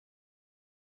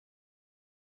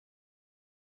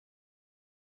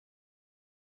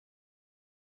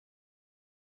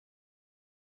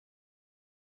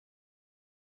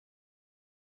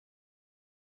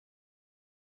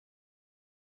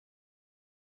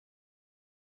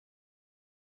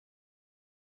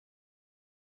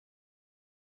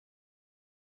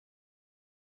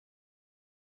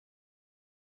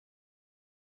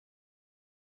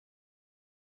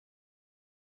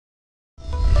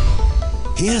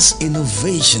Here's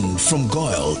innovation from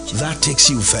Goyle that takes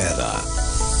you further.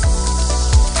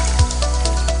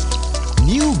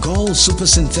 New Goyle Super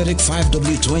Synthetic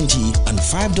 5W20 and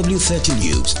 5W30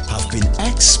 lubes have been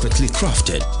expertly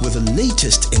crafted with the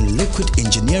latest in liquid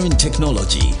engineering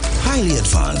technology, highly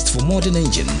advanced for modern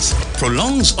engines,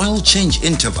 prolongs oil change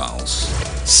intervals,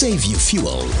 save you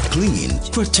fuel, clean,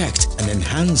 protect and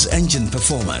enhance engine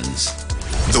performance.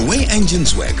 The way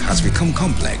engines work has become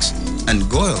complex, and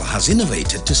Goyle has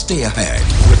innovated to stay ahead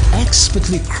with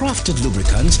expertly crafted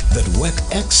lubricants that work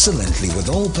excellently with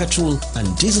all petrol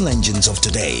and diesel engines of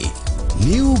today.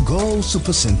 New Goyle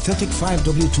Super Synthetic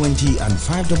 5W20 and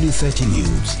 5W30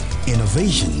 lubes.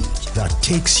 Innovation that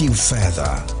takes you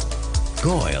further.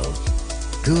 Goyle.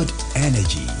 Good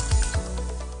energy.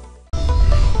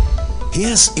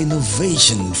 Here's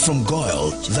innovation from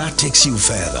Goyle that takes you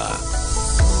further.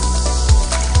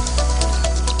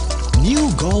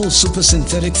 New Goyle Super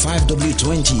Synthetic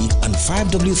 5W20 and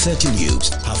 5W30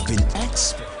 lubes have been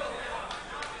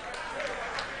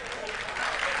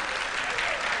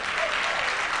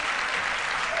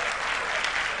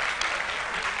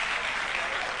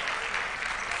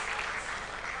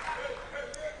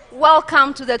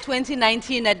Welcome to the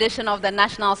 2019 edition of the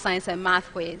National Science and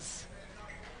Math Quiz.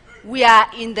 We are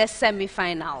in the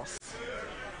semi-finals.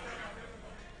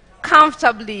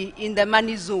 Comfortably in the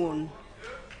money zone.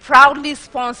 Proudly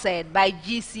sponsored by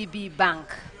GCB Bank.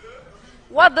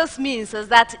 What this means is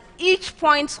that each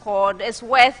point scored is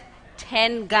worth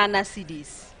 10 Ghana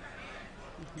cedis.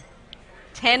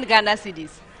 10 Ghana cedis.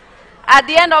 At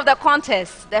the end of the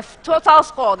contest, the total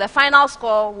score, the final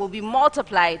score, will be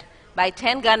multiplied by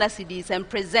 10 Ghana cedis and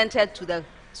presented to the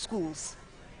schools.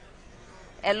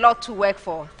 A lot to work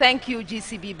for. Thank you,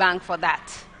 GCB Bank, for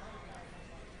that.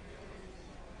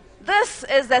 This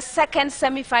is the second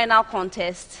semi-final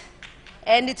contest,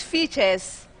 and it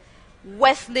features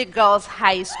Wesley Girls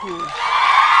High School.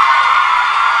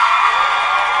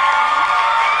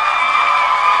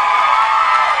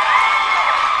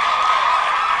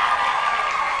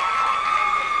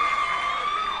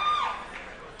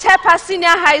 Tepa Senior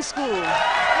High School.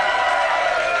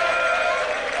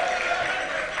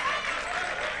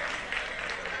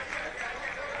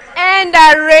 And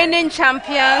our reigning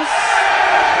champions,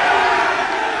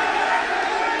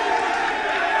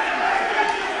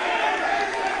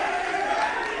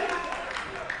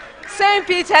 St.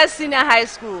 Peter's Senior High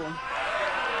School.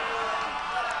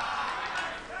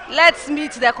 Let's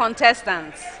meet the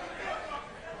contestants.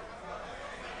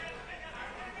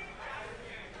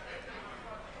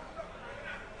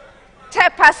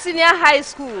 Tepa Senior High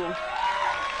School.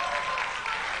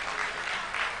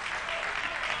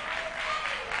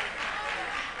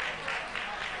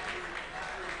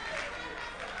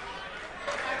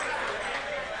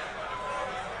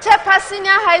 Tepa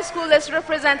Senior High School is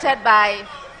represented by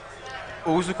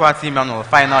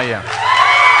final year.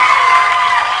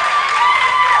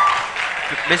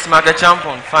 Bismarck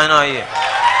champion, final year.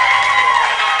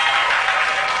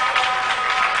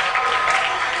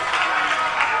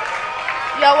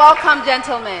 You're welcome,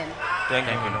 gentlemen. Thank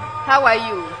you. How are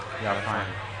you? Yeah,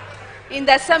 fine. In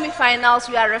the semi-finals,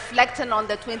 we are reflecting on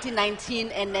the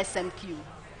 2019 Nsmq.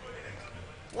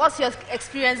 What's your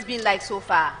experience been like so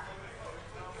far?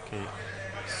 Okay.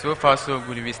 So far, so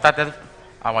good. We started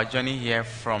our journey here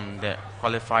from the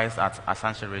qualifiers at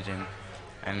Ashanti region,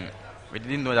 and we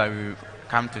didn't know that we would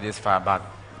come to this far, but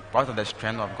because of the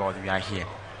strength of God, we are here.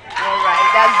 All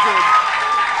right, that's good.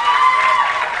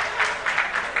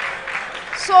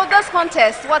 So this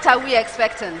contest, what are we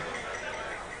expecting?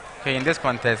 Okay, in this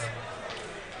contest,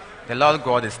 the Lord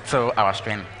God is still our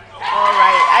strength. All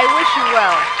right, I wish you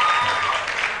well.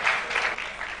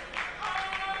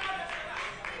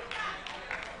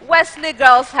 Wesley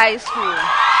Girls High School.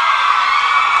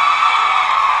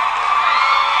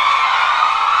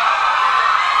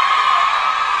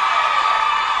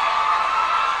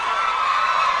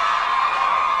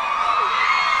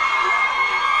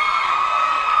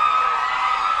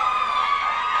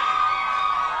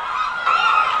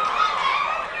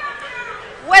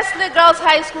 Wesley Girls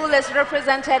High School is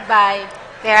represented by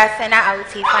Sena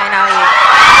Auti, final year.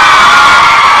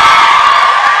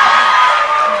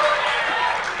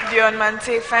 Dion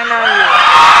Mante, final year.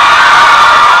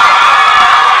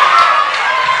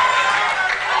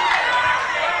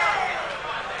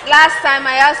 Last time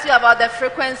I asked you about the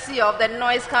frequency of the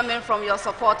noise coming from your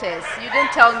supporters. You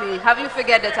didn't tell me. Have you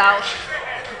figured it out?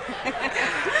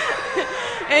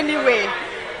 Anyway.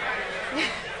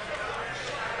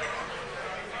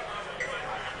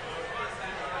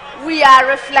 We are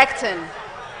reflecting.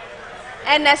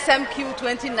 Nsmq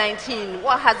 2019,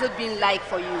 what has it been like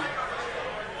for you?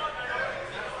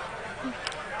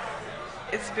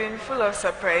 It's been full of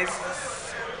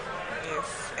surprises.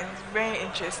 Yes, and it's very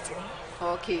interesting.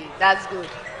 Okay, that's good.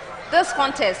 This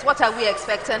contest, what are we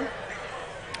expecting?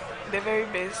 The very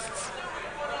best.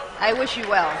 I wish you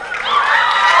well.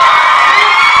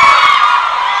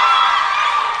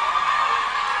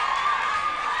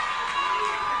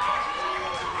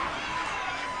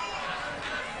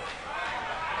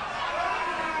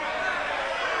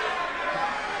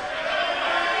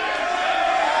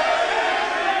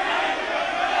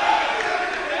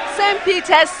 St.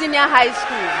 Peter's Senior High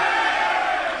School.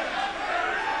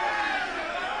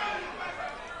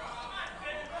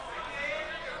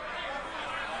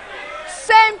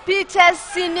 St. Peter's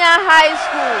Senior High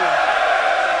School.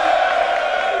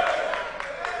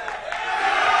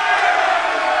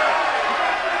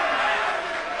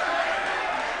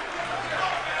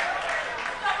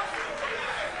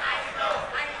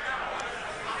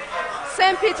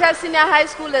 St. Peter's Senior High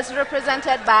School is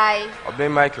represented by Obey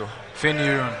Michael.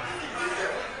 Feniron.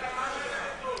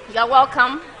 You're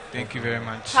welcome. Thank you very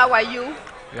much. How are you?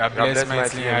 We are blessed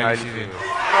mightily and highly favored. All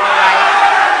right.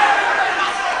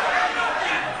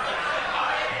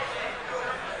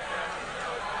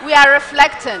 We are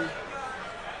reflecting.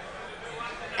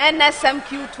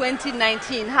 Nsmq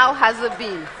 2019. How has it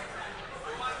been?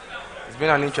 It's been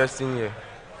an interesting year.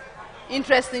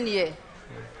 Interesting year.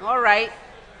 All right.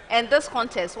 And this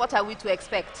contest, what are we to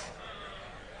expect?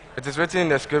 It is written in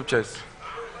the scriptures.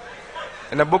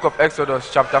 In the book of Exodus,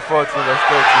 chapter 14, verse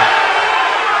 13.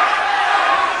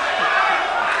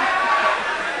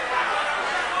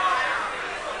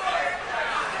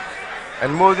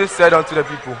 And Moses said unto the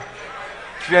people,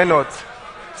 Fear not,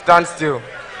 stand still,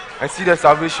 and see the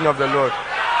salvation of the Lord,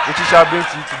 which he shall bring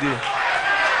to you today.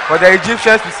 For the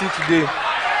Egyptians we see today,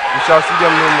 we shall see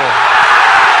them no more.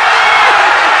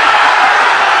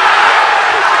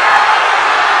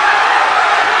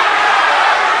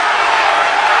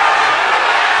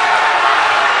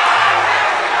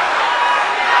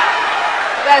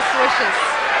 Best wishes.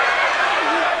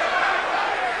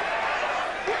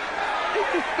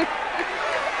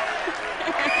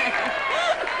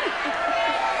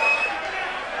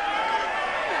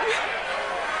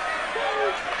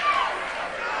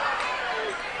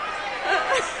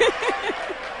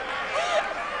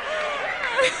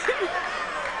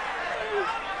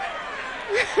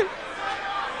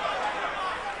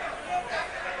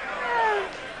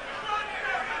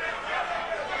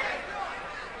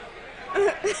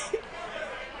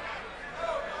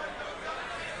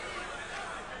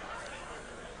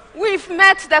 We've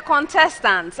met the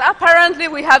contestants. Apparently,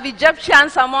 we have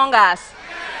Egyptians among us.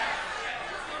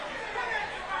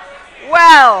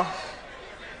 Well,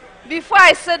 before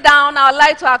I sit down, I would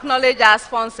like to acknowledge our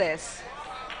sponsors.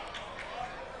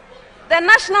 The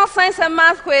National Science and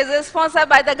Math Quiz is sponsored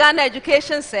by the Ghana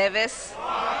Education Service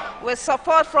with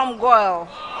support from GOIL,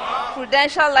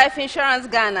 Prudential Life Insurance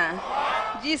Ghana,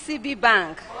 GCB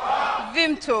Bank,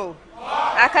 Vimto,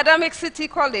 Academic City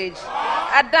College,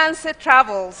 Adanse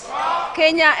Travels,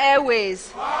 Kenya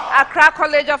Airways, Accra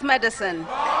College of Medicine,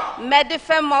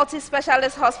 Medifem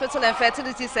Multi-Specialist Hospital and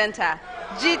Fertility Center,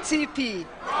 GTP,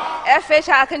 FH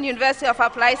Harkin University of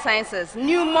Applied Sciences,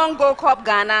 New Mongo Corp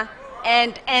Ghana,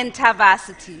 and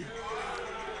Entavarsity.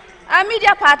 Our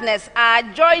media partners are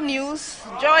Joy News,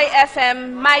 Joy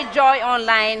FM, My Joy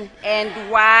Online, and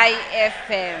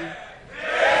YFM.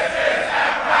 This is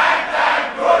a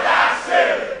prime-time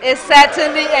production. It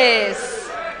certainly is.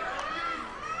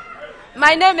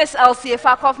 My name is Elsie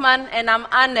Kaufman, and I'm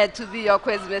honored to be your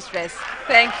quiz mistress.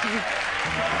 Thank you.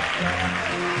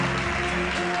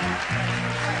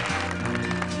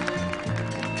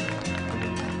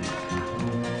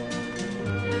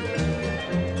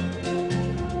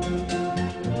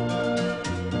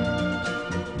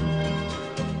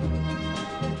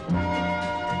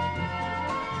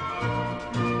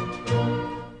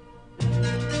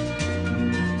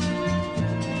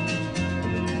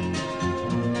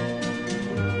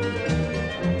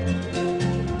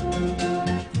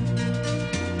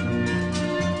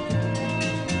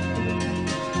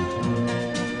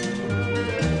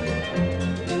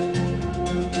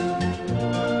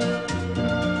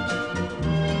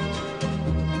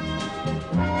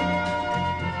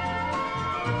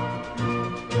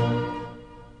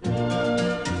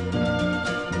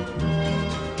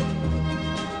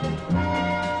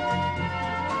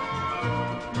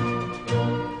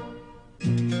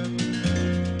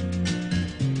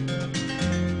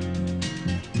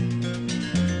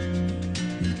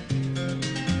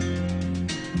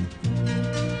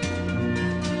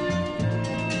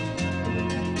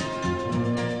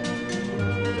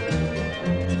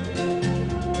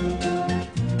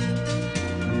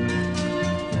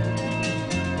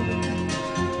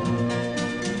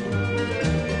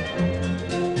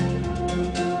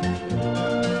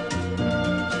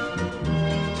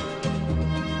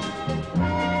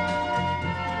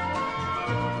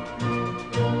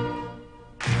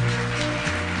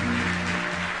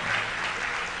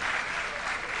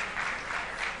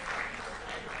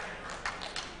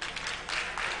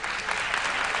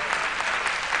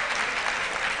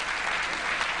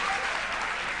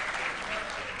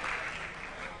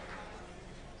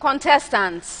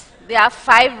 Contestants, there are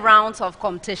 5 rounds of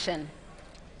competition.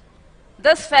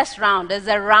 This first round is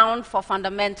a round for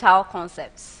fundamental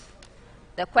concepts.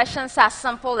 The questions are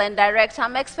simple and direct.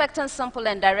 I'm expecting simple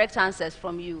and direct answers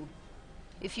from you.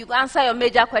 If you answer your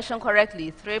major question correctly,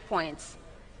 3 points.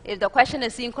 If the question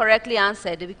is incorrectly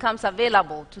answered, it becomes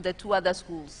available to the 2 other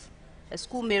schools. A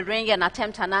school may ring and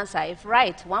attempt an answer. If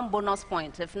right, 1 bonus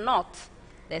point. If not,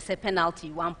 there's a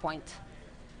penalty, 1 point.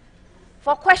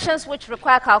 For questions which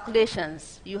require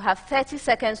calculations, you have 30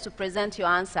 seconds to present your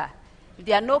answer. If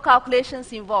there are no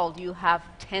calculations involved, you have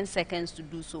 10 seconds to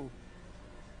do so.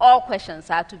 All questions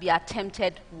are to be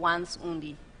attempted once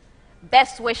only.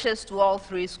 Best wishes to all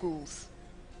 3 schools.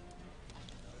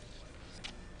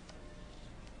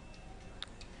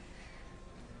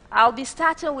 I'll be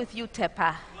starting with you,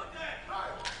 Tepa.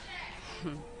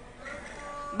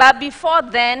 But before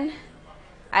then,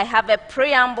 I have a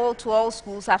preamble to all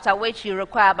schools, after which you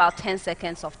require about 10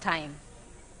 seconds of time.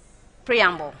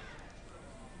 Preamble.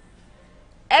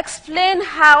 Explain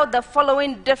how the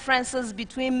following differences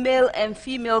between male and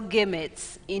female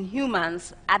gametes in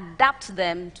humans adapt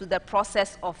them to the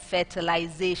process of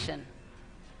fertilization.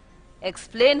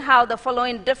 Explain how the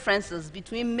following differences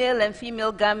between male and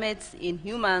female gametes in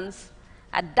humans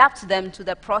adapt them to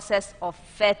the process of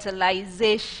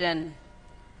fertilization.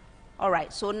 All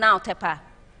right, so now, Tepa.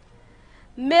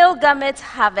 Male gametes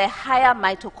have a higher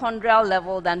mitochondrial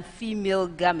level than female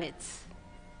gametes.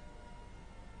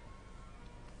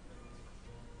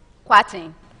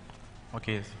 Quatin.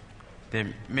 Okay,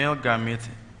 the male gamete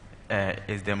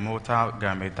is the motile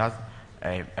gamete that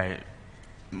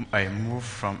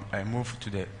move to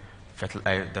the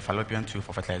fallopian tube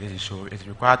for fertilization. So it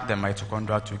requires the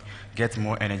mitochondria to get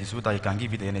more energy so that it can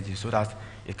give it the energy so that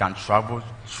it can travel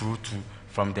through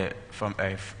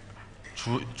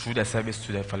the cervix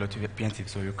to the fallopian tube.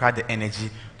 So you require the energy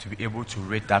to be able to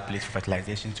reach that place for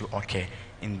fertilization to occur.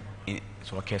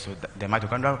 So the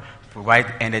mitochondria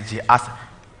provide energy as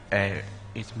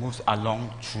it moves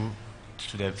along through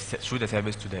the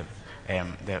cervix to the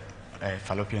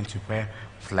fallopian tube where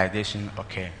fertilization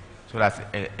occurs, so that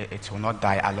it will not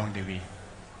die along the way.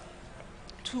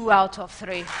 2 out of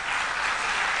 3.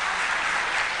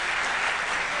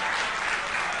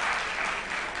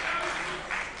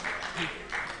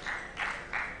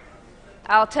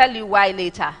 I'll tell you why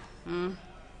later.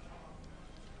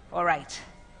 All right.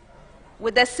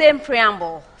 With the same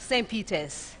preamble, St.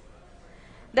 Peter's.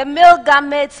 The male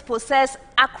gametes possess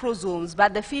acrosomes,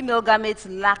 but the female gametes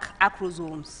lack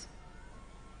acrosomes.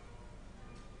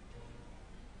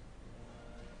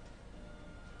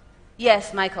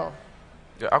 Yes, Michael.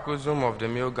 The acrosome of the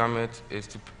male gamete is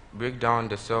to break down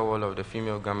the cell wall of the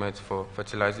female gamete for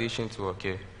fertilization to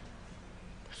occur.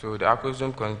 So the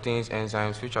acrosome contains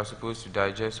enzymes which are supposed to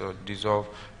digest or dissolve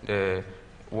the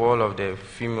wall of the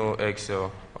female egg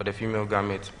cell or the female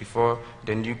gamete before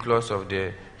the nucleus of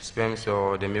the sperm cell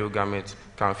or the male gamete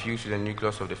can fuse to the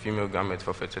nucleus of the female gamete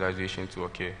for fertilization to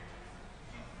occur.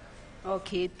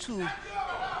 Okay, 2.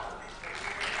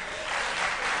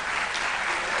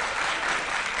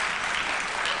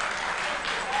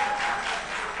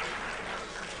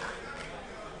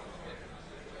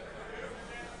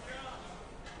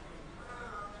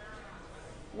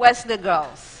 Wesley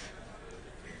girls.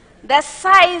 The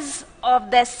size of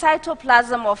the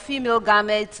cytoplasm of female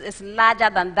gametes is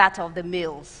larger than that of the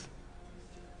males.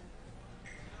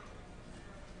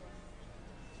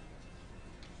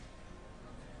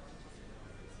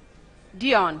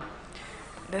 Dion.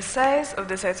 The size of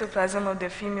the cytoplasm of the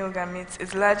female gametes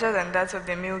is larger than that of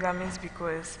the male gametes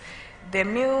because the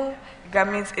male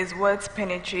gamete is what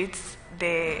penetrates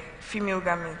the female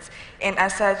gametes, and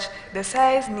as such, the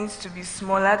size needs to be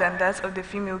smaller than that of the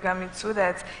female gamete so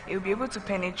that it will be able to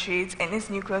penetrate and its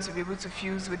nucleus will be able to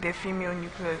fuse with the female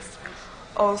nucleus.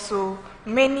 Also,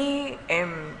 many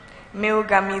male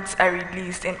gametes are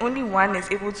released and only one is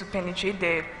able to penetrate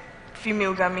the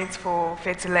female gametes for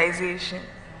fertilization.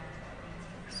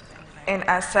 And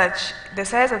as such, the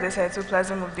size of the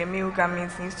cytoplasm of the male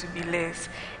gametes needs to be less.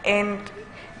 And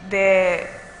the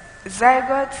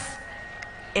zygote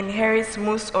inherits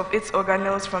most of its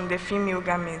organelles from the female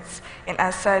gametes. And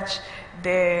as such,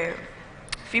 the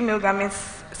female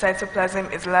gametes cytoplasm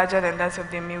is larger than that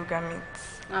of the male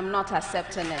gametes. I'm not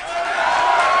accepting it.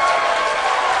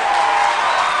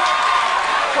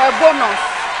 For a bonus.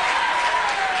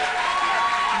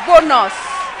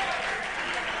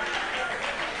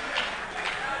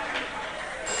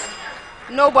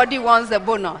 Nobody wants the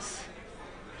bonus.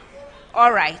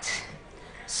 All right.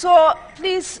 So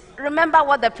please remember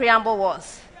what the preamble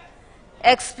was.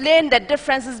 Explain the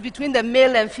differences between the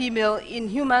male and female in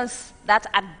humans that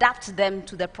adapt them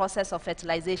to the process of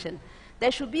fertilization.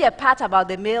 There should be a part about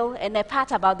the male and a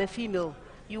part about the female.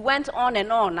 You went on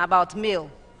and on about male,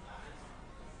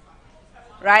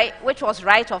 right? Which was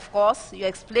right, of course. You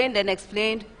explained and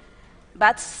explained,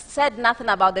 but said nothing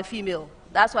about the female.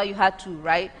 That's why you had to,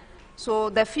 right? So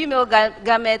the female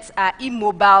gametes are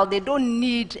immobile. They don't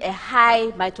need a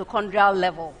high mitochondrial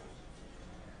level.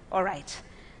 All right.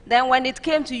 Then when it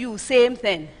came to you, same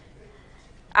thing.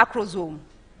 Acrosome.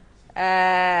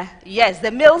 Yes, the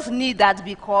males need that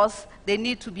because they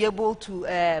need to be able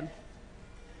to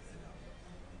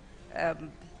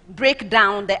break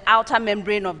down the outer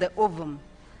membrane of the ovum.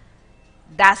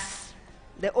 Does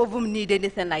the ovum need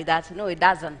anything like that? No, it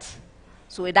doesn't.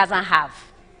 So it doesn't have.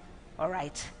 All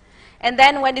right. And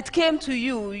then when it came to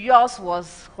you, yours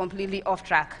was completely off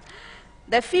track.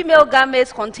 The female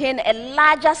gametes contain a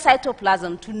larger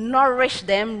cytoplasm to nourish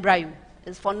the embryo.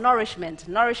 It's for nourishment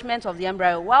of the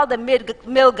embryo, while the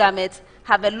male gametes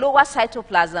have a lower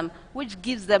cytoplasm, which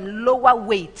gives them lower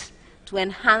weight to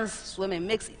enhance swimming,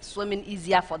 makes swimming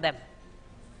easier for them.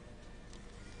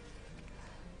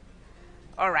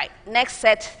 All right, next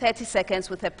set, 30 seconds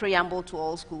with a preamble to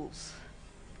all schools.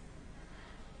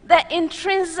 The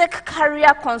intrinsic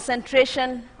carrier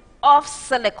concentration of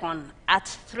silicon at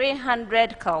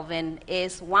 300 Kelvin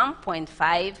is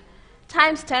 1.5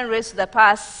 times 10 raised to the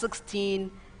power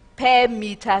 16 per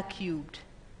meter cubed.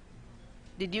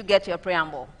 Did you get your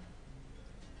preamble?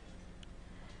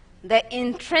 The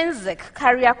intrinsic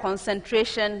carrier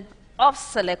concentration of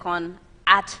silicon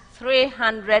at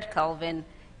 300 Kelvin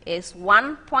is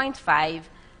 1.5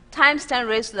 times 10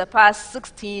 raised to the power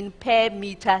 16 per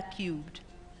meter cubed.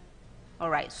 All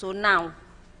right, so now,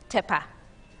 Tepa.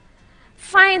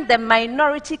 Find the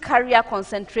minority carrier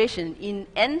concentration in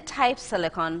N-type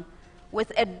silicon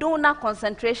with a donor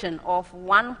concentration of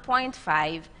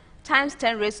 1.5 times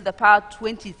 10 raised to the power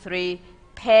 23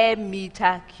 per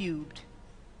meter cubed.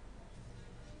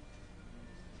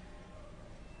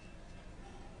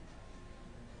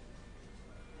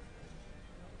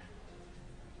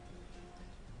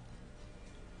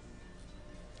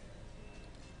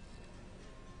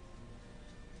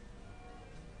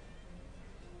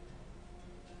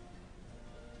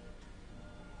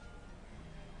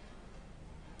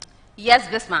 Yes,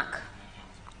 Bismarck.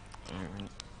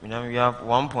 Now we have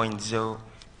 1.0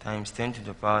 times 10 to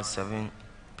the power 7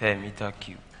 per meter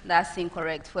cube. That's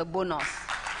incorrect for bonus.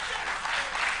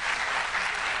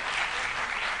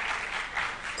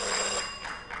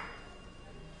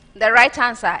 The right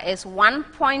answer is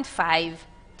 1.5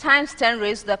 times 10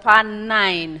 raised to the power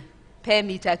 9 per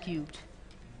meter cubed.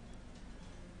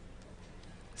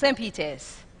 St.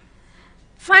 Peter's.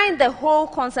 Find the whole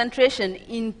concentration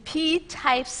in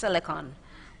P-type silicon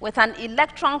with an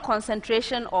electron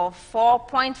concentration of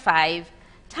 4.5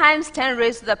 times 10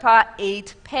 raised to the power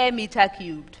 8 per meter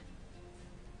cubed.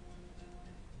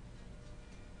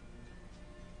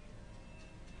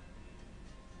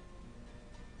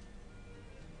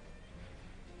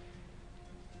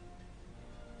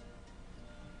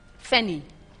 Fanny.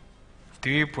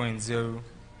 3.0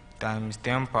 times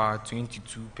 10 power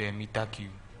 22 per meter cube.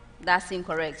 That's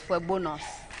incorrect for a bonus.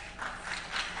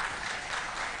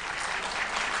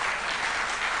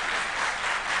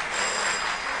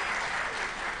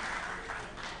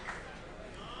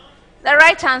 The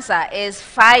right answer is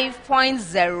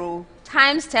 5.0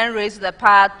 times 10 raised to the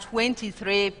power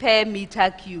 23 per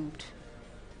meter cubed.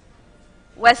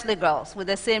 Wesley girls with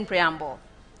the same preamble.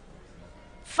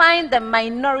 Find the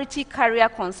minority carrier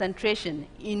concentration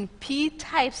in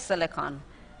P-type silicon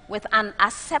with an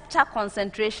acceptor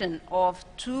concentration of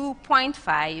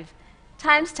 2.5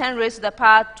 times 10 raised to the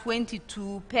power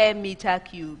 22 per meter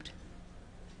cubed.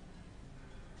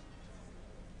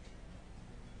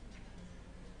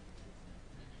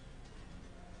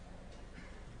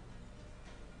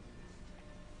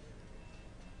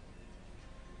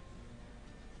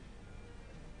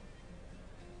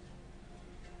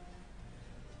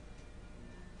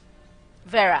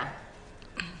 Vera.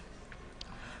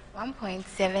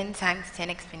 1.7 times 10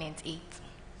 exponent 8.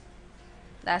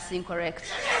 That's incorrect.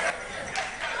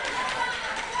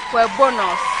 For a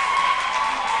bonus.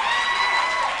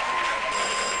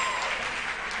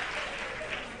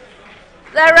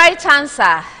 The right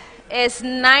answer is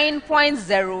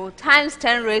 9.0 times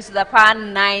 10 raised to the power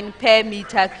 9 per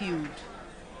meter cubed.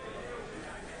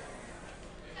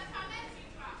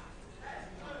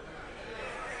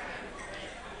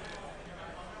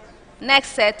 Next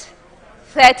set,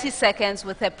 30 seconds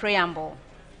with a preamble.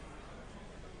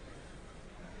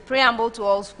 Preamble to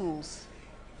all schools.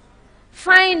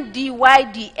 Find dy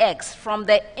dx from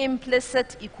the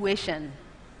implicit equation.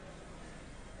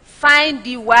 Find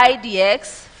dy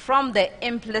dx from the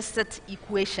implicit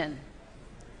equation.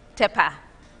 Tepa.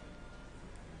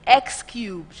 X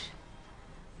cubed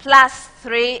plus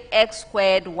 3x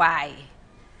squared y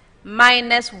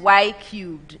minus y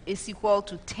cubed is equal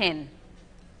to 10.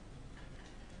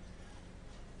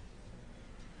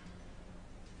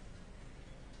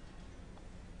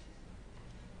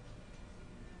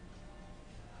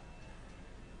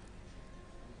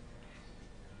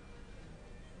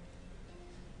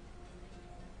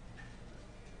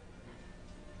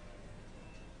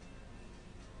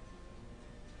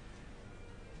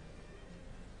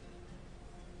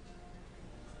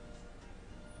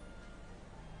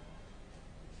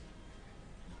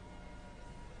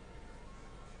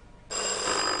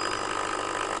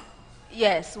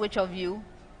 Yes, which of you?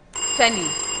 Penny.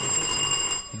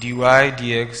 dy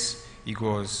dx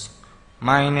equals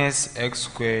minus x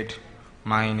squared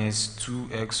minus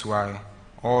 2xy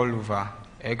all over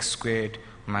x squared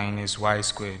minus y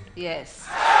squared. Yes.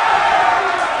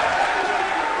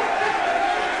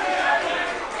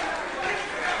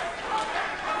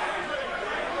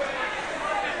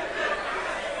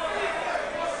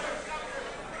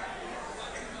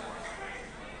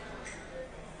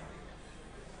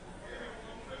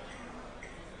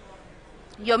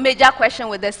 Your major question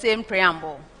with the same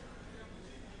preamble.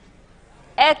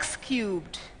 X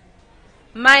cubed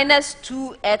minus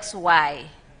 2xy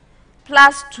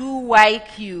plus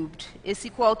 2y cubed is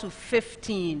equal to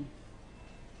 15.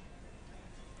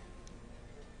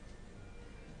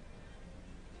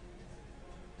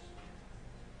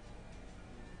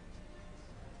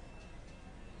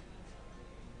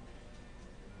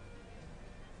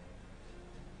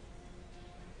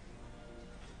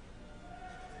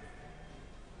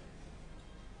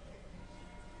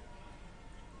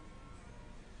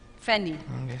 Fanny.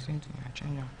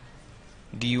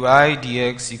 dy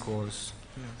dx equals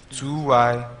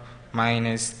 2y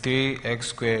minus 3x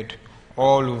squared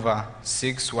all over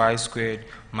 6y squared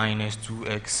minus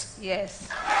 2x. Yes.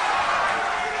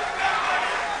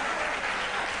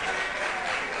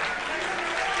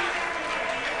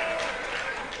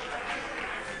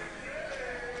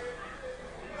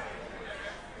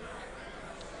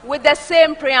 With the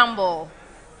same preamble.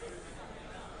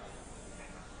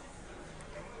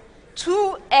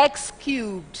 2x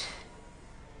cubed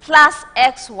plus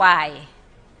xy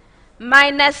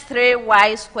minus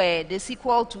 3y squared is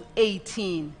equal to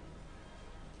 18.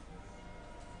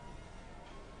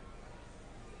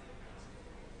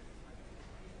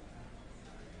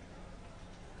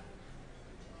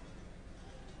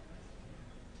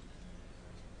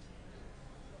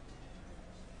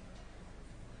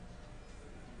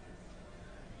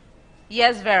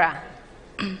 Yes, Vera.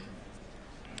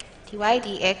 dy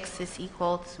dx is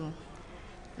equal to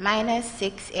minus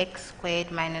 6x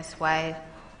squared minus y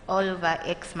all over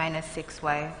x minus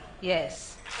 6y.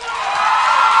 Yes.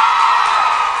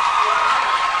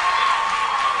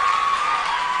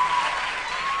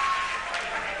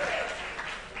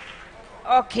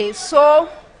 Okay, so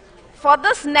for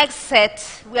this next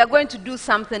set, we are going to do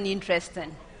something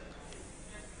interesting.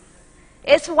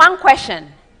 It's one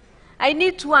question. I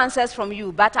need 2 answers from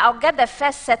you, but I'll get the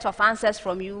first set of answers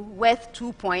from you worth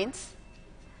 2 points,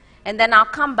 and then I'll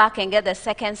come back and get the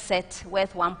second set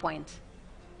worth 1 point.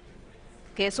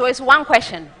 Okay, so it's one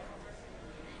question.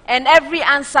 And every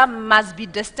answer must be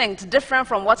distinct, different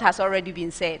from what has already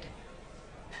been said.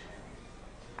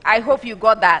 I hope you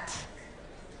got that.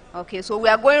 Okay, so we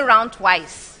are going round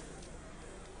twice.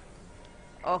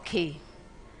 Okay,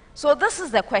 so this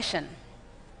is the question.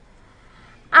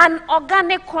 An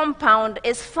organic compound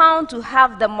is found to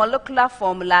have the molecular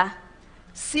formula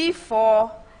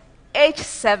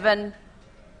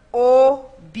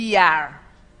C4H7OBr.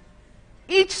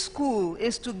 Each school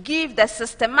is to give the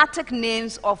systematic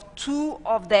names of 2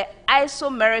 of the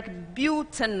isomeric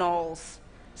butanols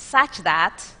such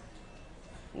that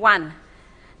 1.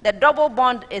 The double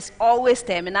bond is always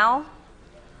terminal.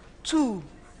 2.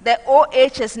 The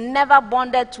OH is never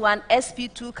bonded to an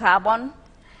sp2 carbon.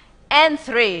 And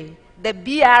 3, the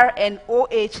Br and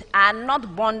OH are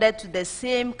not bonded to the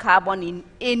same carbon in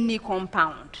any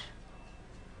compound.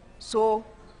 So,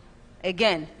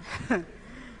 again,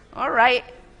 all right,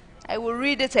 I will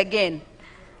read it again.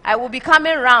 I will be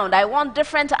coming round. I want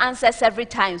different answers every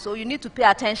time, so you need to pay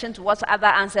attention to what other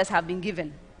answers have been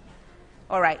given.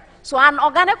 All right, so an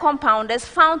organic compound is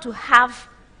found to have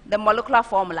the molecular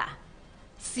formula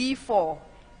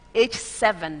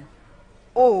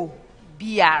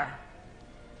C4H7OBr.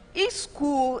 Each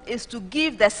school is to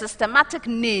give the systematic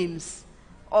names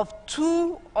of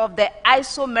two of the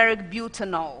isomeric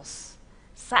butanols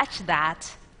such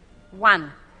that,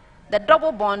 1, the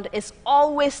double bond is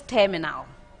always terminal.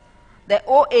 The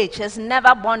OH is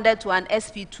never bonded to an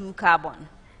sp2 carbon,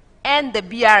 and the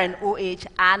Br and OH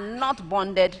are not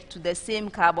bonded to the same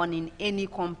carbon in any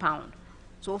compound.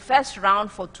 So first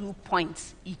round for 2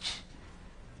 points each.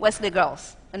 Wesley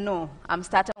girls, no, I'm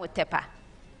starting with Tepa.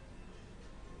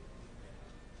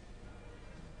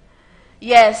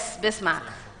 Yes, Bismarck.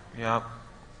 Yeah,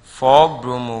 4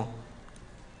 bromo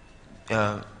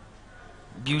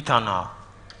butanol.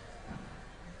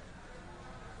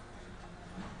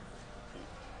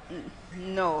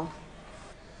 No.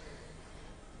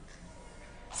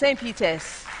 St.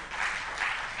 Peter's.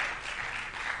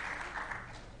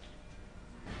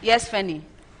 Yes, Fanny.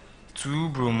 2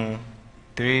 bromo,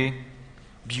 3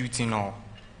 butanol.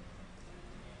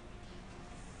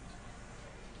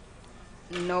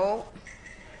 No.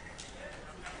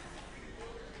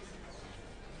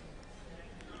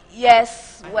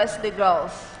 Yes, Wesley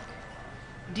girls.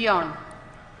 Dion.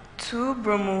 2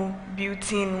 bromo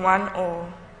butene 1-ol.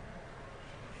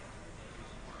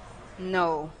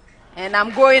 No. And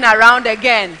I'm going around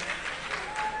again.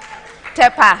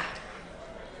 Tepa.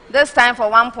 This time for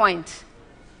 1 point.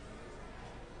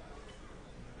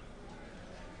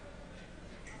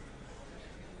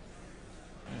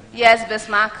 Yes,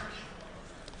 Bismarck.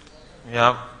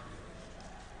 Yeah,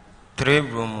 3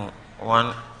 bromo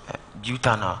 1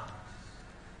 butanol.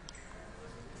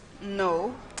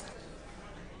 No.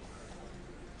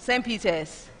 St.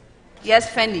 Peter's. Yes,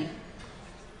 Fanny.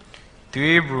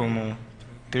 3 bromo,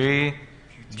 3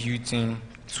 butane,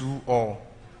 2-ol.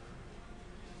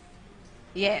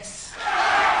 Yes.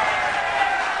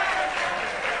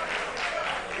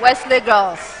 Wesley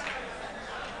girls.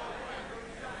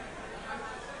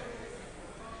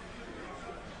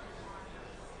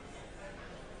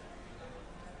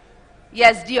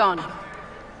 Yes, Dion.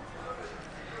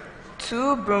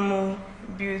 2 bromo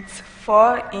but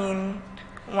 4 in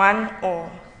 1-ol.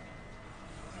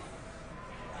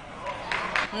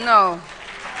 No.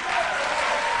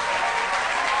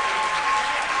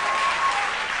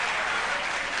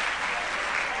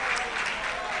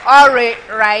 All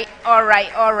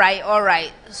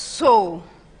right. So,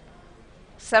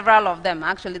 several of them,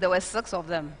 actually, there were 6 of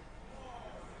them.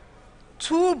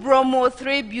 2 bromo,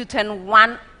 3 butane,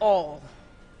 1-ol.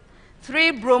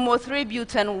 3 bromo, 3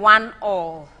 butane,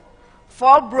 1-ol.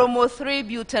 4 bromo, 3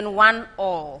 butane,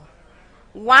 1-ol.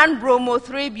 1 bromo,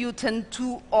 3 butane,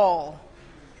 2-ol.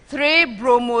 3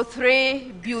 bromo,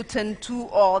 3 butane,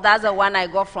 2-ol. That's the one I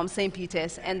got from St.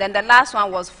 Peter's. And then the last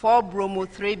one was 4 bromo,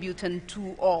 3 butane,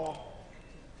 2-ol.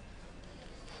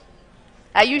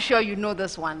 Are you sure you know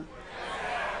this one?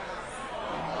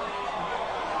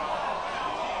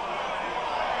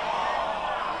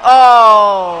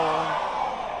 Oh,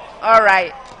 all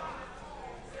right.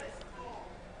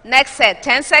 Next set,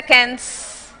 10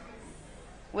 seconds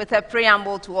with a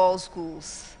preamble to all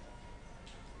schools.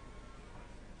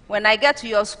 When I get to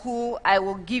your school, I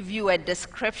will give you a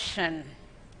description.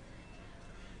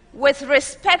 With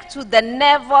respect to the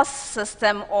nervous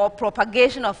system or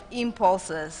propagation of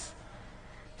impulses,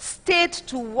 state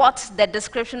to what the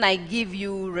description I give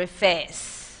you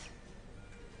refers.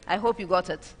 I hope you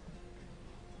got it.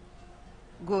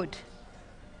 Good.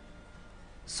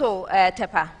 So,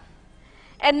 Tepa.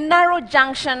 A narrow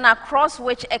junction across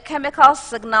which a chemical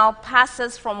signal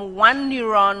passes from one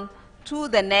neuron to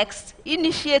the next,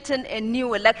 initiating a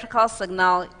new electrical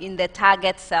signal in the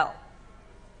target cell.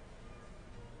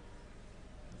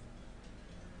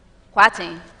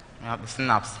 Quatin? The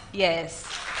synapse. Yes.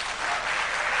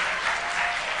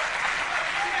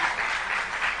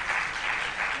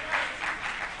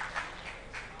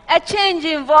 A change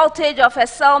in voltage of a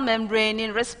cell membrane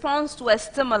in response to a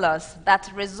stimulus that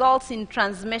results in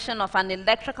transmission of an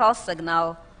electrical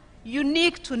signal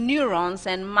unique to neurons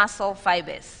and muscle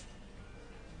fibers.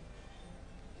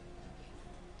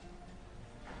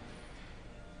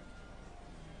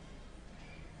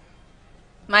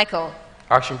 Michael?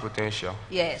 Action potential.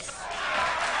 Yes.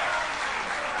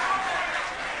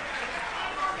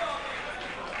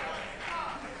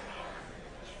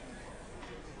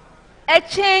 A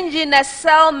change in a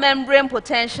cell membrane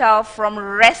potential from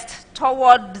rest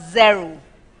toward 0.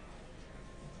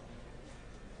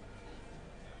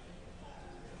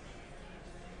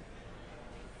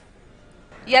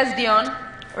 Yes, Dion?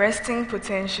 Resting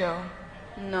potential.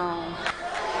 No.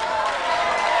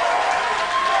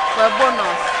 For a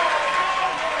bonus.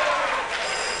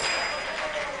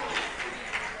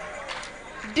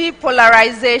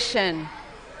 Depolarization.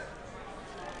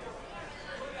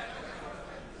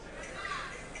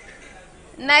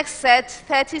 Next set,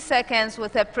 30 seconds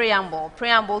with a preamble.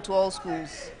 Preamble to all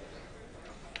schools.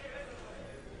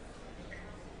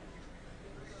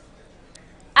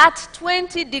 At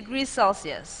 20 degrees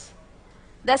Celsius,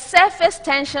 the surface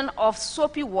tension of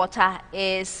soapy water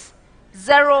is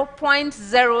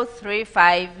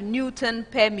 0.035 Newton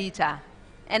per meter,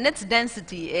 and its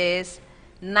density is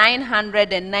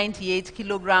 998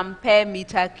 kilogram per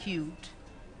meter cubed.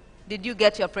 Did you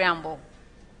get your preamble?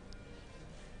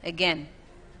 Again.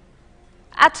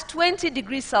 At 20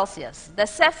 degrees Celsius, the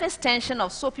surface tension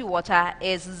of soapy water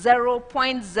is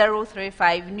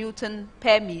 0.035 Newton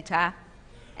per meter,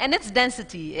 and its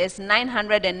density is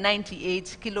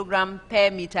 998 kilogram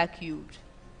per meter cubed.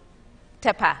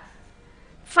 Tepa,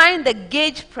 find the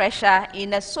gauge pressure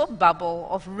in a soap bubble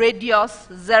of radius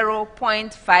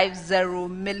 0.50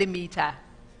 millimeter.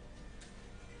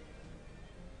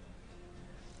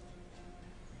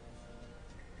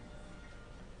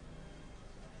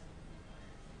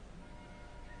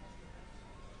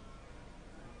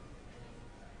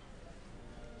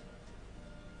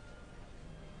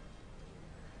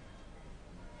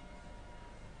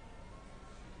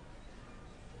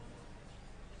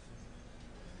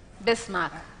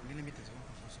 Bismarck.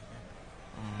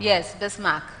 Yes,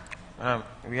 Bismarck.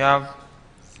 We have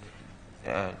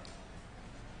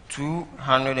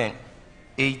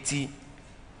 280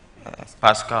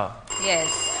 Pascal. Yes.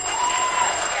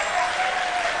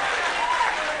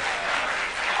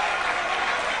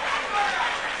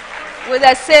 With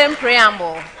the same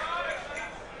preamble.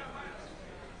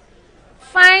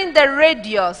 Find the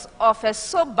radius of a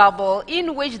soap bubble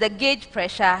in which the gauge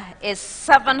pressure is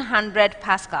 700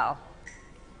 Pascal.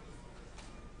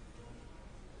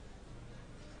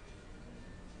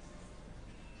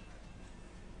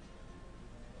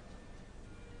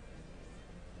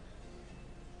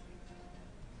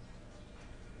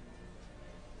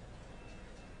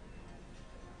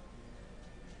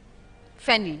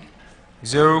 Fanny.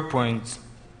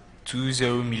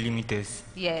 0.20 millimeters.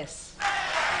 Yes.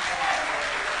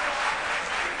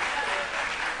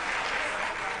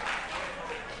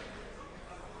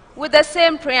 With the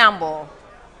same preamble,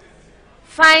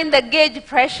 find the gauge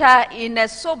pressure in a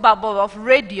soap bubble of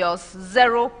radius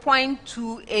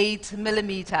 0.28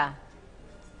 millimeter.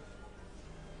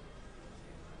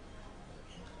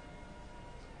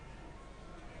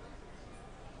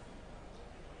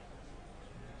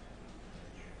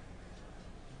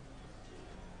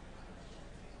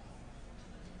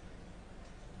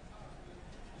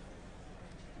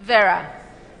 Vera.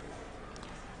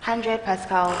 100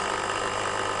 Pascal.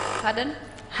 Pardon?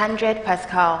 100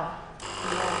 Pascal.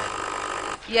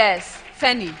 Yes.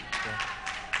 Fanny.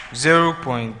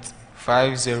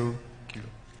 0.50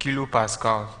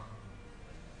 kilopascal.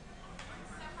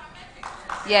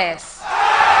 Yes.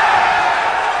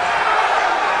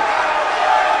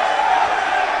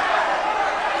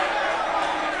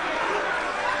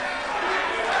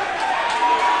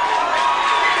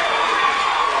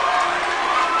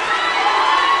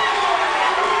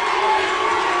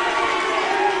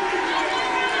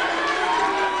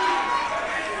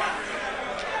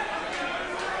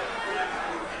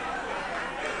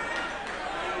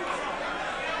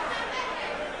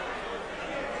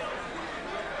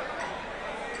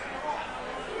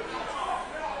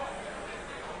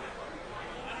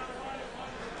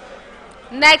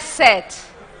 Next set.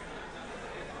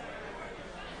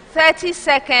 30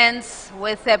 seconds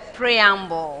with a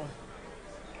preamble.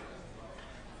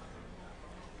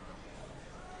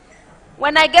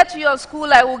 When I get to your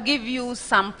school, I will give you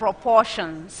some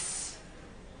proportions.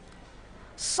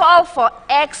 Solve for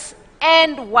x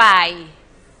and y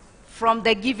from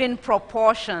the given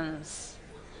proportions.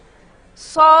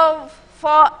 Solve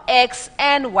for x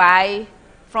and y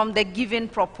from the given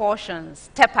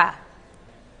proportions. Tepa.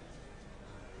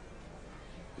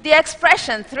 The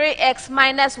expression 3x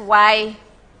minus y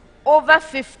over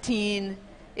 15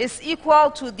 is equal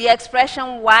to the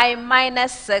expression y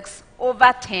minus 6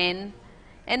 over 10,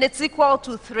 and it's equal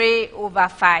to 3 over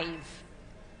 5.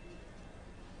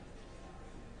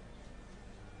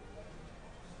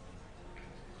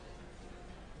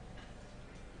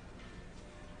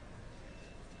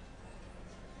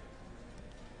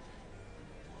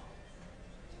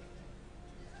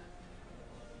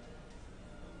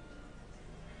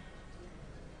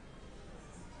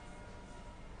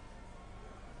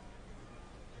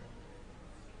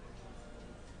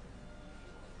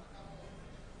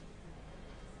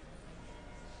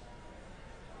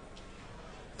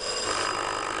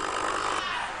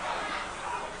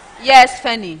 Yes,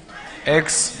 Fanny.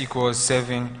 X equals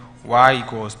 7, Y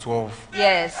equals 12.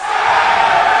 Yes.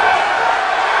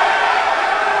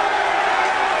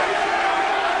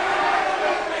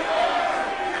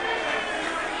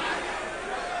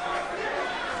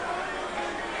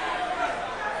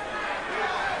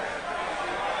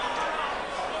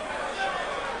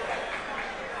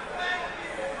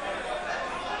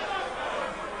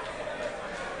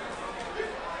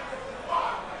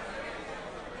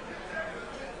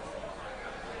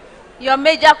 Your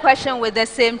major question with the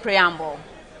same preamble.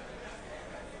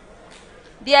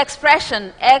 The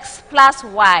expression x plus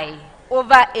y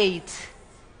over 8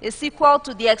 is equal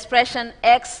to the expression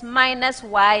x minus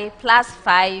y plus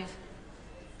 5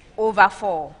 over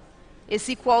 4 is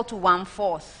equal to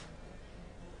 1/4.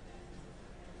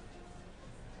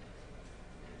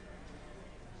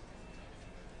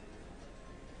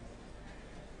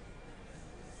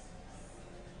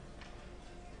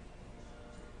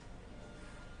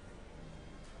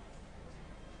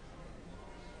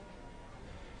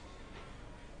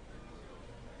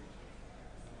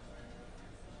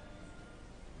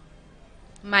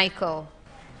 Michael.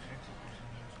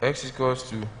 X equals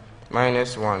to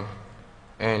minus 1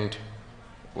 and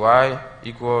y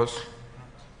equals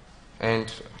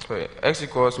x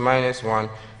equals minus 1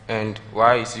 and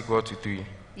y is equal to 3.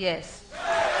 Yes.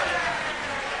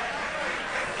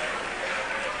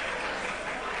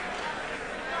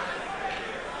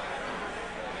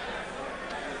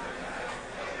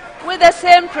 With the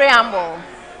same preamble.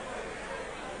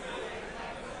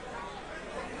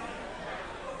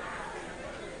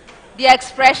 The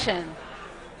expression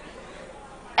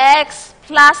x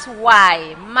plus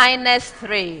y minus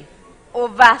 3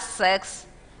 over 6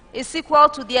 is equal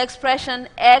to the expression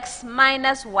x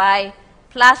minus y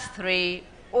plus 3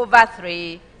 over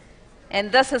 3,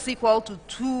 and this is equal to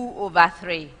 2 over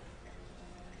 3.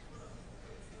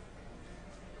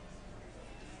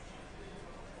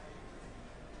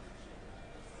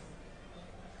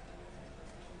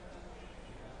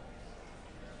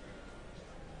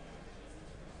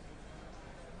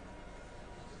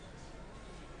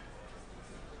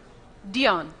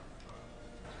 Dion.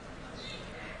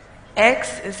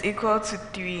 X is equal to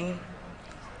 3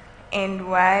 and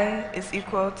y is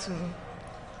equal to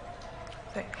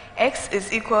x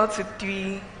is equal to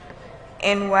 3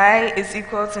 and y is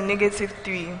equal to negative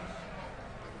 3.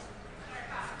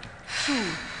 2.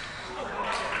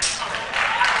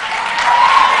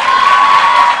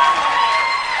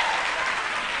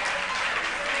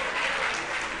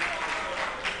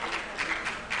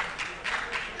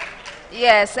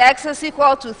 Yes, x is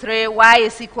equal to 3, y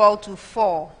is equal to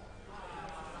 4.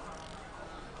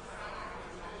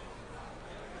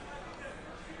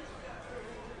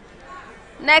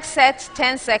 Next set,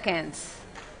 10 seconds.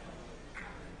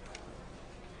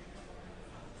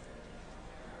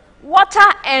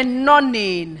 Water and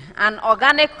nonane, an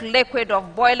organic liquid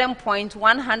of boiling point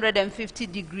 150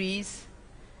 degrees,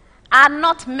 are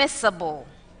not miscible.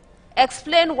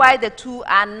 Explain why the two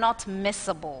are not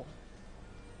miscible.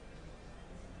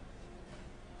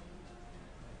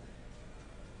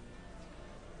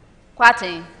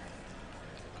 Kwate.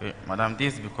 Okay, Madam,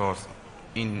 this is because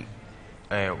in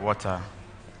water,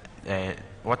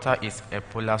 water is a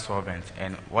polar solvent,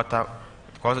 and water,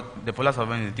 because the polar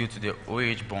solvent is due to the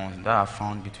OH bonds that are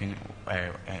found between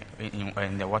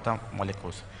in the water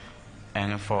molecules,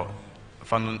 and for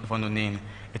nonane,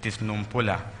 it is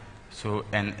non-polar. So,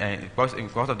 and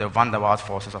because of the van der Waals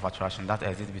forces of attraction that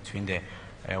exist between the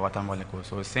water molecules.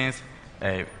 So, since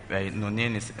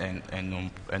nonane is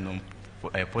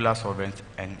a polar solvent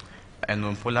and a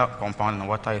non-polar compound, and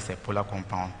water is a polar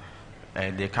compound,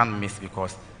 they can't mix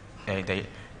because when the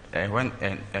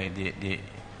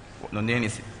nonane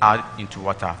is added into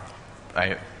water,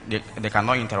 they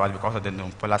cannot interact because of the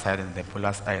non-polar side and the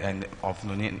polar side of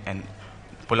nonane and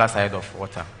polar side of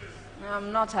water.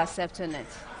 I'm not accepting it.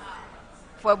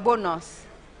 For a bonus.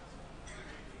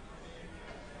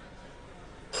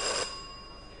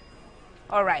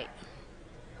 All right.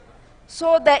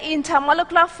 So the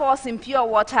intermolecular force in pure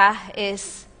water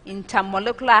is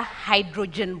intermolecular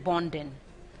hydrogen bonding.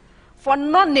 For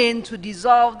nonane to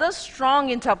dissolve, this strong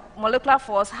intermolecular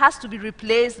force has to be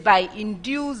replaced by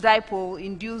induced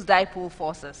dipole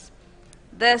forces.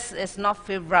 This is not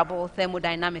favorable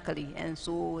thermodynamically, and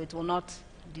so it will not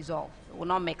dissolve, it will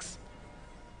not mix.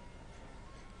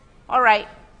 All right,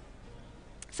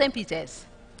 St. Peter's.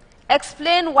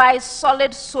 Explain why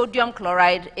solid sodium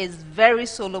chloride is very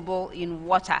soluble in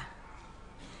water.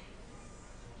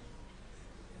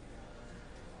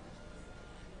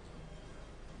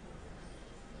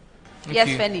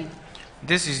 Yes, Fanny.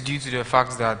 This is due to the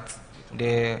fact that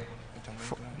the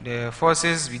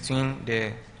forces between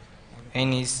the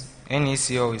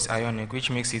NaCl is ionic, which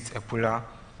makes it a polar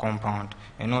compound,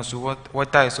 and also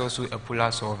water is also a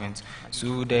polar solvent.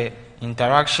 So the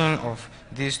interaction of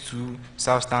these two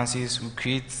substances will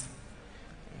create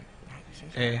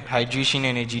a hydration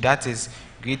energy that is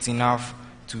great enough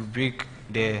to break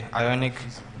the ionic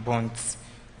bonds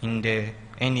in the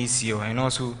NaCl, and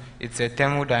also it's a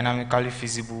thermodynamically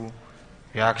feasible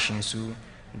reaction. So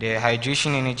the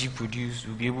hydration energy produced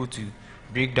will be able to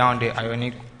break down the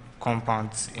ionic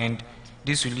compounds, and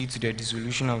this will lead to the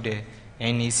dissolution of the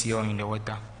NaCl in the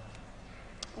water.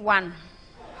 1.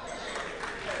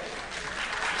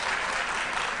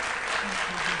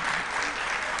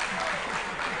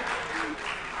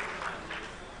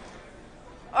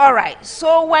 All right,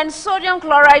 so when sodium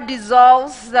chloride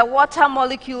dissolves, the water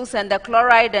molecules and the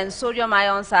chloride and sodium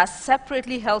ions are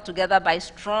separately held together by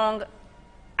strong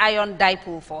ion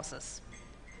dipole forces.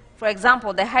 For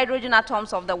example, the hydrogen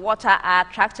atoms of the water are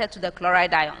attracted to the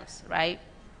chloride ions, right?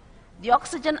 The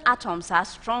oxygen atoms are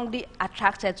strongly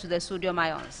attracted to the sodium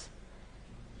ions.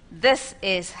 This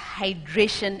is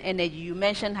hydration energy. You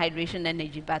mentioned hydration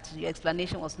energy, but your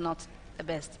explanation was not the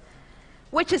best,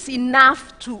 which is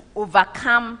enough to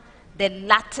overcome the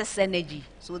lattice energy.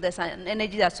 So there's an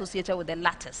energy associated with the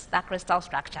lattice, that crystal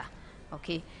structure,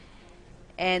 okay?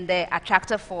 And the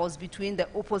attractive force between the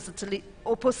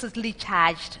oppositely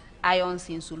charged ions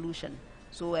in solution.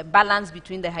 So a balance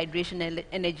between the hydration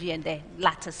energy and the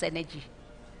lattice energy.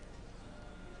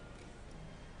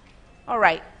 All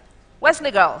right,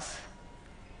 Wesley girls,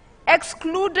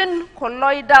 excluding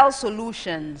colloidal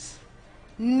solutions,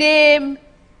 name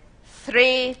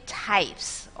 3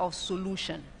 types of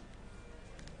solution.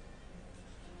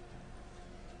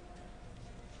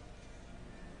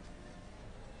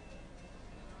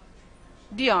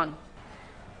 Dion.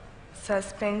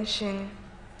 Suspension.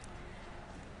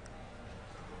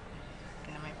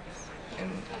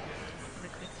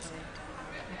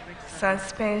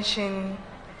 Suspension,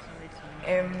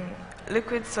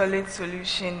 liquid solid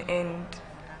solution, and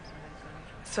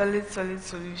solid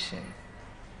solution.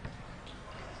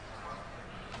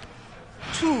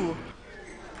 2.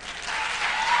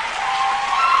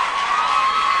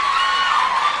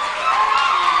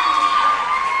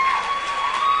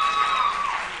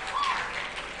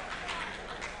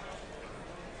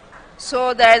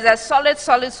 So there is a solid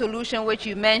solution which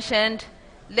you mentioned,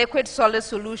 liquid solid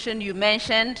solution you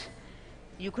mentioned.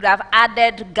 You could have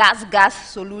added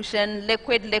gas solution,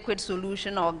 liquid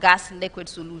solution, or gas liquid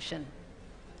solution.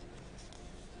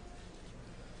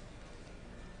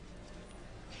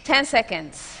 10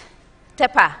 seconds.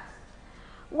 Tepa,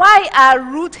 why are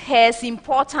root hairs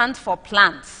important for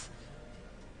plants?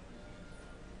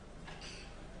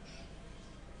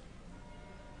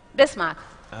 Bismarck.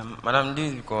 Madam, this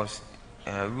is because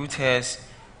root hairs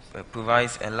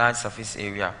provides a large surface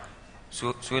area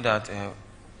so that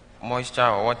moisture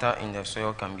or water in the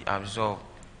soil can be absorbed,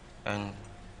 and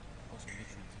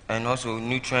also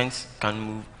nutrients can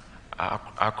move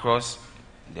across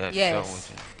the soil.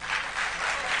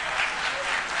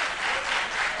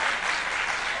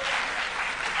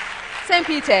 St.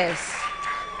 Peter's,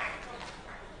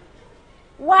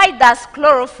 why does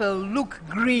chlorophyll look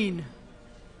green?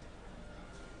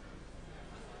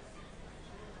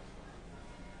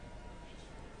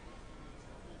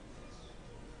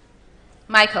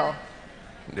 Michael.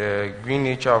 The green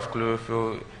nature of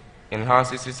chlorophyll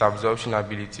enhances its absorption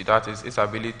ability, that is, its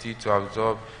ability to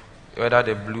absorb whether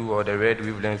the blue or the red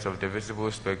wavelengths of the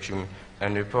visible spectrum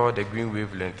and repel the green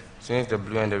wavelength, since the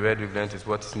blue and the red wavelength is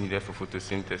what is needed for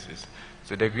photosynthesis.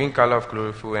 So the green color of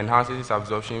chlorophyll enhances its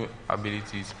absorption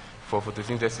abilities for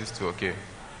photosynthesis to occur.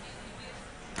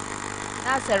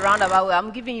 That's a roundabout way.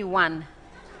 I'm giving you 1.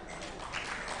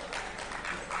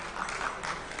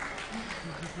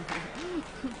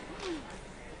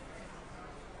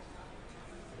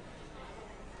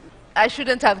 I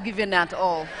shouldn't have given at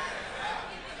all.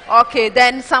 Okay,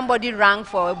 then somebody rang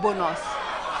for a bonus.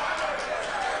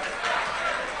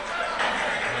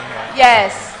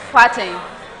 Yes, Patin.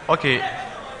 Okay,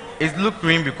 it looks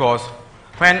green because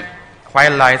when white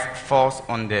light falls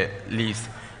on the leaves,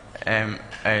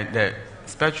 the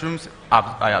spectrums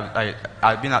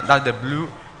have been, that's the blue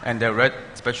and the red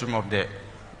spectrum of the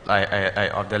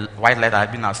white light has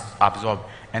been absorbed,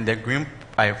 and the green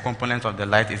component of the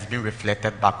light is being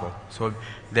reflected backward. So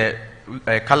the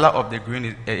color of the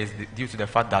green is due to the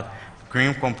fact that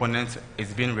green component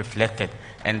is being reflected,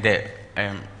 and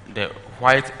the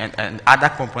white and other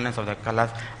components of the colors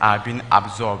are being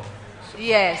absorbed.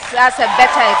 Yes, that's a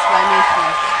better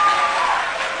explanation.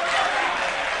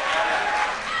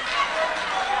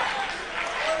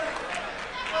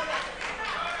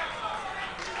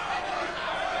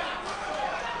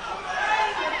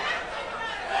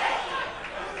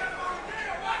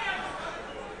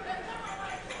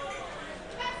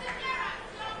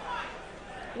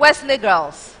 Wesley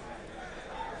girls,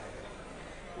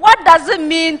 what does it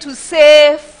mean to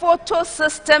say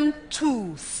photosystem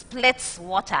 2 splits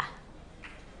water?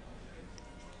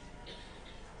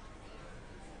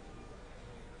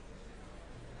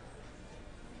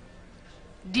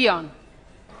 Dion.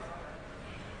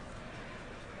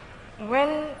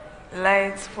 When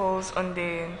light falls on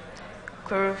the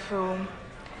chlorophyll,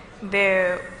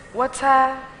 the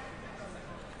water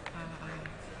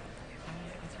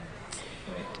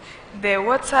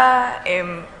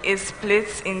is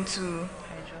split into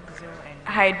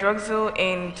hydroxyl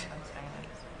and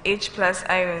H plus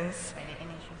ions,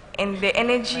 and the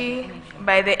energy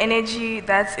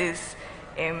that is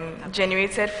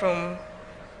generated from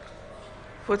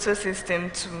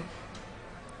photosystem 2.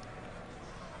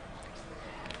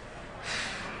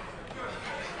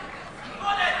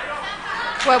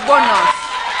 For bonus.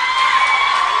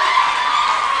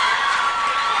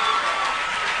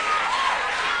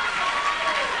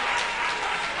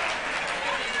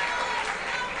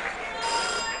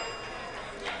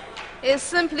 It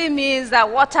simply means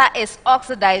that water is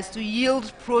oxidized to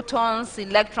yield protons,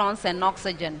 electrons, and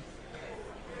oxygen.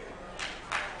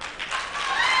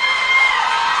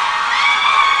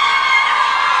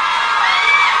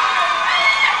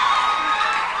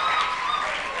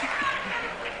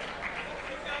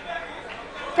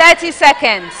 Thirty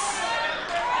seconds.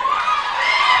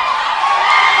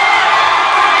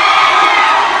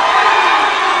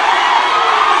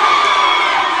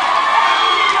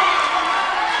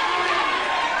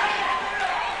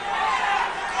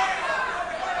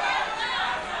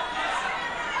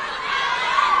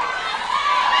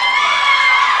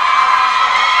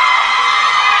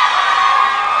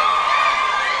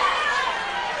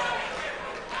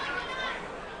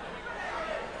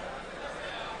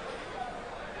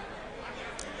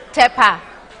 Tepa.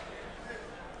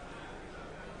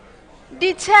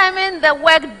 Determine the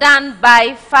work done by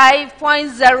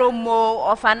 5.0 mole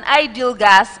of an ideal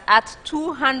gas at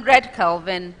 200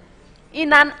 Kelvin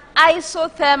in an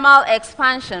isothermal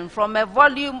expansion from a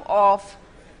volume of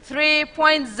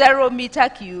 3.0 meter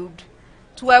cubed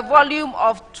to a volume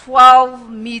of 12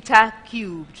 meter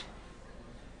cubed.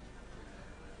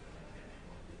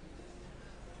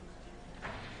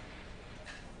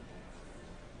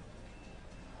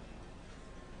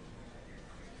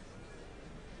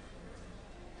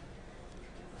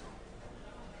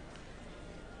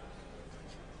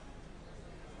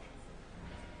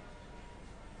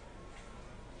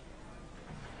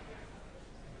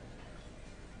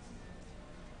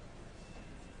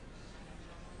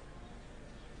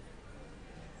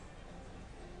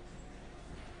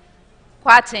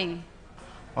 Quating.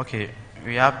 Okay,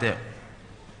 we have the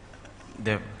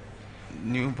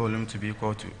new volume to be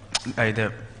equal to,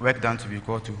 the work done to be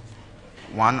equal to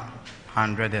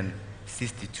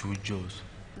 162 joules.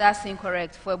 That's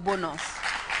incorrect. For a bonus.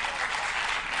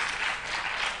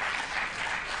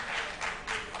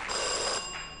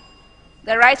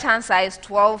 The right answer is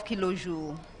 12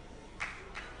 kilojoule.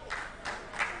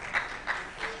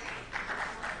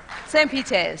 St.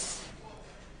 Peter's.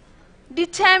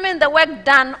 Determine the work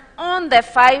done on the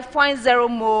 5.0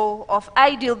 mole of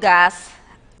ideal gas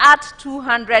at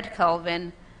 200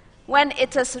 Kelvin when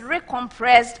it is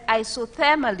recompressed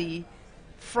isothermally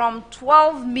from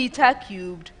 12 meter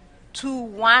cubed to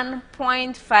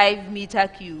 1.5 meter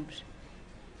cubed.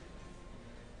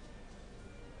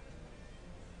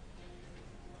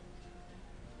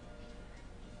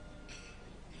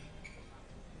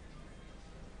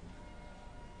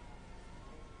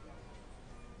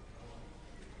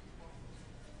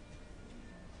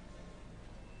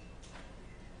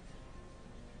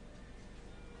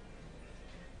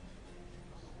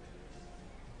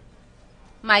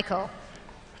 Michael.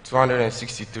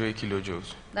 263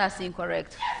 kilojoules. That's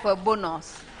incorrect. For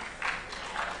bonus.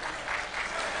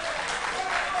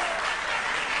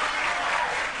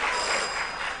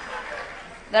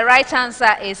 The right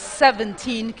answer is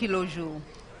 17 kilojoule.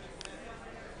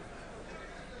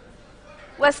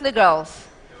 Wesley girls.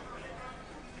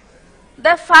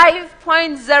 The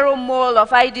 5.0 mole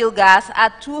of ideal gas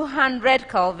at 200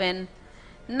 Kelvin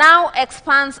now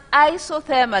expands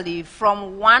isothermally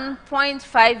from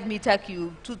 1.5 meter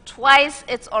cubed to twice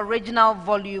its original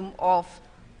volume of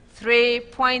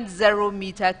 3.0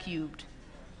 meter cubed.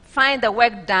 Find the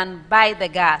work done by the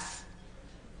gas.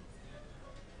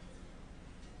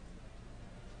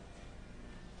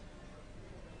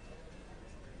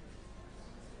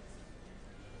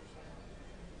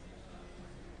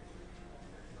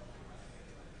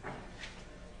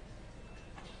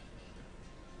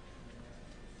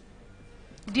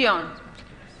 Dion.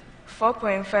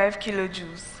 4.5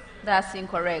 kilojoules. That's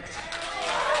incorrect.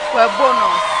 For a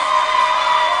bonus.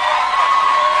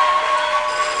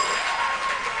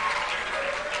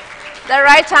 The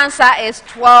right answer is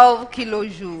 12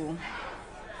 kilojoule.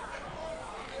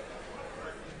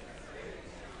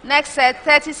 Next set,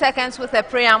 30 seconds with a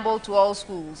preamble to all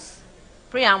schools.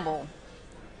 Preamble.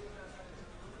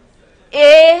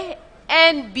 A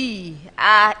and B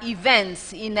are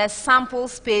events in a sample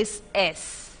space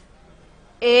S.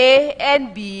 A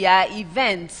and B are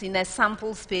events in a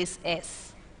sample space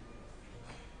S.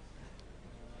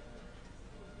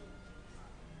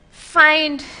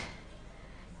 Find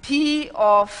P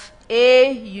of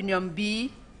A union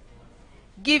B,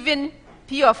 given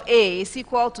P of A is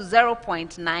equal to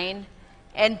 0.9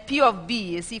 and P of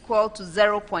B is equal to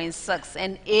 0.6,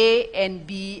 and A and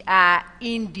B are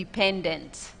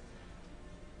independent.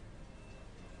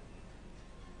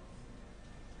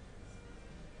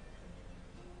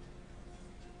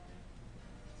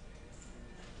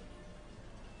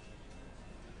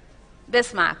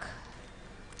 Bismarck.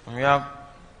 We have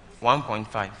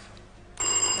 1.5.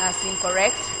 That's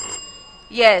incorrect.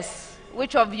 Yes.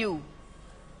 Which of you?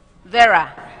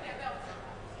 Vera.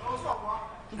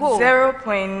 Go.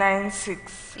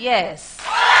 0.96. Yes.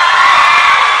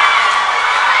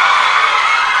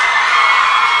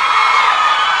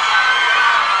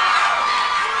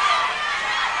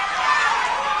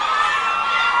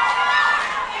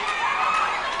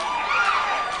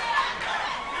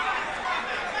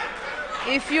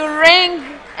 If you ring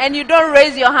and you don't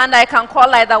raise your hand, I can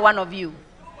call either one of you.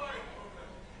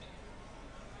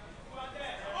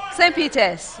 St.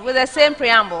 Peter's, with the same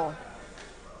preamble.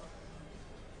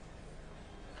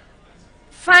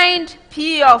 Find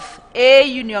P of A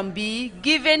union B,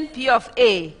 given P of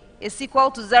A is equal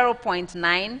to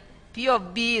 0.9, P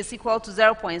of B is equal to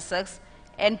 0.6,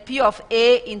 and P of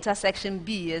A intersection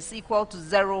B is equal to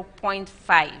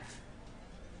 0.5.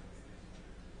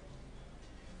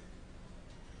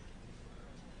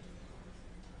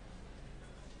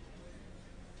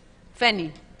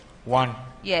 Fanny. 1.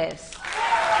 Yes.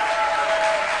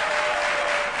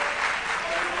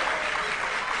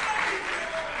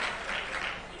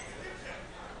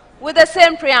 With the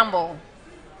same preamble.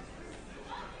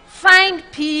 Find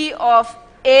P of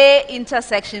A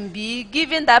intersection B,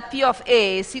 given that P of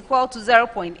A is equal to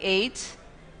 0.8,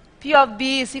 P of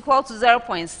B is equal to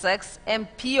 0.6, and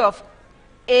P of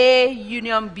A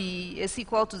union B is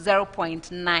equal to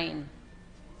 0.9.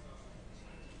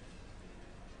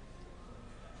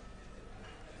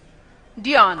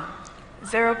 Dion.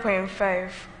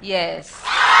 0.5. Yes.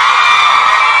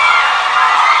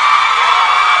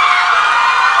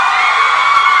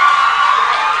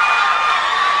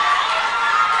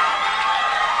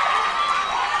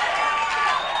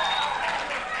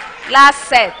 Last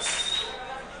set.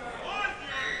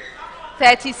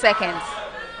 30 seconds.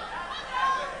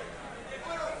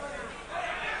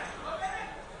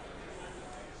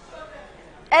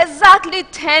 Exactly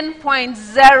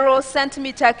 10.0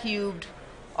 centimeter cubed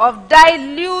of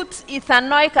dilute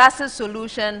ethanoic acid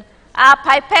solution are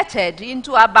pipetted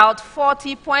into about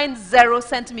 40.0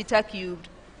 centimeter cubed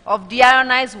of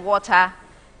deionized water,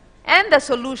 and the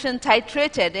solution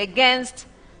titrated against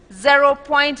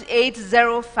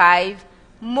 0.805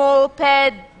 mole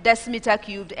per decimeter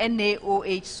cubed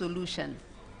NaOH solution.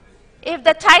 If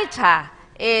the titer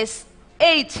is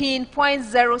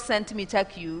 18.0 centimeter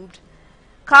cubed,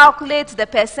 calculate the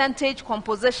percentage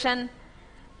composition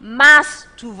mass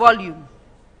to volume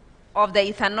of the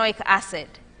ethanoic acid.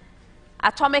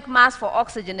 Atomic mass for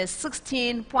oxygen is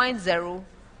 16.0,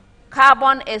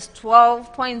 carbon is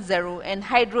 12.0, and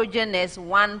hydrogen is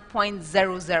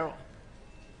 1.00.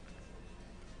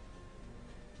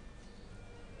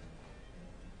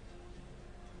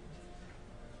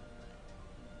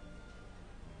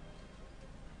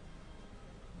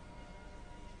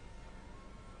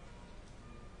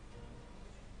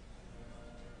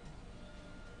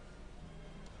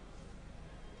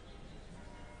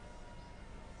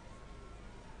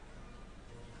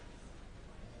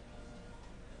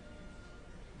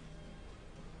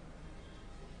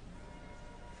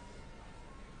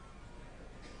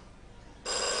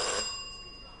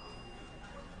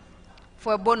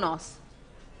 For a bonus,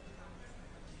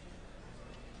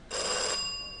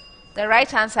 the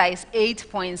right answer is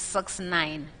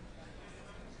 8.69.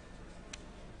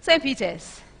 St.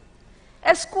 Peter's.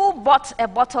 A school bought a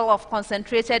bottle of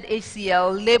concentrated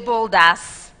HCl labeled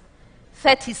as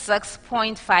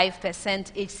 36.5%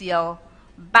 HCl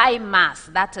by mass,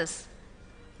 that is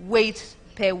weight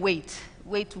per weight,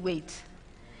 weight to weight.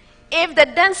 If the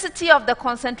density of the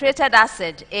concentrated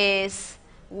acid is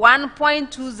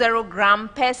 1.20 gram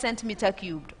per centimeter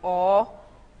cubed or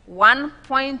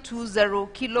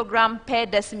 1.20 kilogram per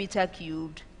decimeter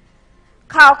cubed,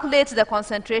 calculate the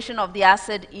concentration of the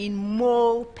acid in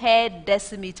mole per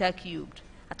decimeter cubed.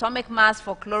 Atomic mass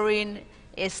for chlorine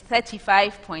is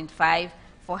 35.5,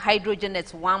 For hydrogen,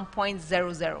 it's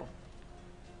 1.00.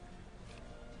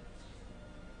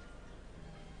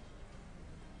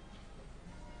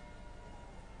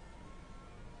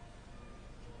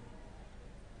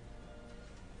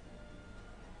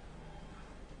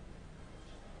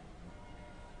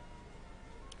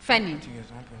 Fanny.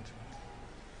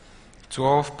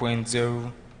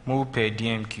 12.0 mole per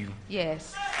DMQ.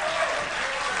 Yes.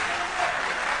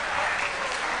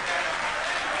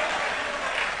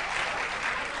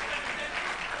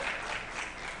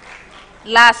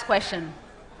 Last question.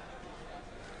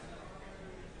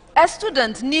 A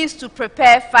student needs to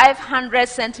prepare 500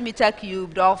 centimeter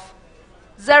cubed of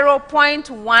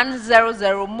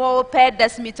 0.100 mole per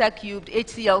decimeter cubed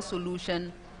HCl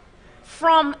solution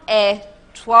from a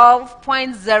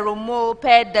 12.0 mole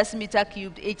per decimeter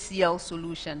cubed HCl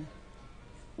solution.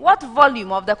 What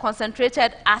volume of the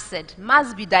concentrated acid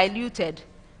must be diluted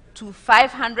to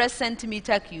 500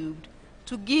 centimeter cubed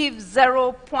to give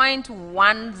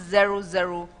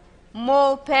 0.100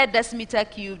 mole per decimeter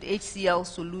cubed HCl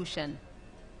solution?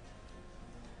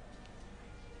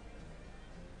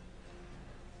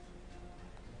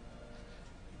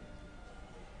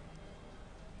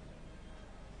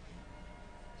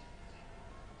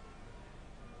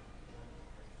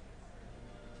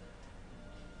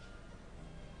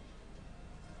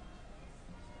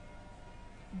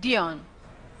 Dion.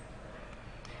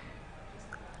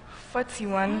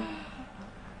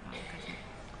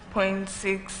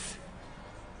 41.6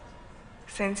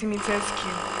 centimeters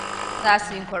cubed.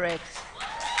 That's incorrect.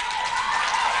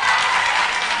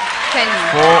 Penny.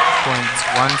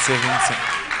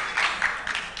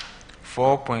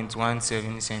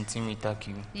 4.17 centimeter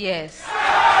cube. Yes.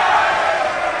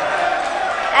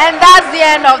 And that's the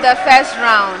end of the first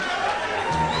round.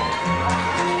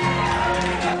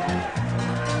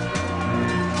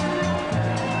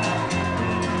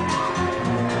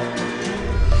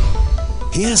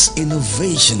 Here's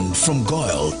innovation from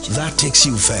Goyle that takes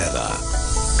you further.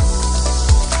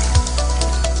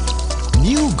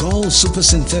 New Goyle Super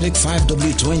Synthetic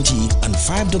 5W20 and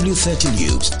 5W30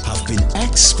 lubes have been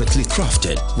expertly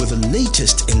crafted with the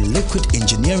latest in liquid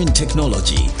engineering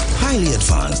technology, highly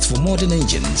advanced for modern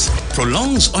engines,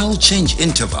 prolongs oil change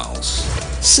intervals,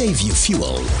 save you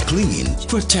fuel, clean,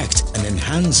 protect and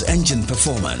enhance engine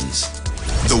performance.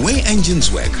 The way engines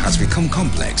work has become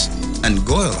complex, and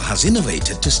Goyle has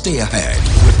innovated to stay ahead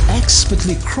with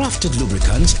expertly crafted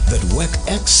lubricants that work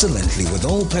excellently with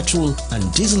all petrol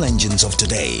and diesel engines of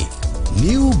today.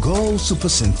 New Goyle Super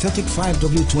Synthetic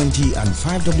 5W20 and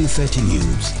 5W30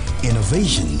 lubes.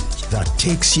 Innovation that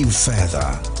takes you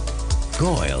further.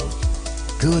 Goyle.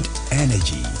 Good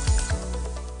energy.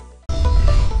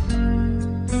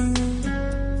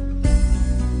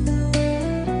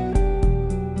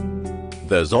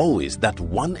 There's always that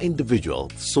one individual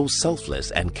so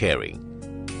selfless and caring.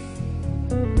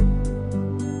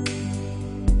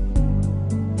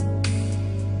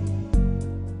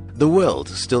 The world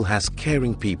still has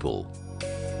caring people.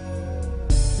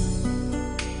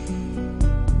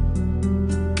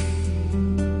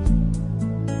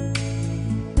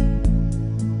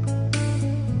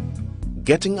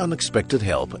 Getting unexpected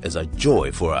help is a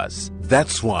joy for us.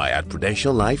 That's why at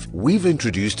Prudential Life, we've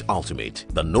introduced Ultimate,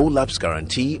 the no-lapse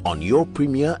guarantee on your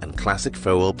Premier and Classic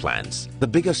farewell plans. The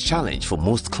biggest challenge for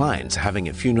most clients having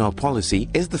a funeral policy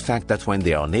is the fact that when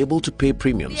they are unable to pay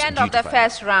premiums... The end of the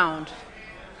first round.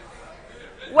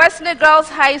 Wesley Girls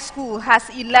High School has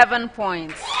 11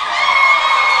 points.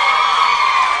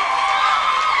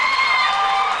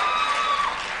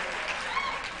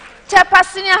 Tepa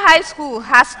Senior High School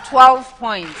has 12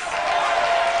 points.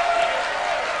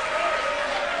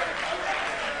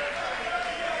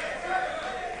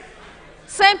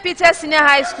 St. Peter's Senior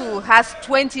High School has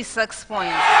 26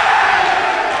 points.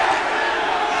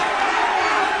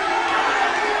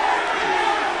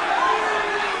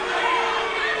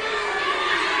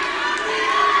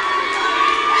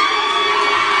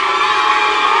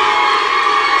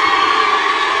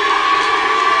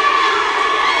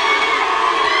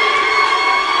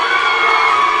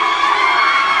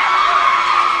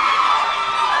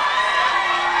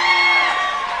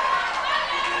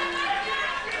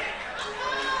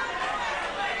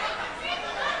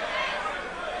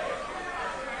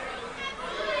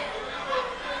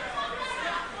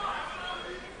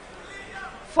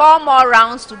 Four more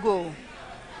rounds to go.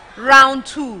 Round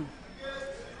 2.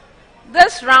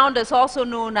 This round is also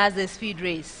known as the speed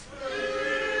race.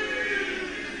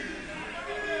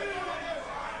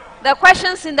 The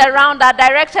questions in the round are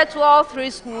directed to all 3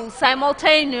 schools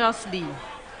simultaneously.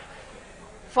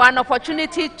 For an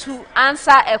opportunity to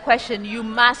answer a question, you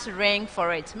must ring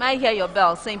for it. May I hear your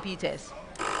bell, St. Peter's?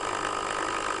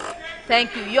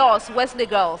 Thank you. Yours, Wesley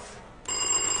girls.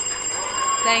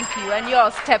 Thank you. And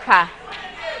yours, Tepa.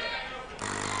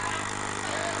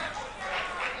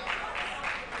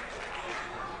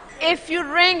 If you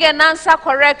ring and answer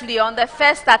correctly on the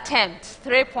first attempt,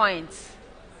 3 points.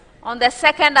 On the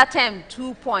second attempt,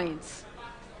 2 points.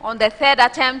 On the third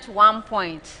attempt, 1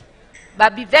 point.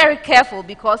 But be very careful,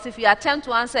 because if you attempt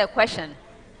to answer a question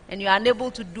and you are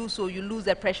unable to do so, you lose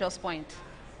a precious point.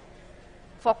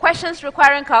 For questions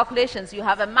requiring calculations, you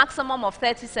have a maximum of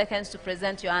 30 seconds to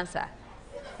present your answer.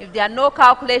 If there are no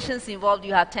calculations involved,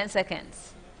 you have 10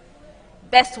 seconds.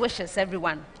 Best wishes,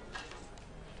 everyone.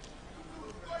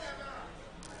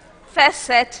 First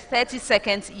set, 30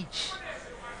 seconds each.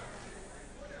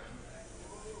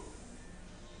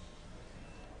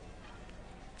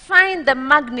 Find the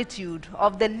magnitude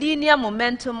of the linear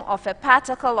momentum of a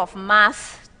particle of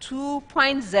mass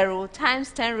 2.0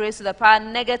 times 10 raised to the power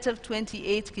negative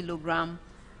 28 kilogram,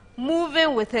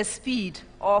 moving with a speed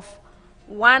of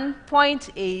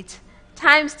 1.8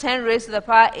 times 10 raised to the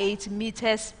power 8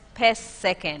 meters per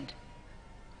second.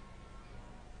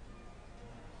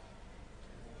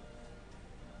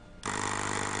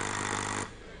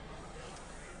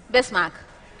 Bismarck.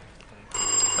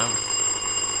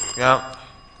 Yeah.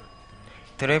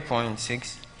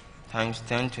 3.6 times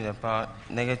 10 to the power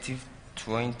negative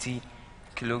 20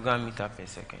 kilogram meter per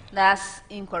second. That's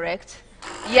incorrect.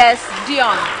 Yes,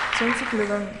 Dion. 20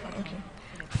 kilogram, okay.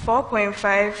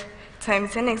 4.5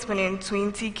 times 10 exponent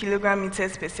 20 kilogram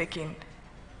meters per second.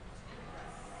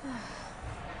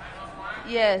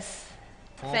 Yes,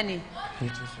 Fanny.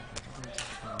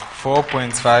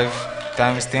 4.5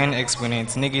 times 10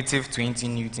 exponent negative 20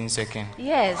 Newton second.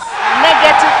 Yes,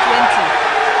 negative 20.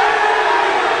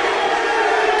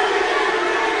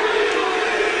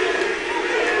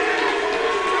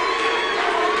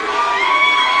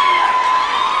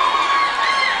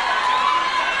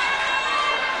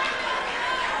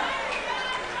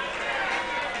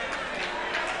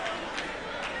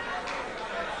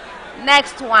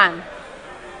 Next one.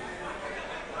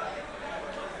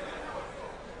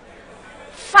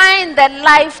 Find the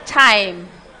lifetime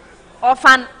of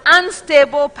an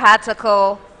unstable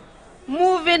particle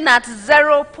moving at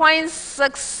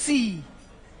 0.6 c,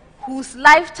 whose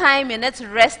lifetime in its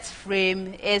rest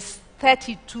frame is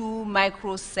 32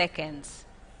 microseconds.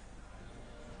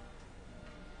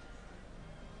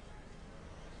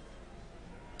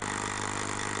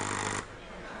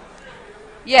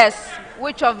 Yes,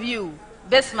 which of you?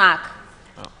 Bismarck.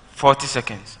 40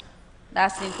 seconds.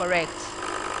 That's incorrect.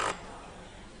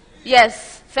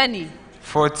 Yes, Fanny.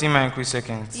 40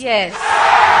 microseconds. Yes.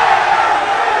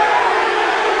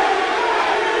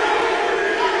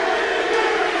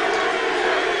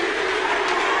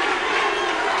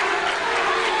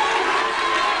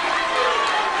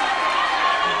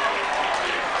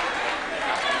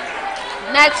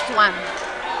 Next one.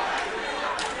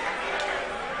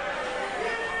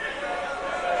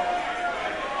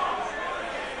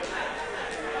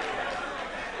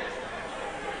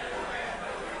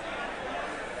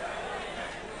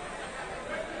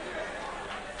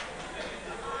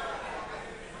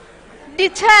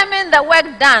 Determine the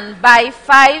work done by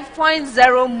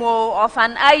 5.0 mole of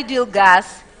an ideal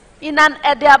gas in an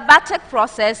adiabatic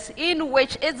process in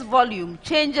which its volume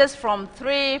changes from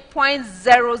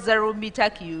 3.00 meter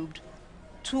cubed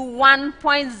to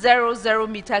 1.00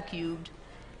 meter cubed,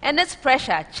 and its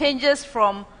pressure changes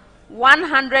from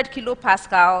 100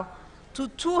 kilopascal to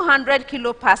 200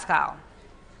 kilopascal.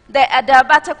 The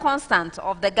adiabatic constant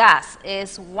of the gas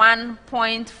is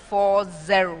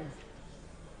 1.40.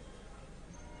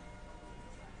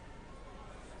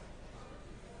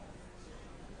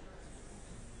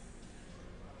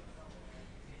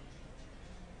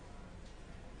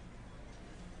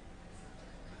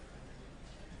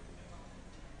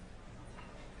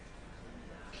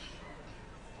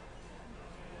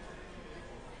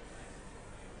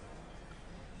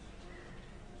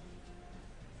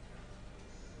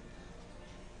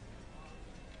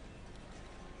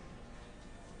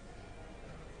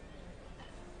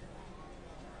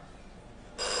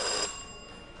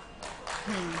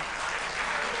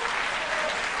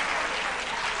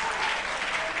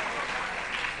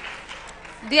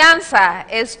 The answer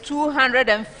is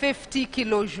 250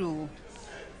 kilojoule.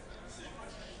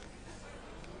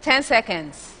 10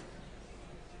 seconds.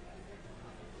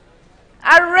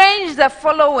 Arrange the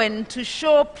following to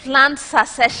show plant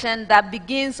succession that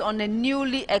begins on a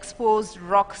newly exposed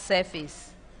rock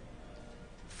surface.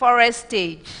 Forest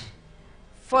stage,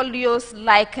 foliose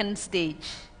lichen stage,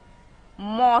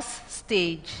 moss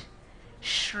stage,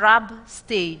 shrub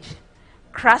stage,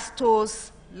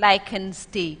 crustose lichen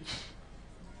stage.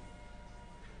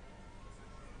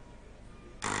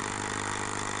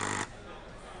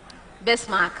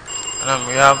 Bismarck.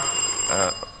 We have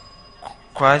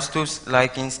Christos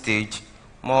lichen stage,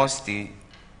 moss stage,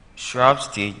 shrub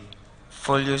stage,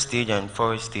 folio stage, and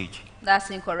forest stage. That's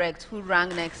incorrect. Who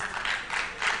rang next?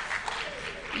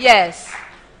 Yes.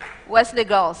 Wesley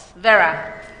girls.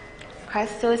 Vera.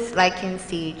 Christos lichen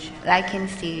stage,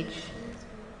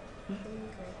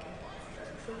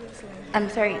 I'm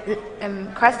sorry,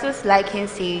 Christos lichen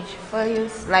stage,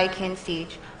 folios lichen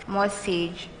stage, moss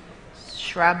stage,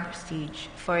 shrub stage,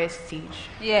 forest stage.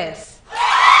 Yes.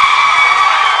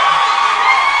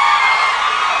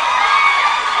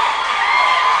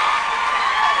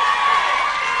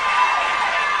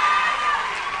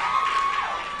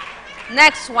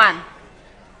 Next one.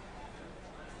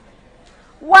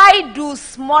 Why do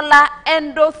smaller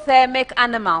endothermic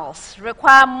animals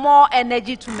require more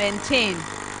energy to maintain?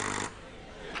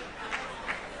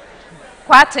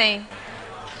 Quatin.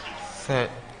 So,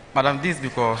 Madam, this is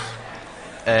because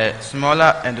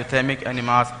smaller endothermic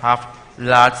animals have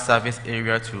large surface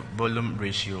area to volume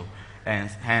ratio, and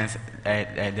hence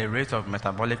the rate of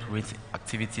metabolic rate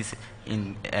activities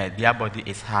in their body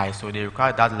is high. So they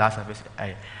require that large surface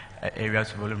area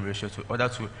to volume ratio to order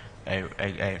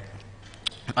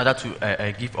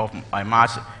to give off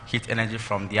much heat energy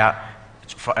from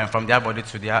their body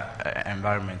to their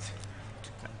environment.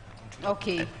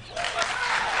 Okay.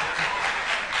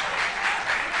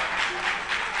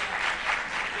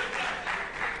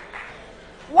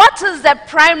 What is the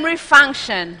primary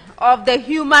function of the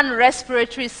human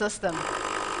respiratory system?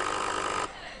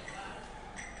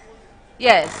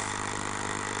 Yes.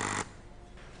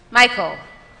 Michael.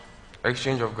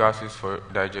 Exchange of gases for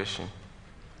digestion.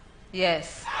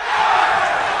 Yes.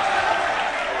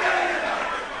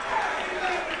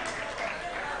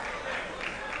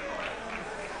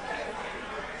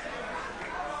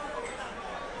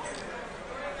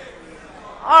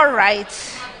 All right.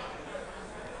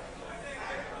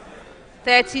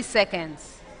 30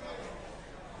 seconds.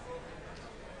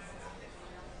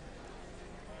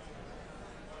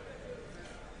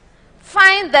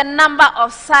 Find the number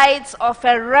of sides of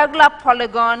a regular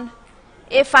polygon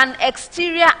if an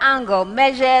exterior angle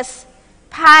measures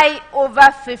pi over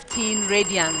 15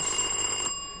 radians.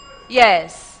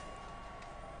 Yes.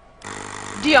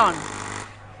 Dion.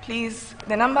 Please,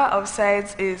 the number of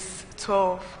sides is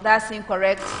 12. That's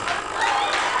incorrect.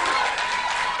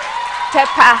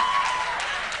 Tepa.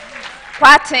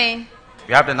 Quatin.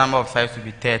 We have the number of sides to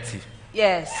be 30.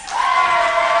 Yes.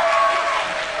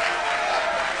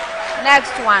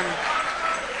 Next one.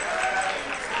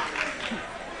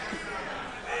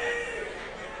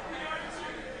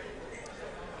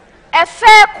 A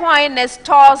fair coin is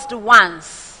tossed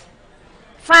once.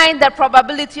 Find the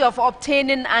probability of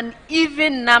obtaining an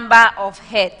even number of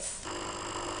heads.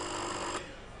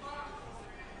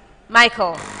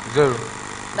 Michael. 0.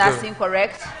 That's 0.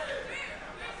 incorrect.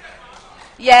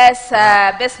 Yes,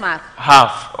 Bismarck.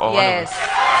 Half. Or Yes.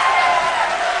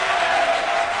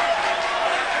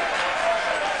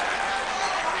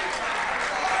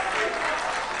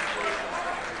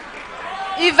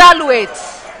 Evaluate.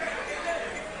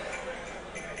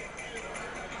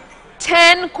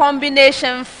 10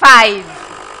 combination 5.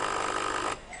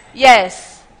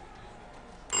 Yes.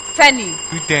 Fanny.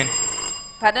 210.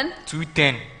 Pardon?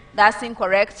 210. That's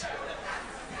incorrect.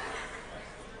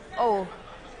 Oh.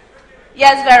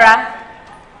 Yes, Vera.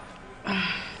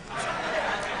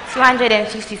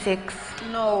 256.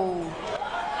 No.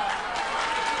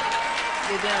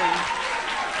 They didn't.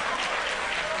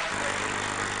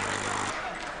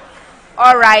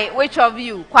 All right. Which of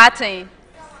you? Quatin.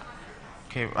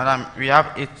 Okay, Madam, we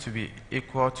have it to be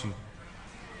equal to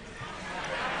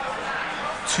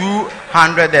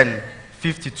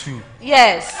 252.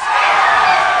 Yes.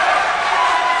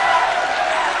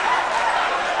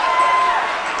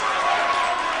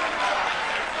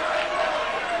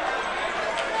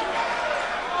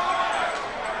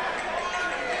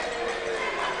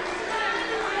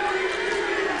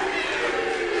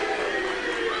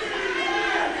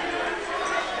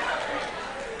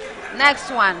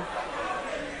 Next one.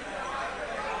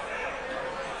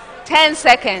 10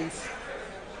 seconds.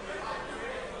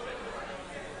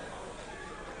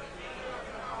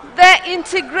 The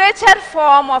integrated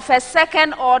form of a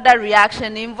second order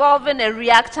reaction involving a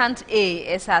reactant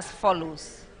A is as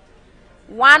follows.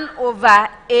 1 over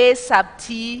A sub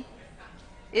T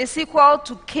is equal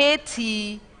to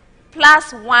KT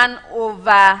plus 1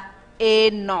 over A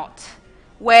naught,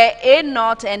 where A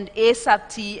naught and A sub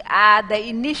T are the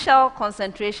initial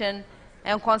concentration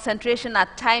and concentration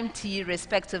at time T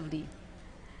respectively.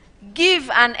 Give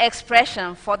an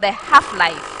expression for the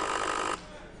half-life.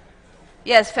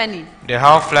 Yes, Fanny. The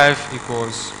half-life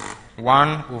equals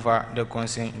 1 over the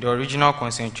original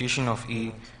concentration of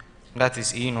A, that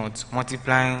is A naught,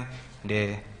 multiplying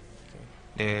the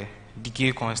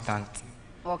decay constant.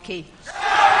 Okay.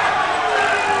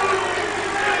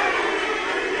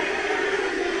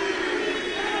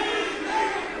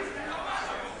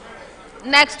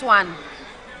 Next one.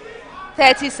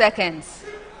 30 seconds.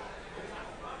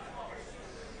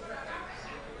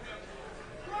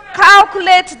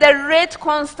 Calculate the rate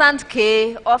constant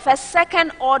K of a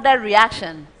second order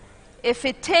reaction if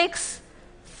it takes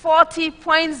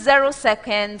 40.0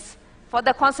 seconds for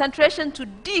the concentration to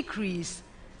decrease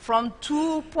from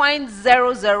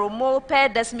 2.00 mole per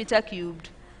decimeter cubed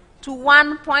to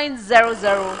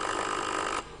 1.00.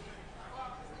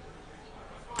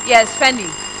 Yes, Fanny.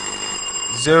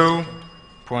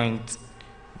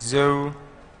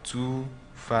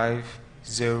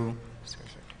 0.0250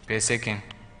 per second.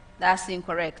 That's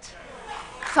incorrect.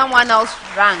 Someone else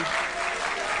rang.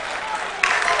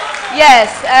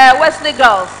 Yes, Wesley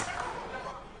girls.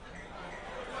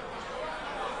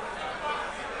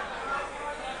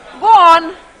 Go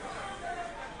on.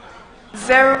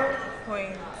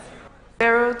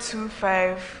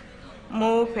 0.025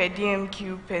 mole per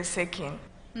dm³ per second.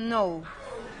 No.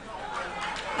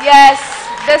 Yes,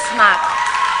 Bismarck.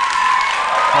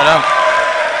 Madam,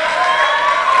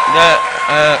 the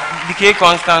decay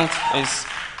constant is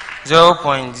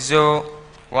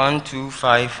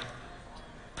 0.0125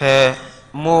 per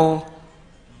mole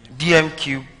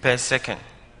dm³ per second.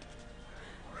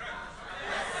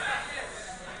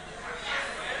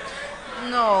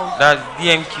 No. That's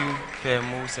dm³ per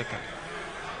mole second.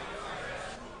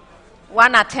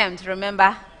 One attempt,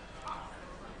 remember?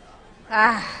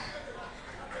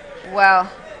 Well,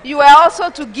 you were also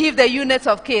to give the units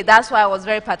of K. That's why I was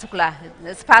very particular.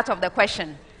 It's part of the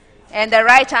question. And the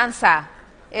right answer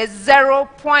is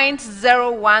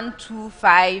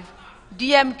 0.0125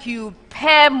 dm³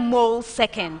 per mole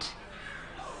second.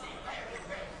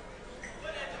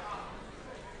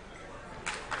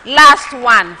 Last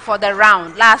one for the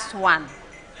round. Last one.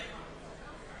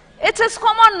 It is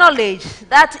common knowledge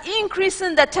that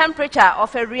increasing the temperature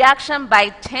of a reaction by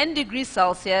 10 degrees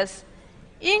Celsius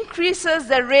increases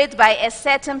the rate by a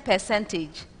certain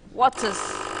percentage. What is?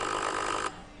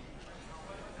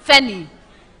 Fanny.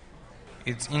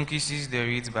 It increases the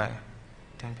rate by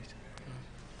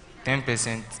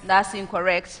 10%. That's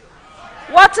incorrect.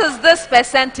 What is this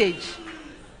percentage?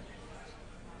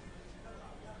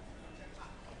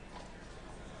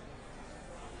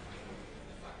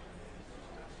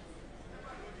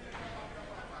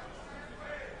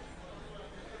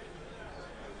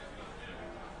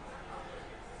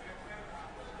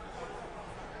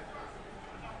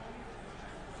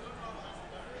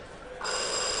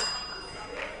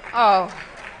 Oh.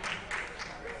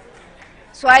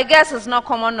 So I guess it's not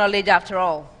common knowledge after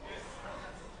all.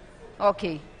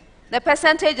 Okay. The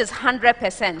percentage is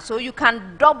 100%. So you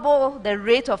can double the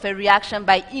rate of a reaction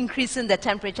by increasing the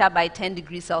temperature by 10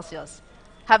 degrees Celsius.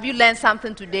 Have you learned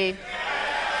something today?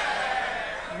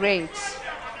 Great.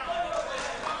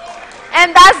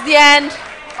 And that's the end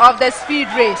of the speed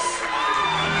race.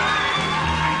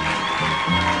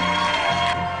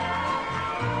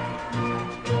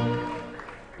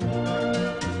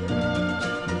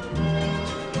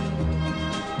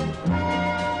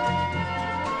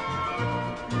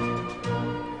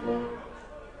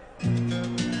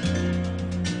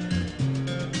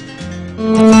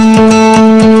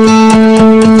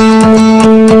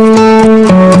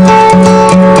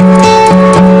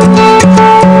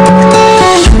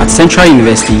 At Central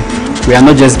University, we are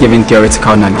not just giving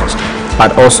theoretical knowledge,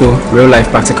 but also real-life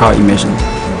practical immersion.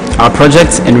 Our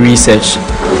projects and research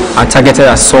are targeted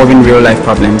at solving real-life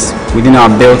problems within our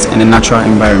built and natural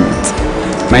environment.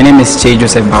 My name is Che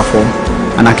Joseph Bafo,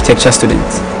 an architecture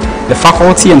student. The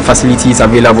faculty and facilities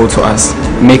available to us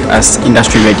make us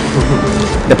industry ready.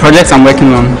 The project I'm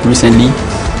working on recently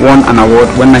won an award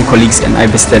when my colleagues and I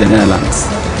visited the Netherlands.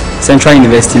 Central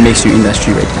University makes you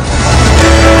industry ready.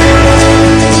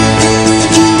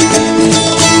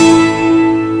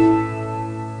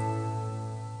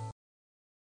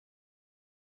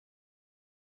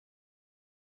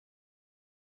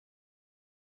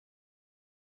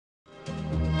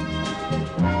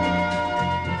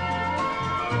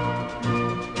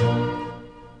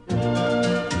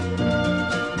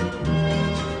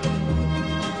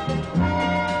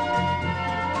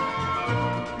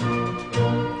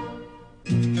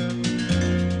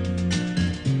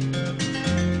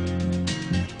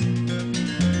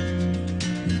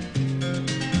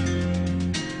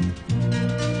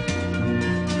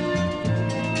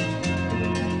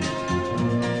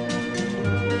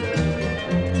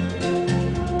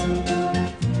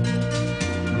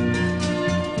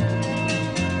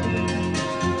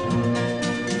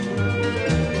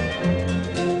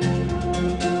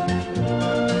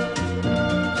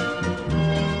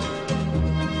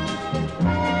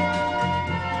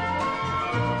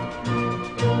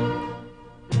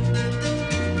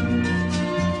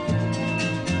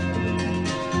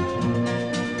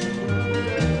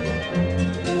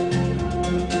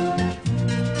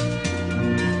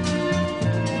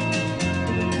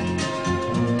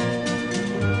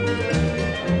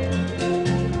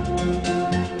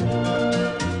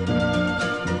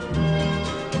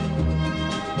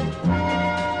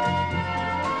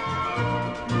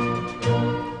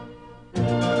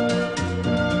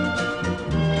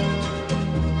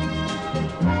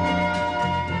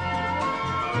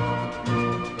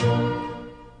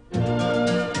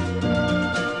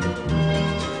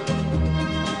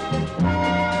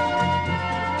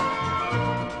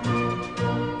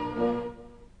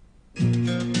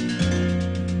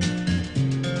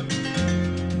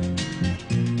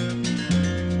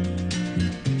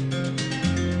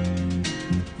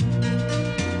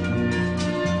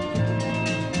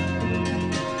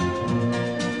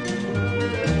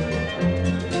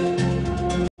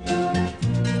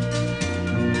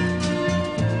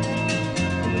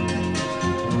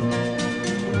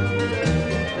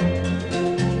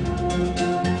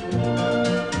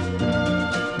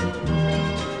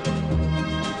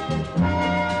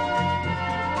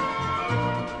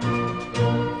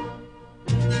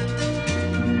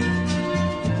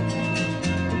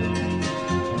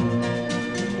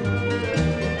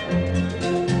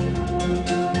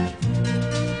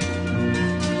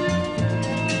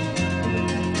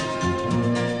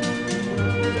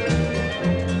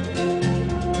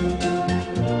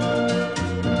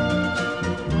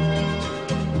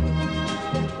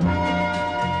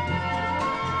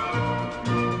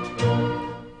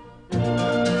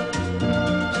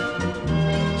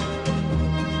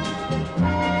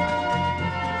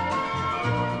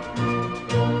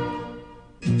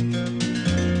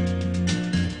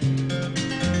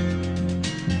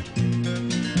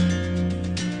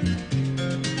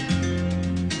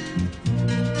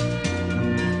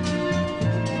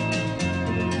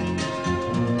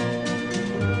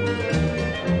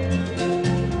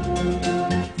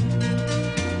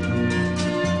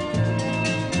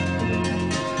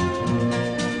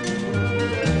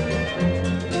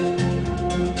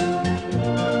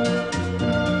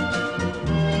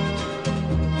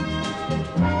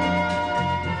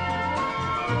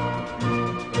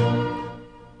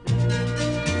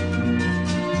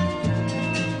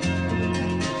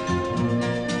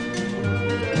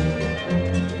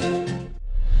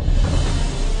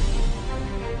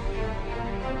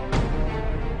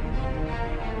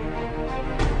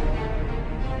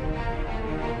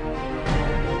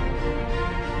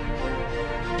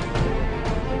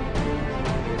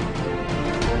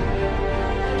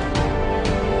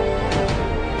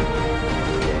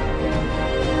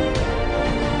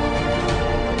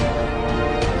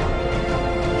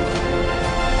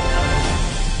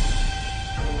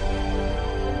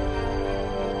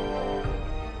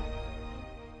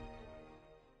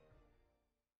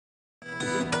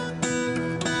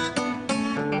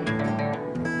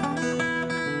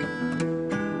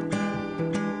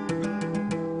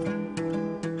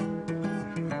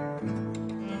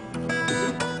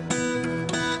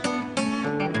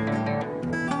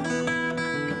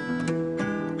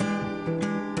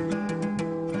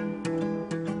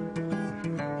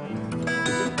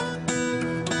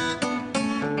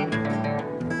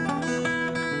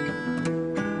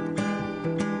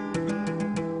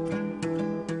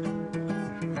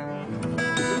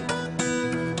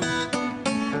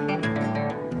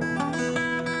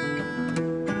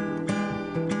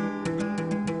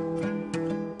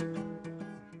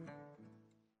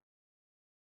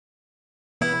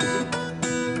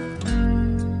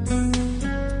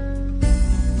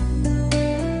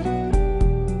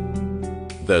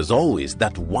 there's always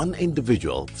that one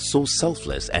individual so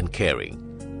selfless and caring.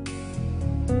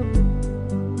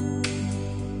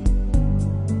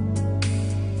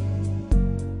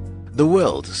 The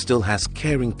world still has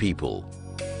caring people.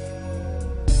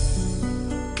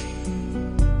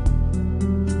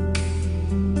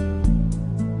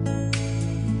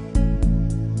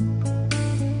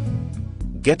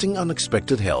 Getting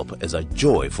unexpected help is a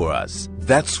joy for us.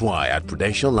 That's why at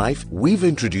Prudential Life, we've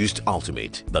introduced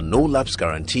Ultimate, the no-lapse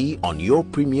guarantee on your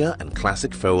premier and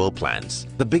classic farewell plans.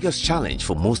 The biggest challenge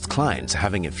for most clients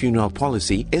having a funeral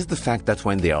policy is the fact that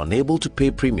when they are unable to pay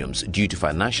premiums due to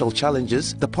financial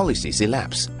challenges, the policies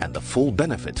elapse and the full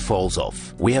benefit falls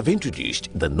off. We have introduced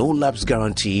the no-lapse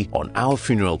guarantee on our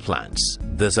funeral plans.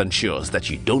 This ensures that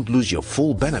you don't lose your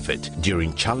full benefit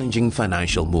during challenging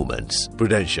financial moments.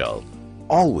 Prudential,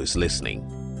 always listening,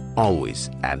 always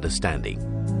understanding.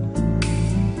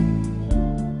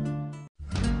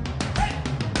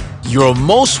 You're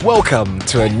most welcome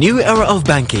to a new era of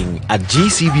banking at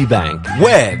GCB Bank,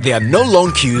 where there are no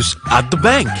long queues at the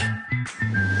bank.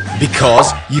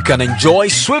 Because you can enjoy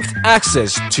swift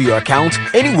access to your account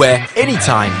anywhere,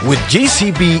 anytime with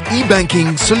GCB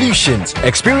e-banking solutions.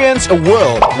 Experience a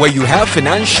world where you have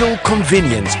financial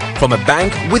convenience from a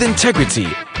bank with integrity.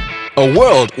 A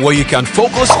world where you can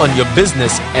focus on your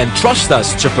business and trust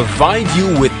us to provide you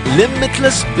with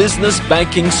limitless business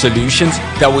banking solutions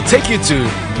that will take you to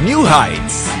new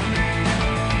heights.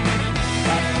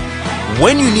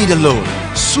 When you need a loan,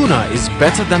 sooner is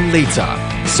better than later.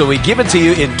 So we give it to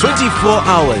you in 24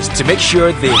 hours to make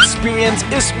sure the experience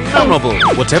is memorable.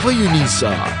 Whatever your needs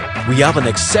are, we have an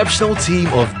exceptional team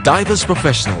of diverse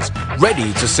professionals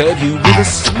ready to serve you with a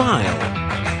smile.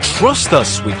 Trust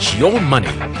us with your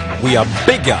money. We are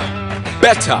bigger,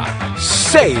 better,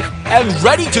 safe, and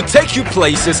ready to take you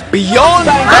places beyond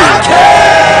banking.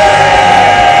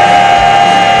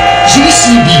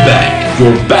 GCB Bank,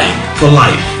 your bank for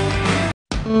life.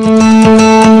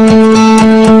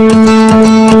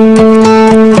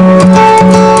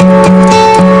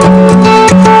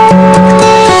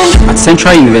 At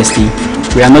Central University,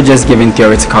 we are not just giving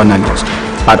theoretical knowledge,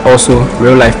 but also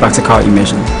real-life practical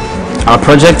immersion. Our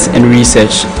projects and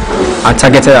research are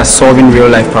targeted at solving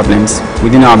real-life problems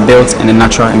within our built and a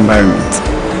natural environment.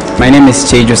 My name is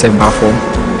Che Joseph Bafo,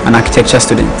 an architecture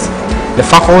student. The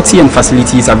faculty and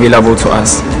facilities available to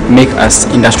us make us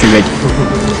industry ready.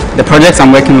 The project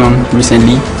I'm working on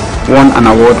recently won an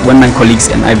award when my colleagues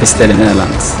and I visited the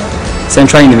Netherlands.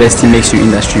 Central University makes you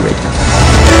industry ready.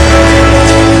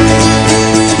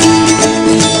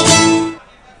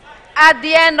 At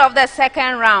the end of the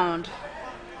second round,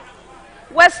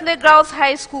 Wesley Girls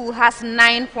High School has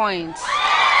 9 points.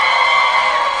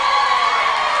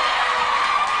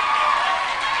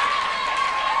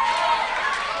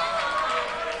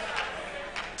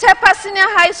 Tepa Senior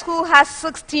High School has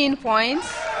 16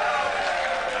 points.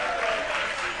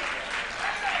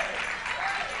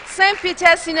 St.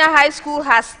 Peter's Senior High School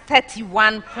has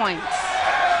 31 points.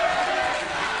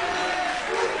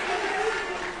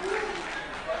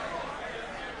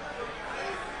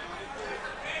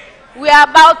 We are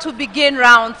about to begin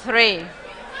round 3.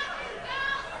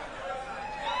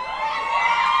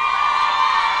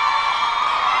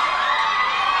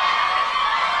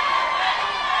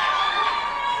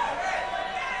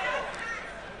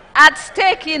 At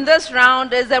stake in this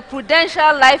round is the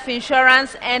Prudential Life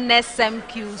Insurance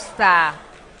Nsmq Star.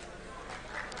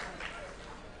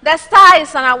 The Star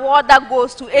is an award that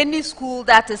goes to any school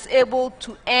that is able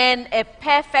to earn a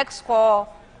perfect score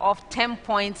of 10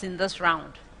 points in this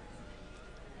round.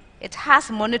 It has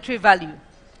monetary value.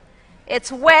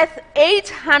 It's worth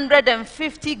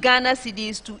 850 Ghana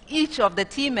cedis to each of the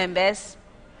team members.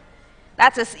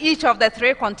 That is each of the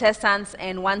 3 contestants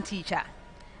and 1 teacher,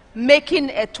 making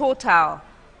a total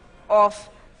of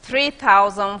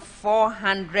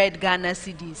 3,400 Ghana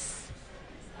cedis.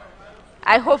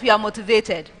 I hope you are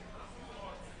motivated.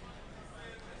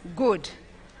 Good.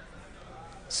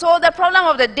 So the problem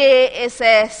of the day is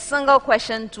a single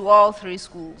question to all 3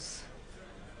 schools.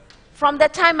 From the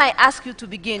time I ask you to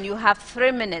begin, you have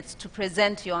 3 minutes to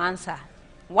present your answer.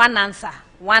 One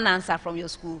answer from your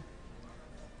school.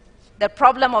 The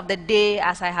problem of the day,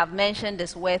 as I have mentioned,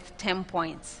 is worth 10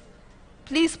 points.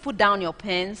 Please put down your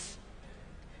pens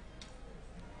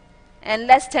and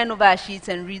let's turn over our sheets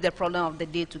and read the problem of the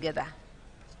day together.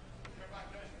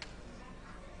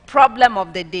 Problem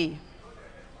of the day.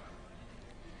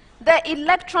 The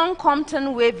electron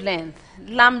Compton wavelength,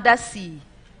 lambda c,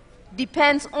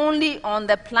 depends only on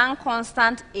the Planck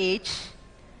constant h,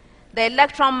 the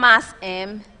electron mass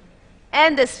m,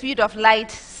 and the speed of light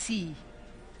c.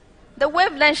 The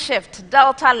wavelength shift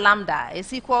delta lambda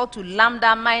is equal to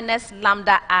lambda minus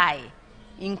lambda I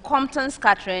in Compton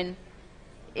scattering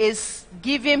is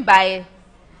given by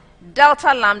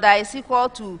delta lambda is equal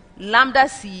to lambda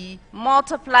c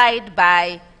multiplied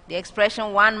by the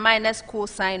expression 1 minus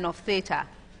cosine of theta,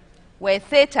 where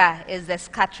theta is the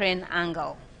scattering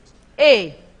angle.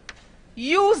 A.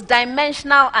 Use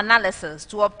dimensional analysis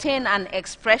to obtain an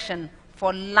expression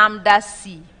for lambda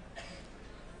c.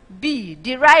 B.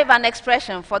 Derive an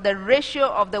expression for the ratio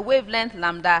of the wavelength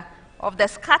lambda of the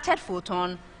scattered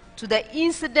photon to the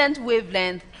incident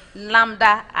wavelength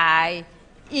lambda I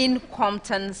in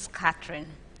Compton scattering.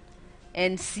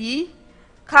 And C.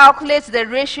 Calculate the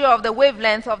ratio of the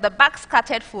wavelength of the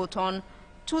backscattered photon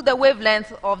to the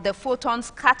wavelength of the photon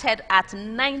scattered at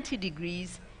 90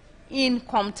 degrees in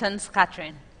Compton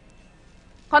scattering.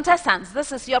 Contestants,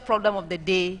 this is your problem of the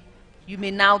day. You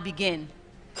may now begin.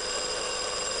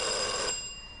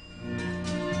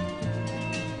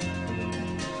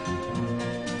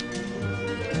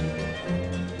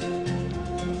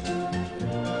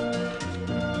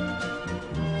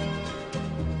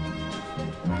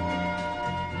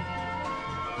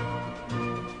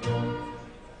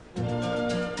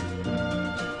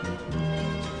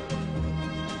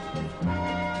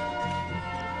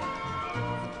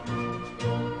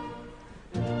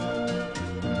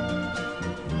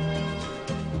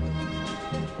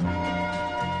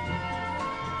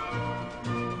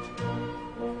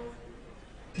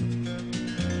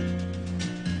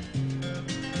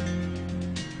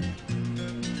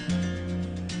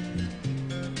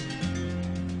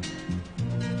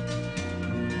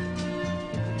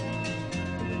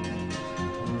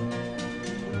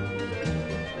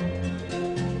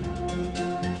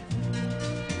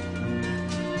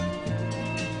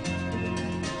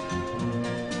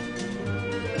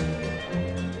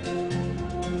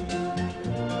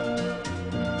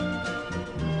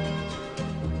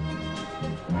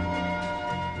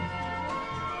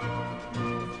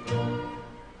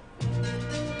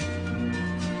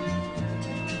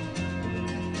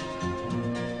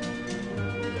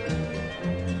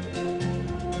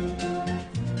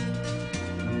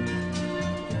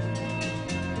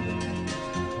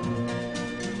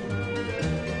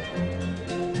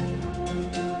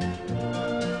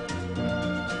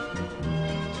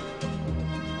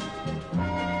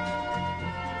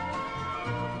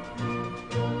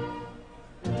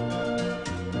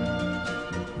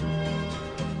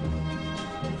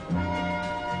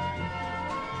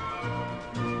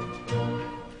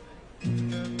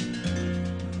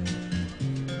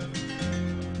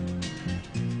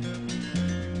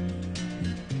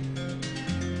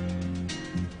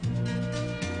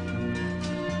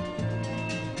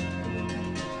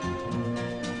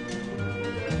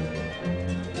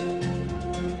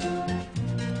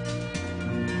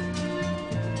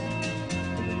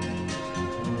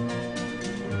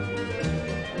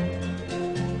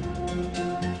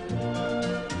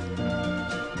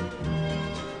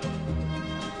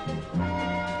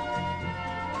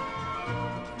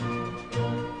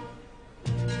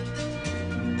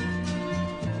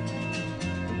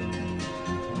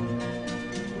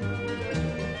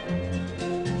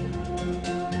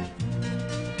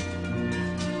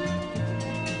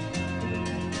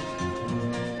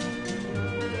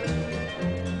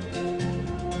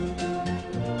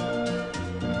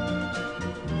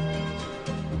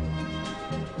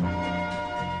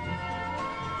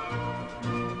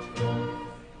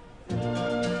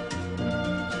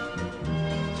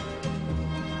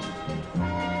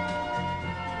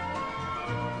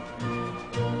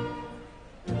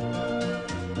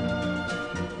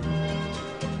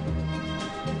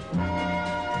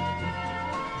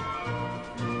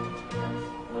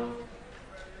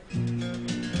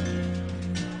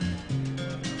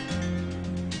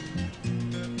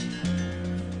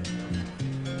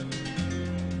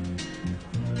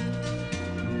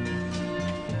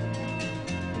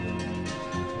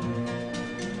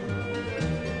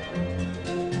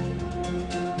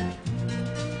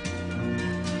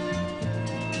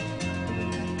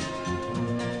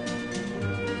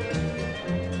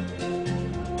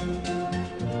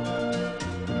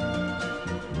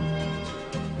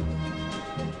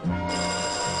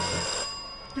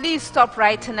 Please stop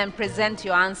writing and present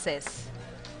your answers.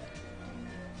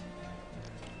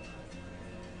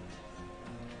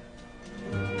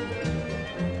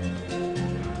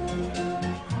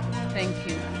 Thank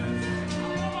you.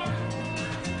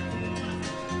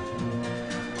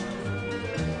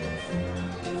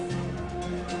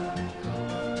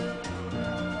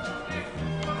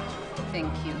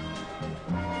 Thank you.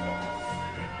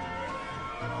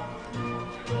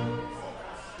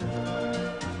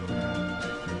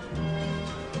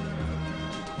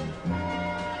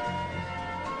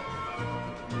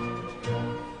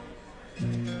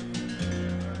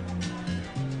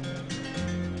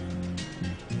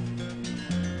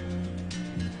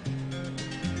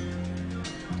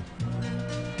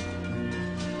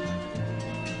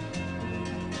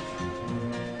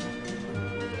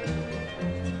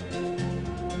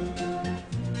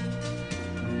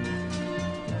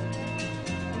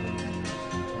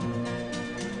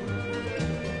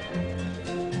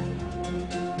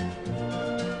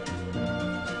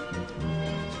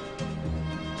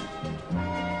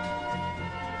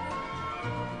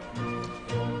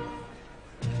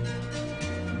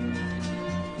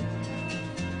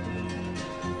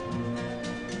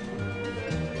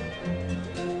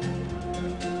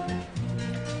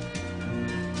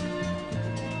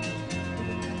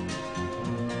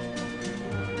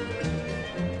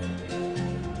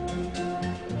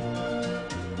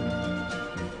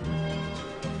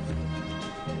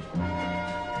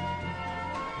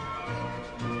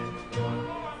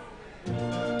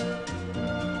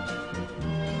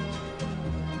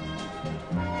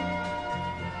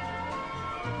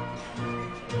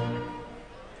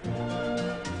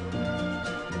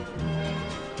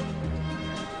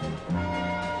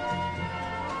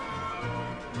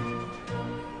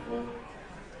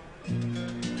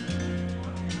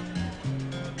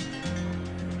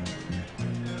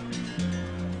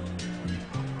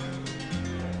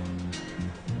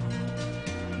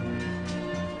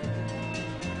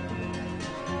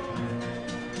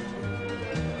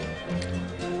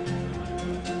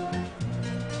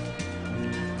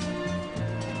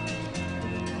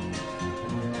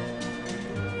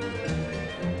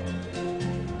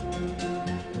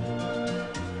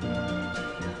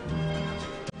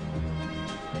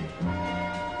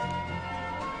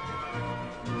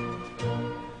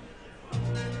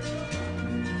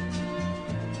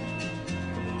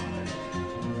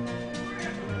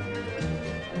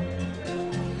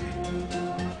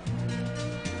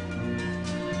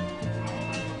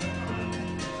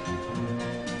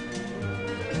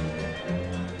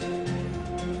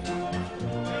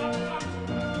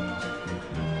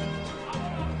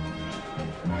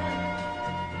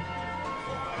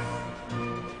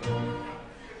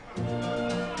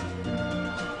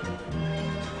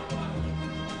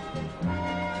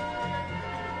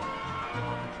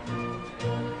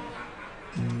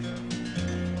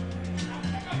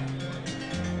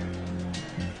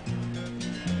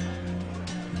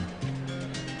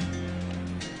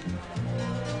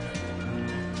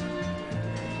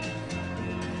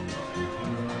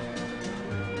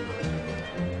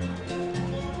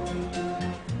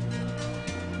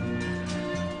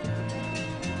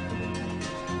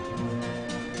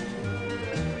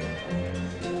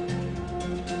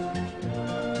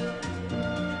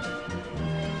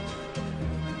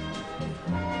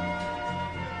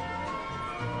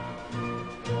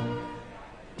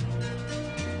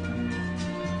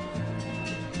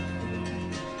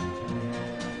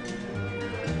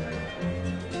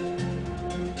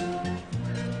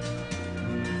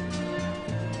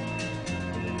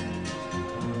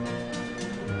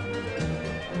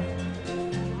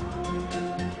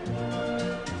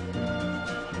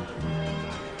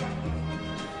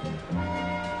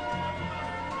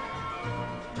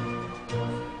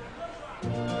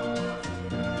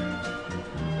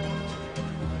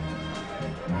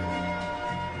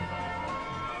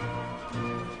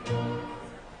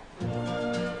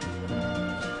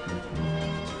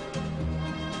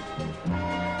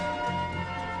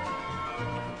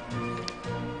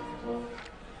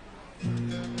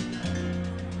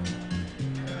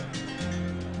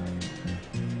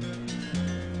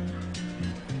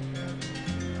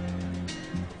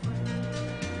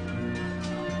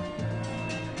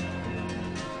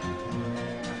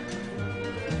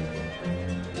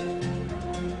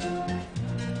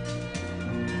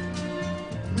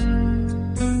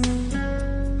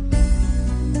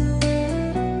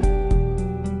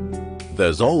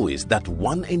 there's always that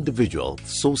one individual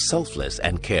so selfless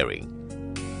and caring.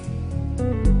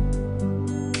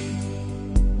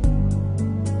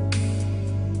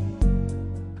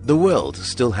 The world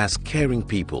still has caring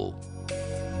people.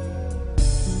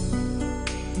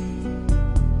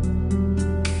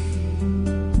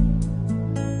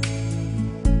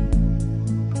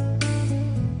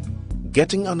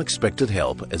 Getting unexpected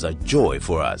help is a joy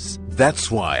for us.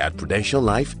 That's why at Prudential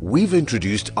Life, we've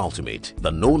introduced Ultimate, the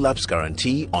no-lapse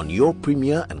guarantee on your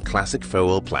Premier and Classic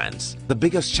farewell plans. The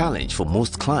biggest challenge for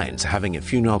most clients having a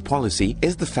funeral policy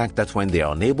is the fact that when they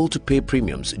are unable to pay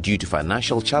premiums due to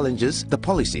financial challenges, the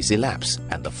policies elapse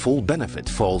and the full benefit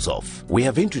falls off. We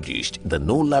have introduced the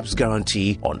no-lapse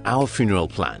guarantee on our funeral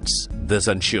plans. This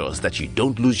ensures that you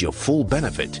don't lose your full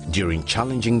benefit during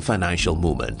challenging financial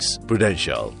moments.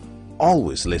 Prudential,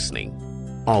 always listening,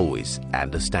 always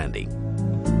understanding.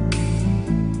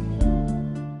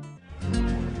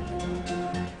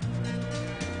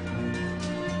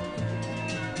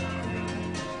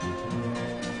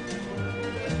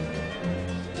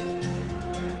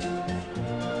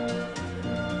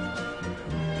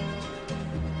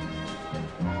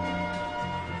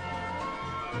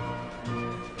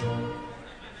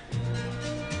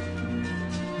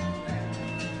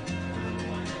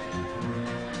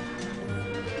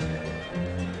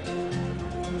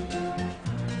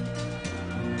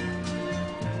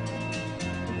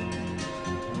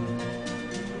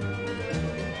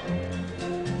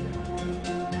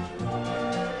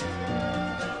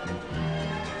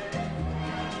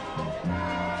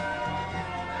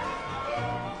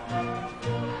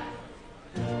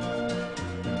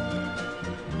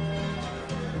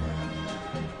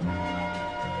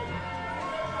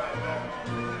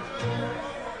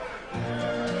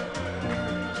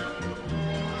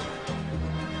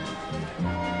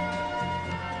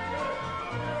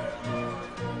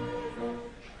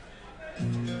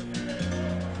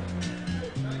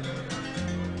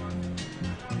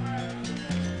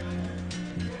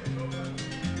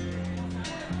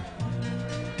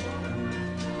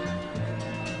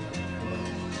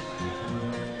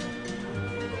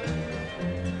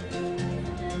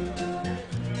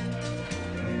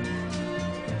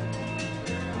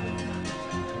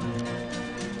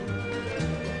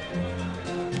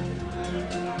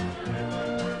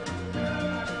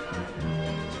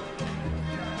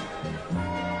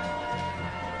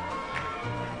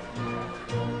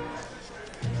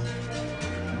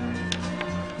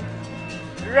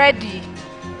 Ready.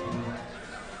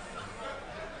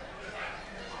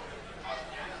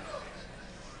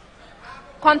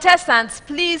 Contestants,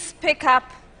 please pick up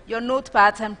your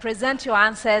notepads and present your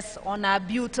answers on our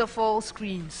beautiful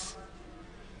screens.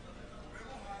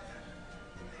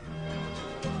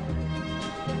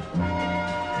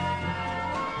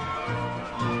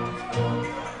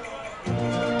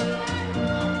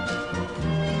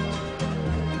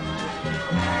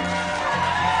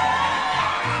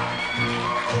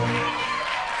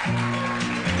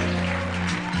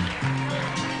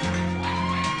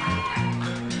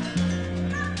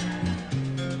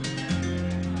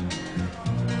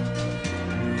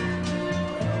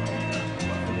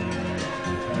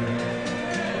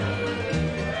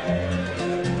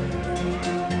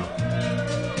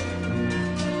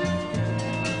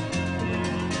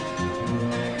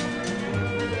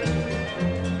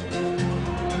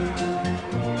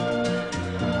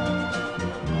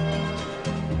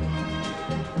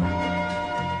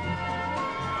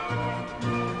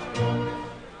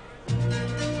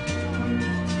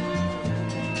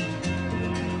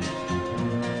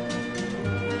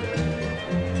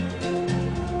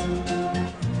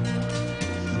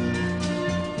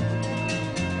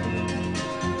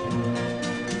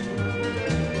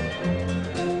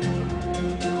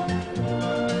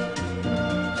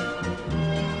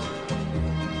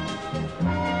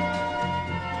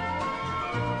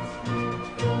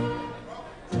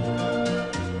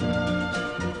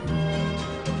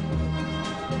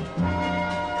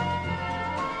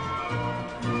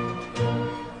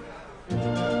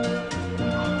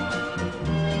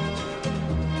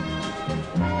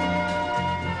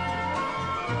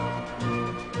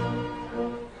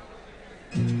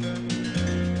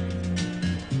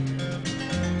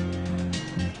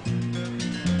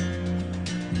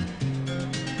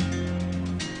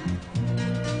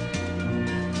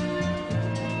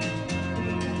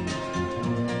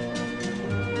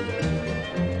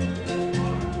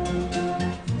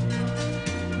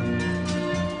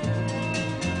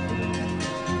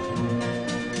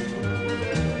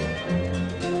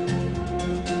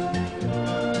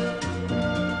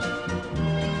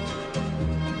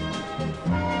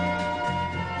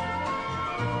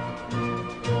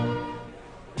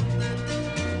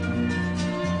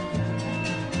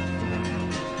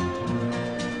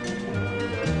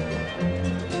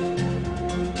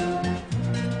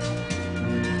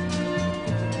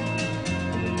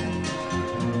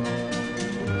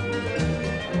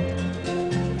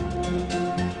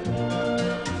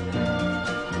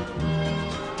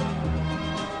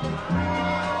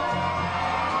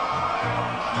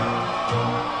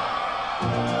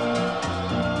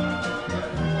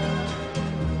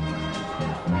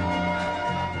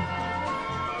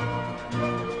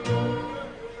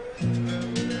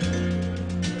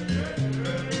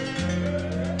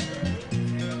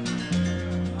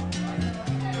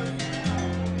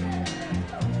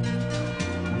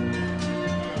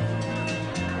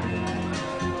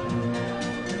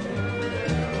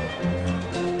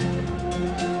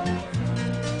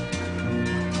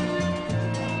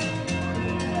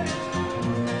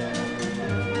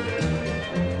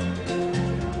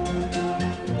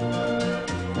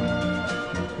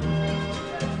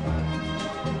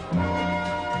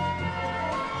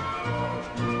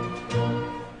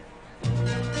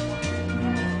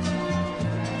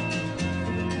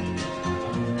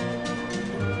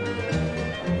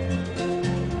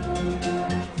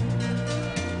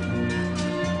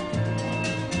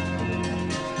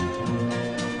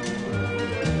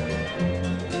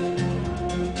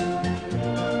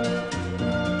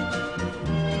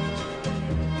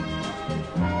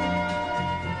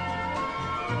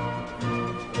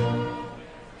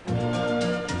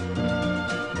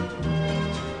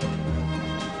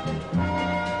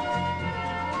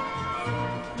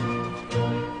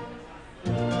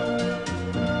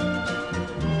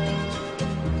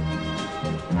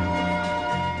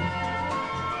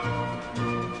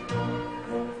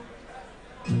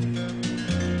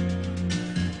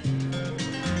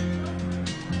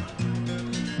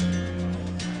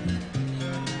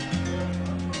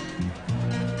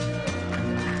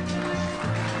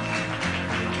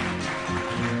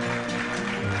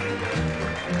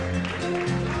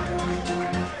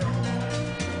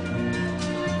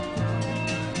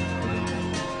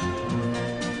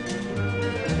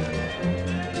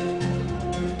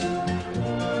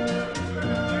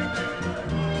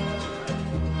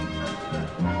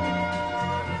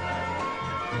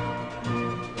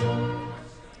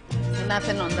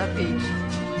 Nothing on that page.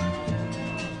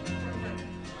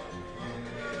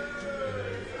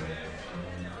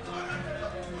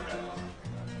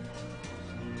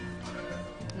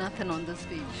 Nothing on this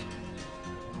page.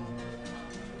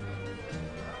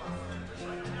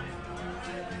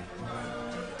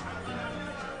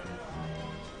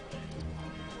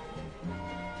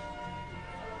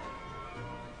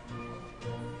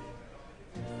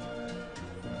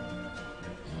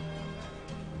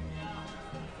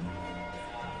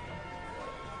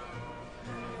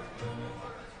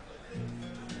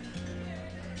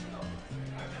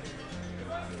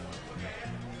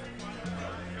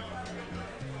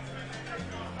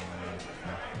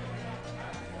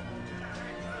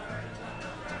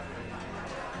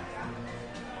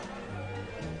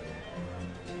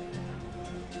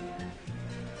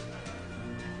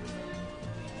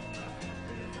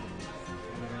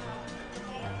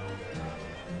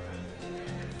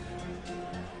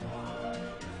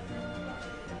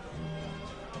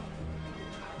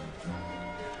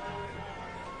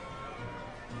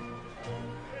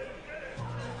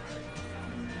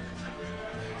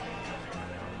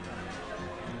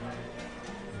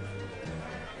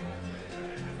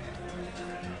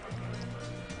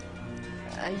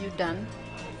 Are you done?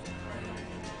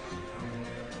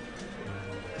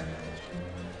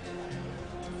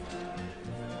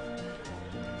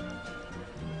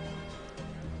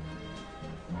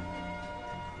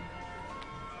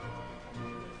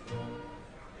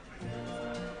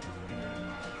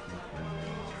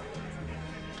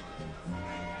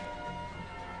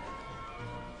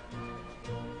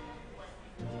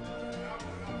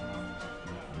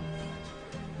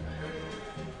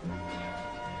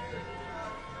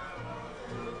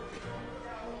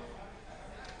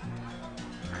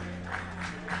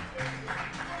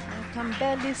 I can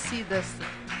barely see this.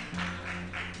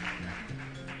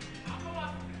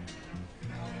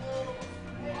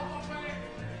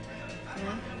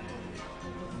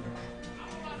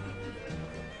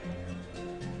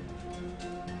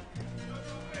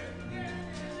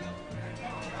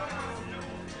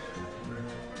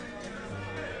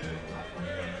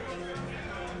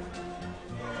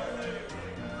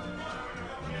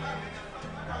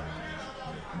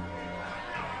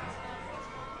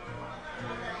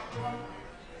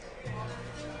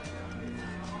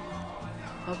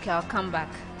 Okay, I'll come back.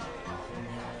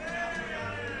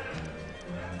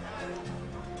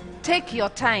 Take your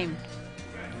time.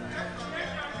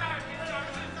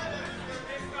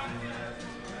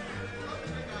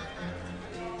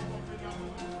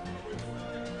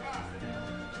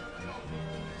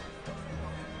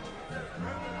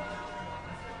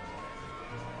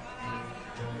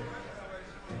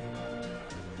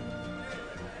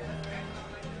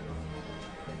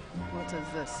 What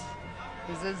is this?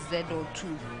 Is this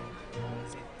Z02?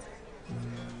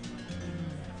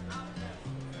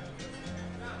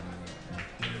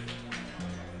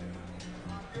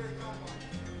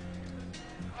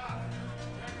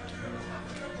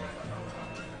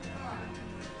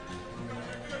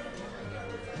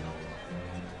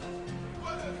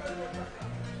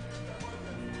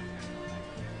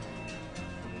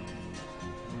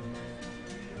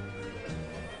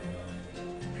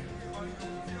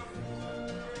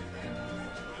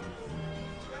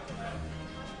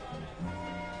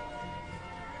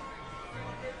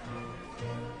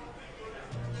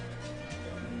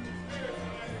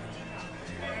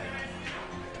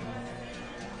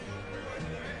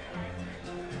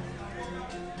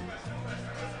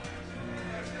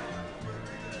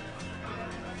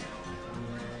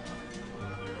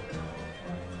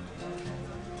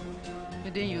 You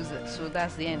didn't use it, so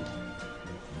that's the end.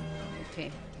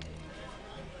 Okay.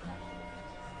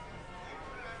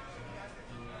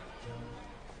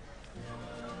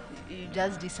 You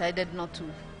just decided not to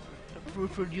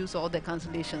reproduce all the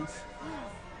cancellations.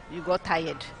 You got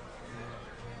tired.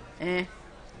 Eh?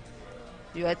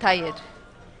 You are tired.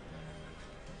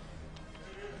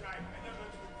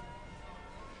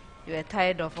 You are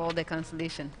tired of all the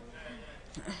cancellation.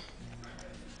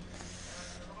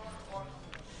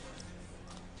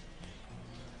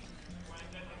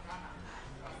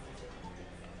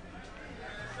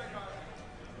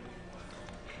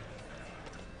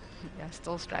 You're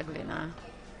still struggling, huh?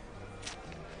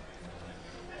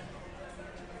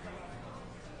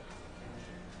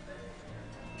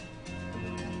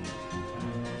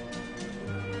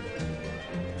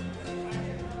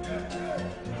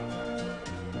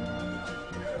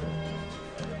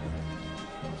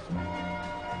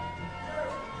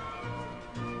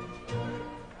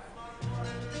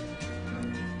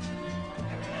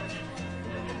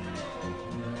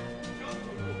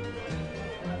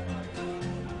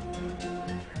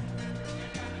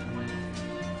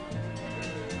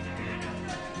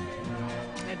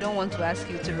 don't want to ask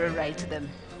you to rewrite them.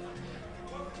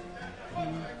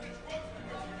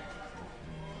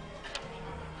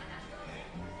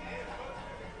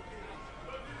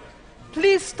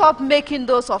 Please stop making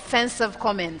those offensive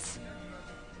comments.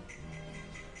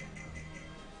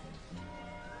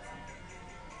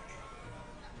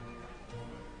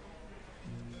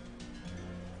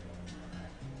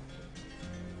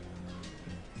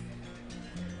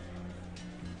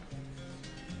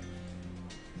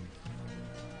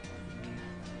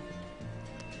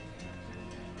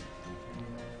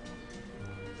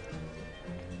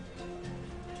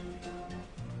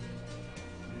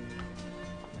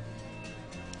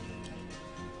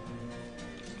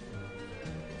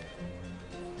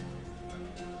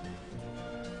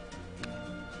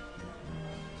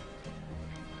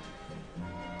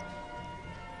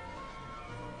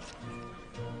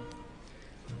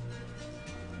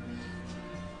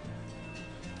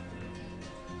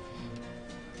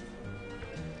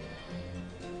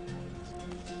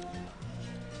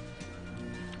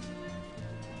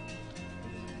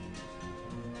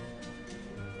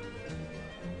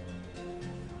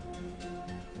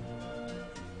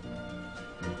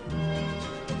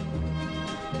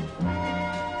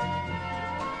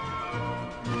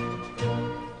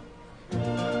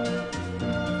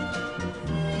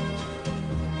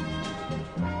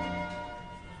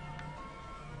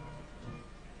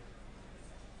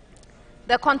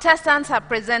 The contestants have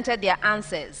presented their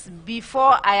answers.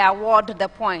 Before I award the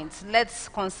points, let's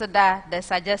consider the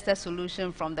suggested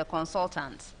solution from the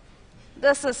consultants.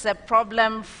 This is a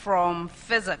problem from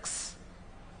physics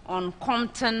on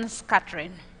Compton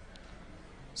scattering.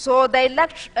 So the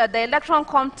electron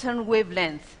Compton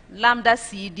wavelength, lambda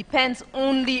c, depends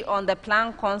only on the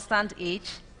Planck constant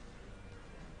h,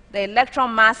 the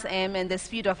electron mass m, and the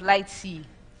speed of light c.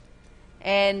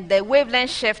 And the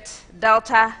wavelength shift,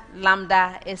 delta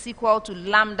lambda, is equal to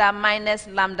lambda minus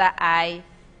lambda I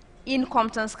in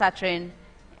Compton scattering,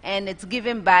 and it's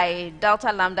given by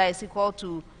delta lambda is equal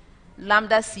to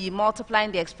lambda c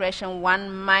multiplying the expression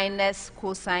 1 minus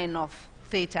cosine of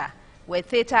theta, where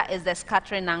theta is the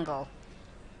scattering angle.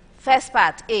 First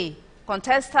part, A.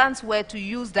 Contestants were to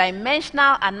use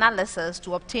dimensional analysis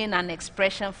to obtain an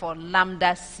expression for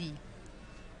lambda c.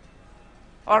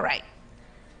 All right.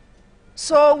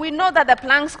 So we know that the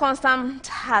Planck's constant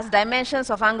has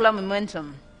dimensions of angular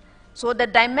momentum. So the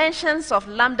dimensions of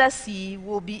lambda c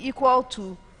will be equal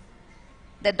to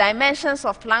the dimensions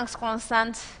of Planck's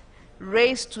constant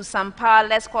raised to some power,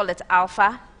 let's call it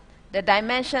alpha, the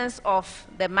dimensions of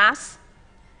the mass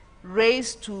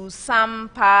raised to some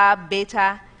power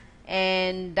beta,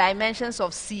 and dimensions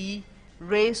of c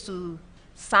raised to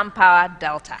some power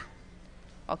delta.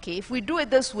 Okay, if we do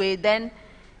it this way, then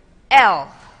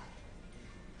L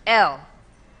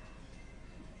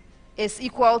is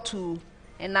equal to,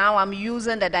 and now I'm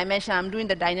using the dimension, I'm doing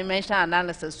the dimensional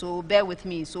analysis, so bear with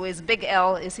me. So it's big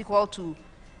L is equal to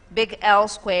big L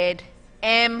squared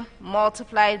m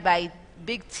multiplied by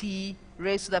big T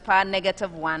raised to the power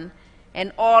 -1,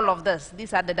 and all of this,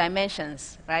 these are the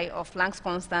dimensions, right, of Planck's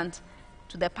constant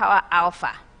to the power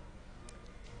alpha.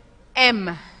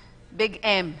 M, big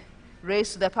M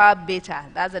raised to the power beta,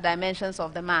 that's the dimensions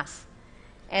of the mass.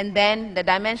 And then the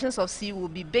dimensions of c will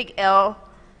be big L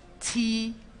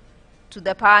T to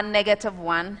the power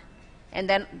 -1, and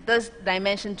then this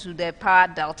dimension to the power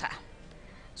delta.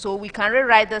 So we can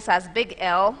rewrite this as big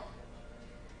L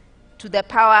to the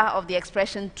power of the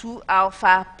expression 2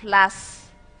 alpha plus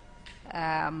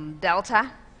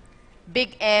delta,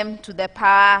 big M to the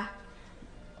power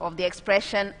of the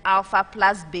expression alpha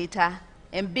plus beta,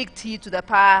 and big T to the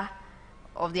power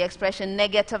of the expression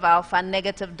negative alpha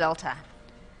negative delta.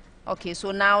 Okay,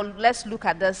 so now let's look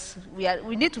at this.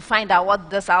 We need to find out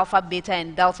what this alpha, beta,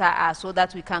 and delta are so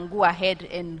that we can go ahead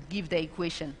and give the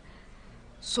equation.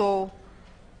 So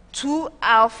 2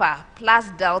 alpha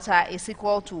plus delta is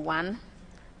equal to 1,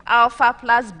 alpha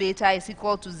plus beta is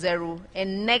equal to 0,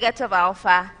 and negative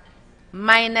alpha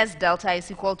minus delta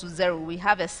is equal to 0. We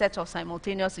have a set of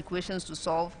simultaneous equations to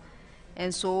solve.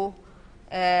 And so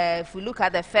if we look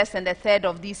at the first and the third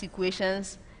of these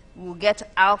equations, we'll get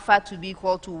alpha to be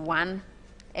equal to 1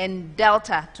 and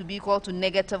delta to be equal to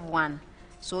 -1.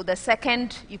 So the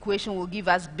second equation will give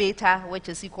us beta, which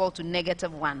is equal to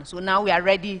 -1. So now we are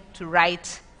ready to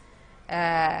write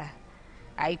our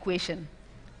equation.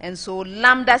 And so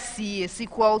lambda c is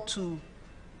equal to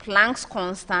Planck's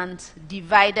constant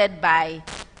divided by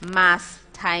mass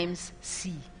times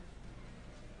c.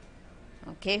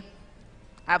 Okay?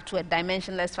 Up to a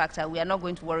dimensionless factor. We are not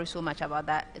going to worry so much about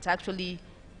that. It's actually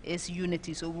is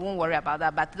unity, so we won't worry about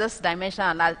that. But this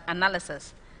dimensional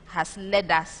analysis has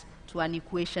led us to an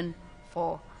equation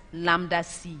for lambda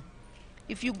c.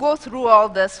 If you go through all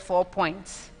these 4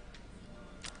 points,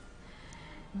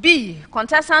 B,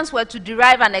 contestants were to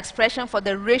derive an expression for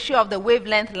the ratio of the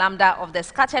wavelength lambda of the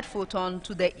scattered photon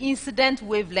to the incident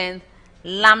wavelength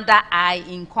lambda I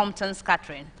in Compton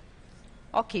scattering.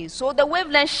 Okay, so the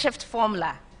wavelength shift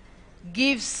formula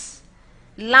gives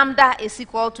lambda is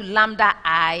equal to lambda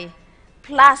I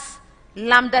plus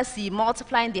lambda c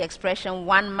multiplying the expression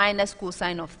 1 minus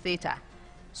cosine of theta.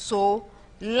 So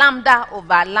lambda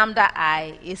over lambda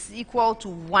I is equal to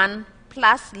 1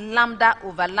 plus lambda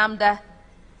over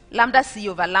lambda c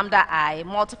over lambda I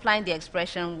multiplying the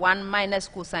expression 1 minus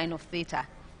cosine of theta.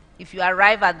 If you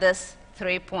arrive at this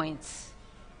 3 points.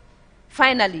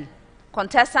 Finally,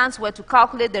 contestants were to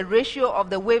calculate the ratio of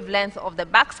the wavelength of the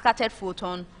backscattered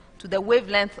photon to the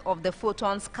wavelength of the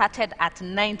photon scattered at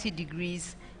 90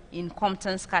 degrees in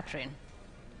Compton scattering.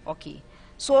 Okay,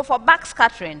 so for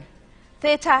backscattering,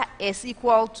 theta is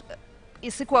equal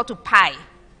to pi.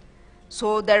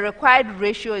 So the required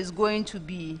ratio is going to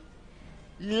be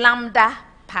lambda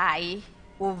pi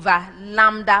over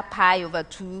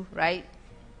 2, right?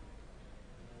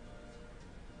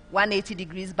 180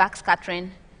 degrees backscattering,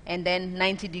 and then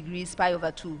 90 degrees pi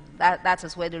over 2. That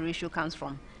is where the ratio comes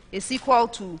from. It's equal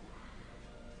to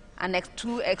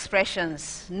two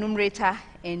expressions, numerator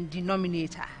and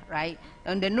denominator, right?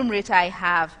 On the numerator, I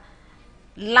have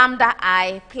lambda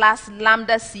I plus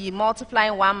lambda c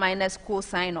multiplying 1 minus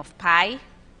cosine of pi.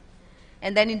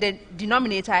 And then in the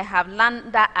denominator, I have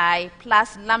lambda I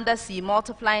plus lambda c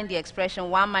multiplying the expression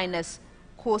 1 minus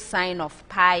cosine of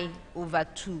pi over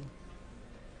 2.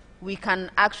 We can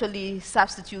actually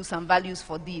substitute some values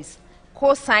for these.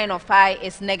 Cosine of pi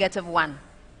is -1.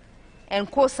 And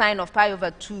cosine of pi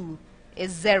over 2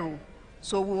 is 0.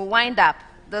 So we'll wind up,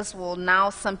 this will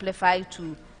now simplify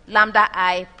to lambda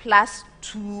I plus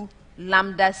 2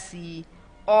 lambda c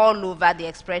all over the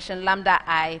expression lambda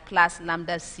I plus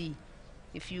lambda c.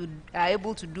 If you are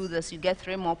able to do this, you get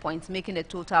 3 more points, making a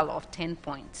total of 10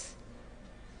 points.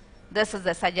 This is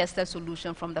the suggested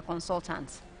solution from the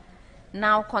consultants.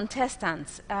 Now,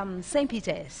 contestants, St.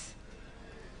 Peter's.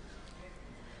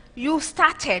 You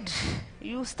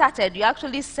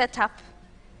actually set up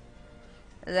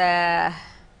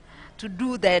to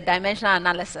do the dimensional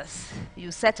analysis.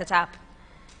 You set it up.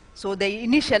 So they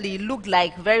initially looked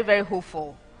like very, very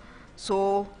hopeful.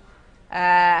 So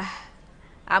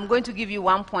I'm going to give you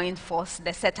 1 point for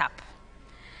the setup.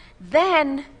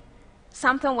 Then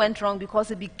something went wrong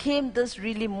because it became this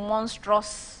really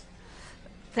monstrous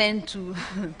thing to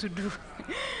do.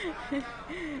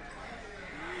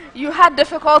 You had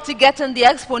difficulty getting the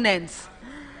exponents.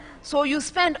 So you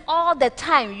spent all the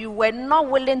time, you were not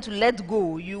willing to let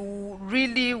go. You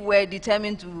really were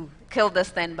determined to kill this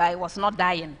thing, but it was not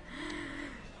dying.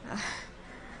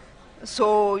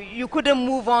 So you couldn't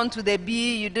move on to the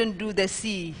B, you didn't do the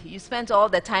C. You spent all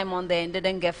the time on there and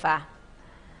didn't get far.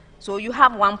 So you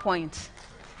have 1 point.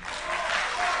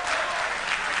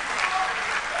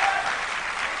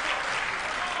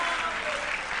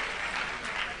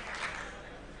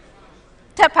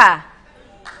 Tepa,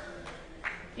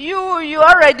 you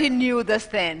already knew this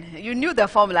thing. You knew the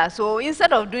formula. So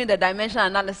instead of doing the dimensional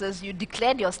analysis, you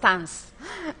declared your stance.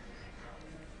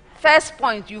 First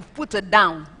point, you've put it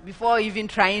down before even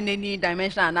trying any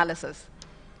dimensional analysis.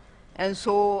 And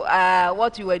so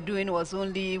what you were doing was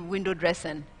only window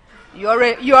dressing. You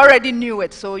already knew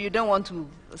it, so you don't want to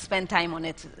spend time on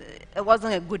it. It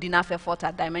wasn't a good enough effort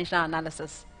at dimensional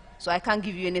analysis. So I can't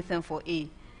give you anything for A.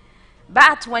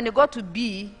 But when you got to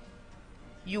B,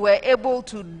 you were able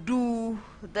to do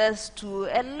this to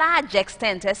a large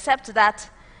extent, except that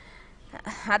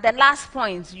at the last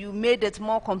point, you made it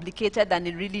more complicated than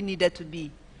it really needed to be.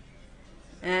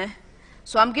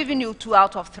 So I'm giving you 2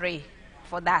 out of 3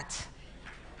 for that.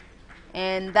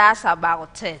 And that's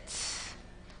about it.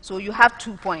 So you have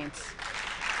 2 points.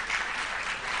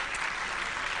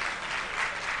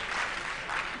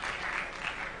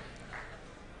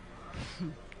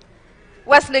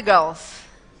 Wesley girls,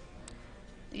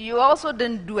 you also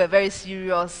didn't do a very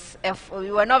serious effort.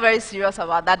 You were not very serious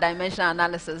about that dimensional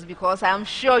analysis because I'm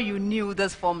sure you knew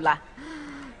this formula.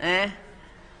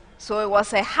 So it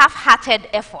was a half-hearted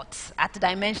effort at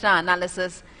dimensional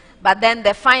analysis, but then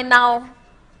the final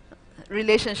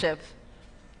relationship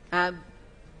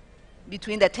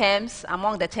between the terms,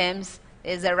 among the terms,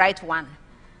 is the right one.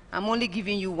 I'm only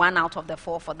giving you 1 out of the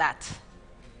 4 for that.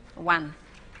 1.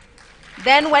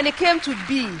 Then when it came to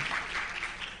B,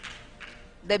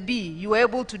 the B, you were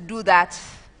able to do that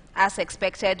as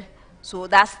expected, so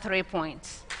that's 3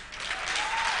 points.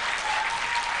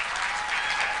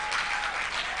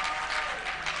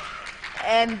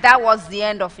 And that was the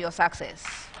end of your success.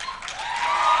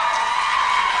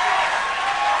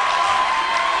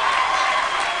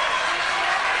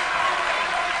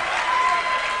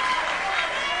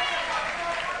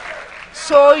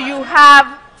 So you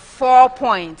have 4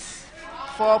 points.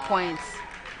 4 points.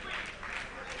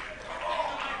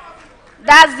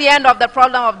 That's the end of the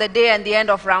problem of the day and the end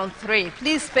of round 3.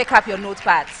 Please pick up your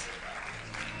notepads.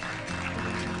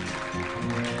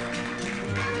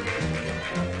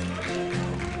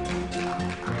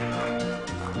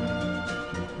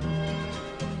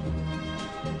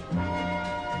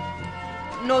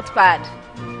 Notepad.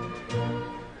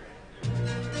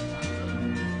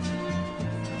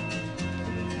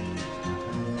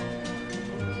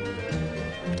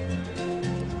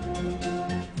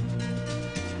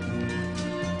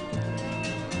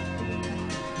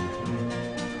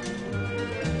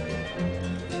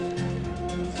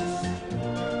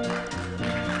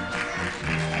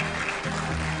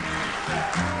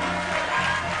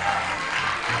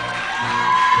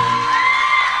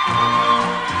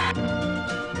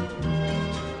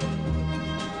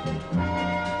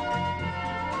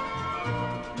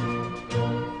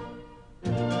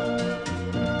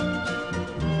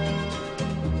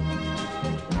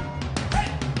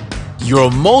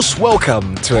 You're most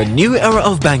welcome to a new era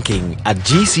of banking at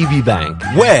GCB Bank,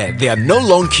 where there are no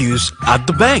long queues at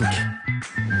the bank.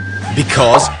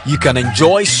 Because you can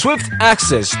enjoy swift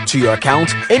access to your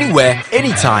account anywhere,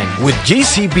 anytime with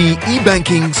GCB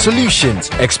e-banking solutions.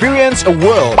 Experience a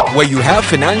world where you have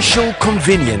financial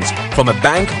convenience from a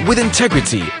bank with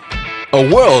integrity. A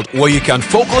world where you can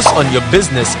focus on your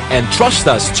business and trust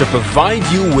us to provide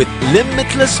you with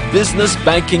limitless business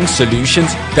banking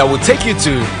solutions that will take you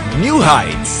to new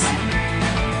heights.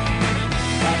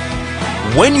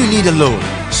 When you need a loan,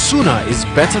 sooner is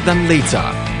better than later.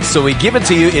 So we give it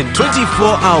to you in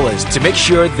 24 hours to make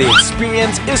sure the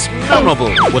experience is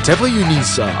memorable. Whatever you need,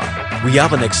 sir, we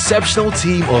have an exceptional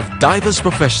team of diverse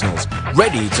professionals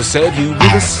ready to serve you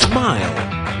with a smile.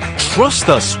 Trust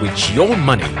us with your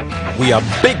money. We are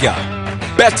bigger,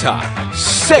 better,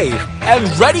 safe, and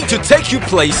ready to take you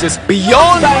places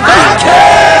beyond banking.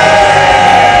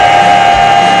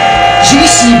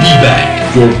 GCB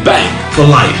Bank, your bank for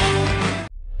life.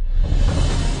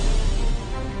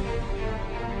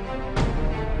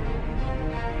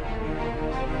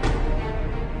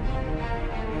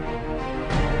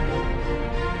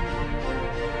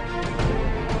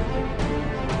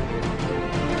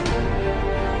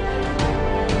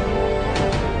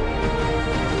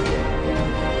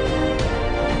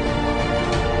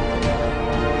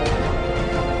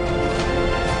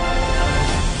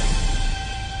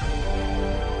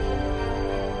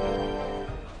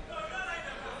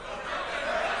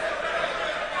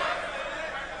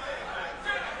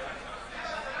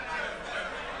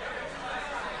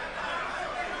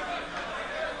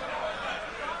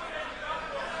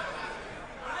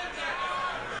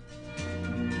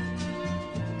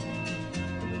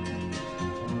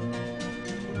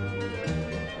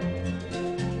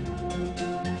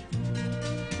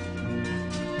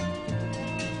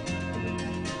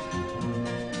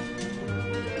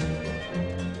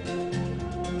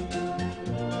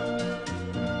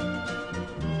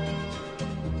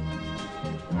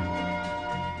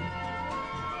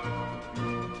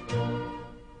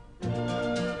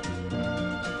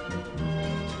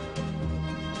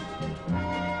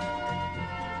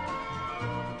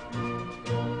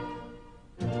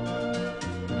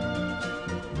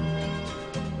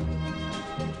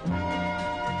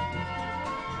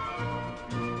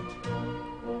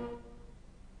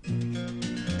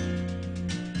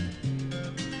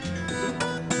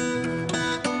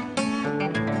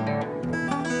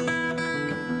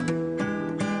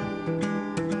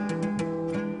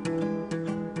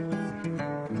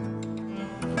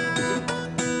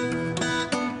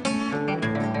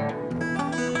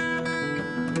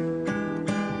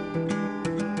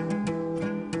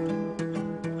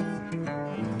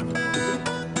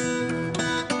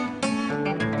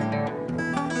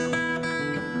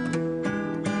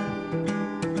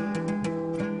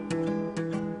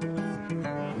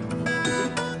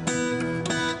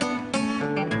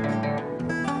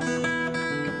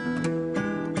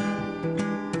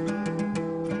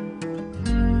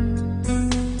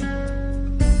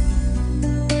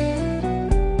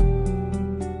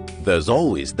 There's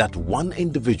always that one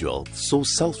individual so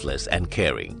selfless and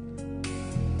caring.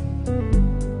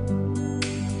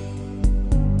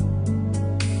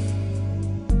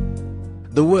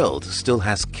 The world still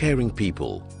has caring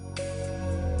people.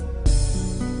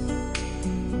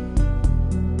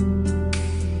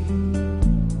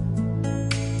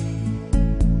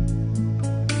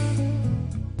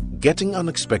 Getting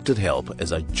unexpected help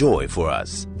is a joy for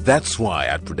us. That's why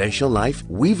at Prudential Life,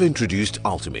 we've introduced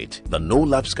Ultimate, the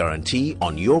no-lapse guarantee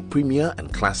on your Premier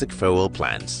and Classic farewell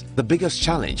plans. The biggest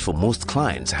challenge for most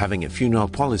clients having a funeral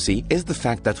policy is the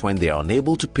fact that when they are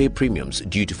unable to pay premiums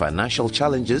due to financial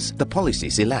challenges, the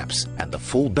policies elapse and the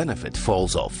full benefit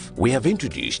falls off. We have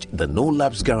introduced the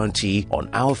no-lapse guarantee on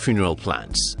our funeral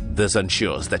plans. This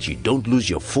ensures that you don't lose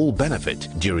your full benefit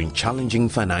during challenging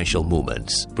financial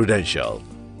moments. Prudential,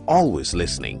 always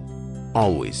listening,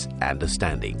 always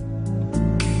understanding.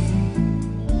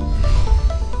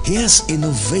 Here's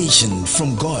innovation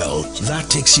from Goyle that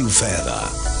takes you further.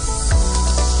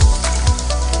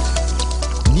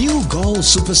 New Goyle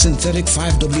Super Synthetic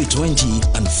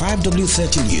 5W20 and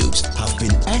 5W30 lubes have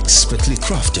been expertly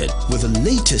crafted with the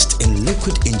latest in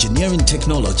liquid engineering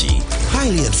technology,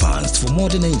 highly advanced for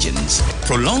modern engines,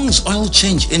 prolongs oil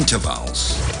change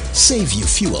intervals, save you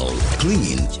fuel,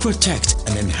 clean, protect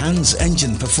and enhance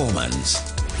engine performance.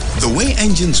 The way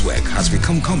engines work has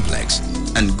become complex,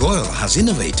 and Goyle has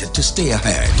innovated to stay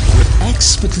ahead with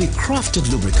expertly crafted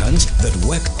lubricants that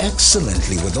work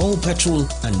excellently with all petrol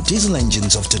and diesel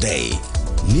engines of today.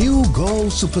 New Goyle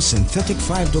Super Synthetic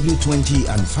 5W20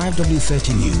 and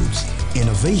 5W30 lubes.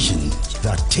 Innovation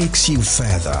that takes you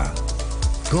further.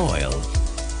 Goyle.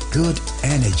 Good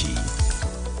energy.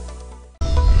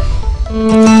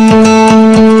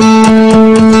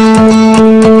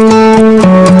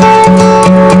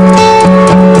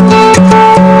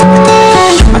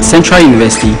 At Central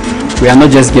University, we are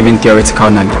not just giving theoretical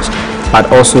knowledge, but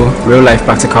also real-life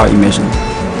practical immersion.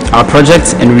 Our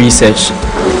projects and research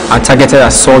are targeted at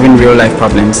solving real-life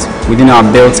problems within our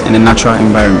built and natural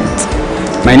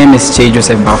environment. My name is Che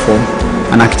Joseph Bafo,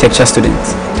 an architecture student.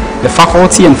 The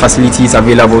faculty and facilities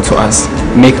available to us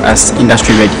make us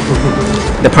industry ready.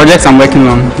 The project I'm working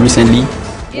on recently.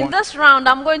 In this round,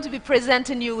 I'm going to be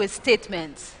presenting you with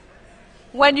statements.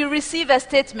 When you receive a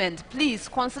statement, please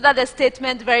consider the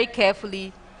statement very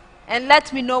carefully and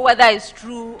let me know whether it's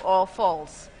true or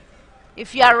false.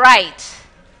 If you are right,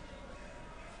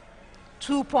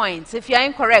 2 points. If you are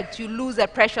incorrect, you lose a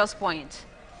precious point.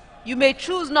 You may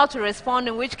choose not to respond,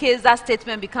 in which case that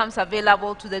statement becomes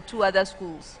available to the 2 other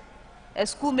schools. A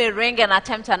school may ring and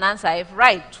attempt an answer. If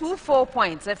right, 2 full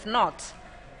points. If not,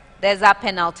 there's a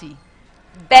penalty.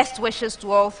 Best wishes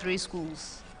to all 3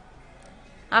 schools.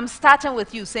 I'm starting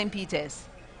with you, St. Peter's.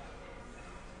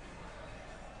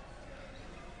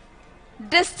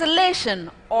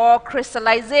 Distillation or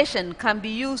crystallization can be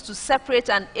used to separate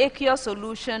an aqueous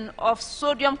solution of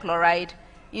sodium chloride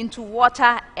into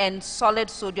water and solid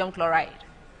sodium chloride.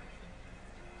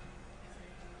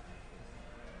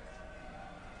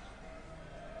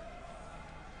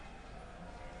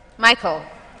 Michael?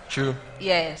 True.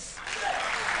 Yes.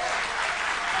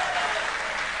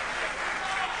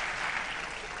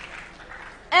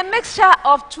 A mixture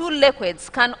of 2 liquids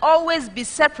can always be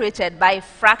separated by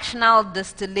fractional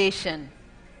distillation.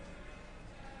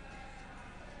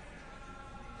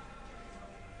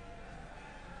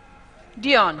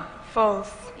 Dion?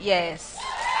 False. Yes.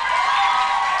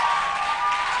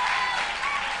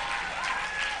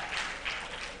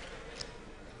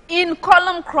 In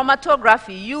column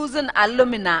chromatography, using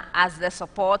alumina as the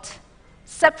support,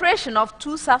 separation of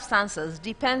 2 substances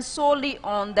depends solely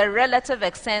on the relative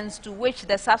extent to which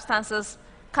the substances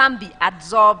can be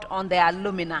adsorbed on the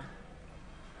alumina.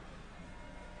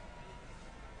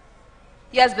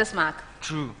 Yes, Bismarck?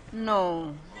 True.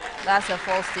 No, that's a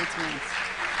false statement.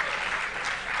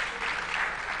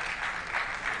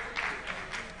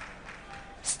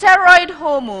 Steroid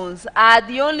hormones are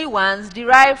the only ones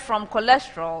derived from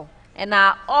cholesterol and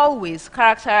are always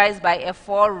characterized by a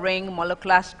 4-ring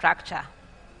molecular structure.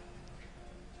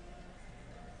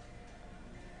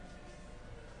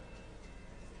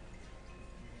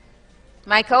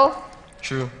 Michael?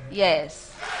 True. Yes.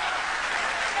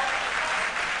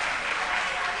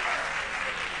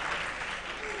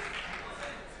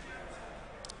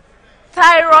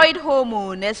 Thyroid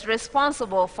hormone is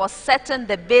responsible for setting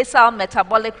the basal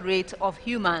metabolic rate of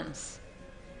humans.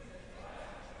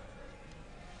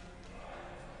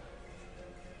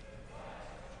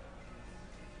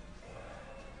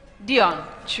 Dion?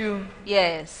 True.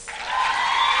 Yes.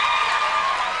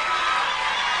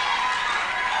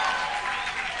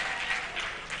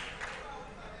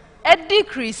 A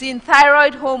decrease in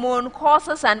thyroid hormone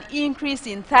causes an increase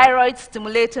in thyroid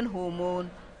stimulating hormone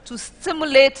to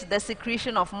stimulate the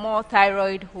secretion of more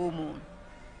thyroid hormone.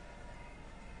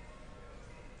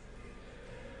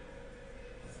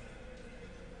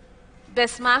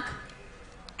 Bismarck?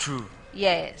 True.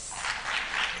 Yes.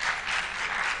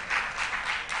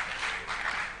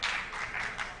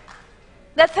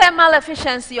 The thermal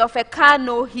efficiency of a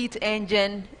Carnot heat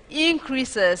engine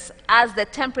increases as the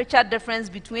temperature difference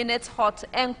between its hot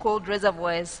and cold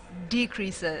reservoirs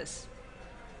decreases.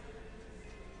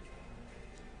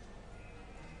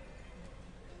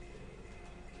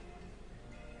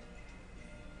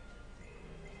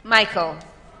 Michael.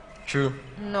 True.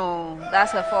 No,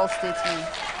 that's a false statement.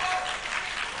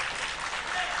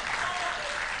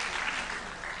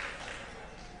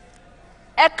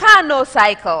 A Carnot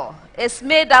cycle is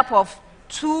made up of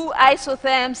 2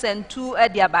 isotherms and 2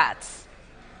 adiabats.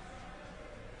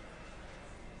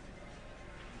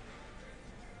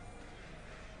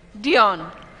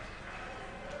 Dion.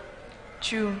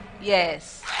 True.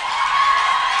 Yes.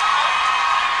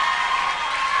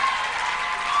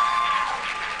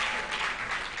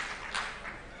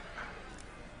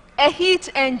 A heat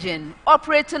engine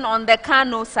operating on the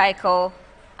Carnot cycle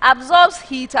absorbs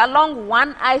heat along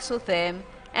one isotherm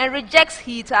and rejects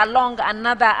heat along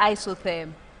another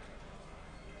isotherm.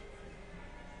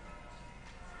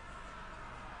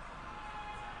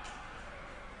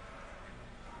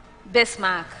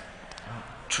 Bismarck.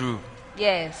 True.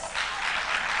 Yes.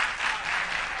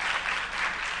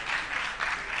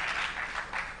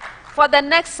 For the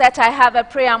next set, I have a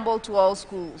preamble to all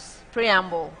schools.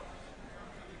 Preamble.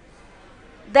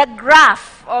 The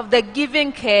graph of the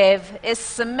given curve is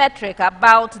symmetric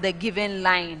about the given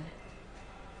line.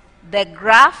 The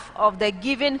graph of the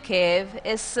given curve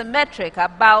is symmetric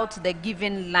about the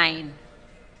given line.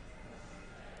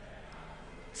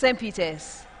 St.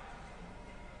 Peter's.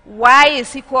 Y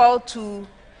is equal to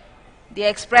the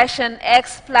expression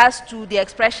x plus 2, the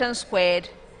expression squared,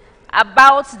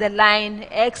 about the line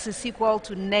x is equal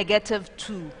to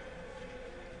 -2.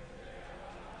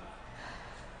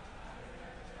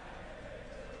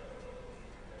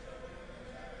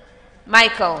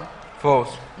 Michael.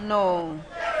 False. No.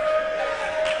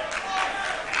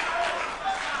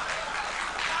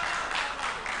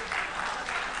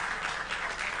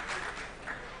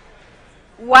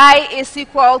 Y is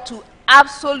equal to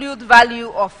absolute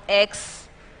value of x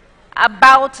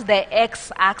about the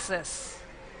x-axis.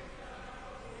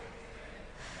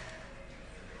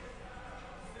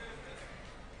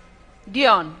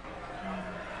 Dion.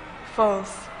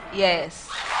 False. Yes.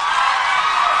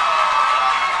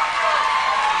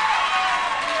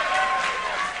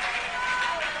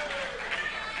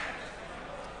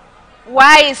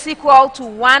 Y is equal to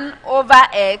 1 over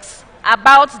x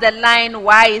about the line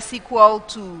y is equal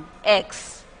to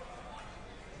x.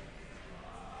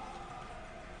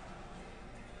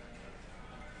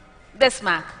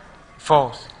 Bismarck.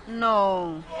 False.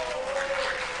 No.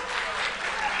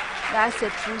 That's a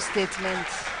true statement.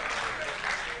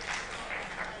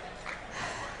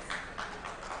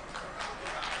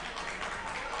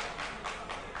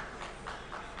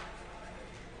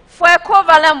 For a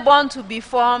covalent bond to be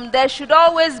formed, there should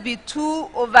always be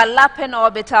 2 overlapping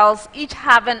orbitals, each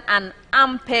having an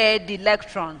unpaired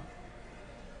electron.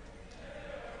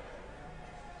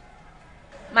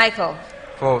 Michael.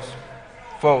 False.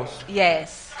 False.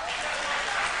 Yes.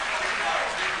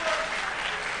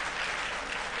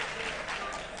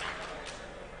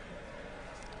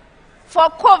 For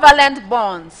covalent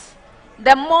bonds,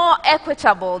 the more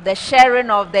equitable the sharing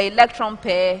of the electron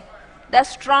pair, the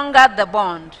stronger the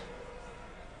bond.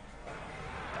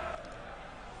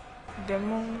 The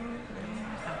more.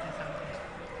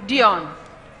 Dion.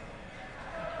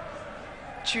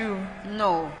 True.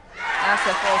 No. That's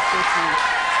a false statement.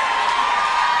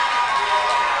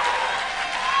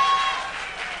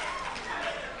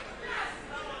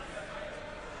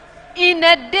 In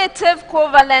a dative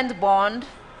covalent bond,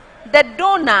 the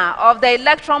donor of the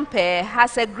electron pair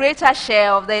has a greater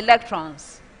share of the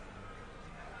electrons.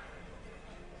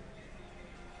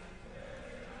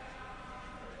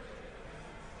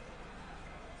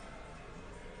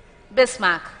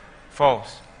 Bismarck.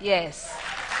 False. Yes.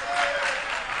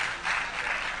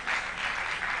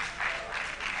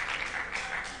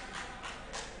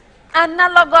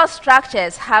 Analogous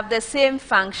structures have the same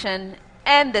function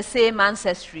and the same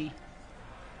ancestry.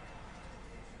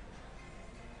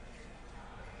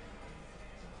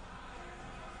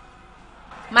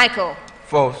 Michael.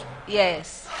 False.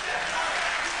 Yes.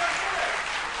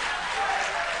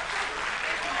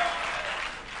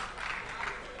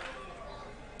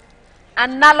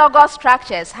 Analogous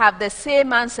structures have the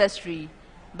same ancestry,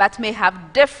 but may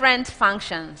have different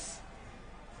functions.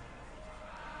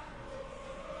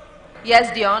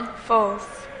 Yes, Dion? False.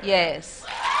 Yes.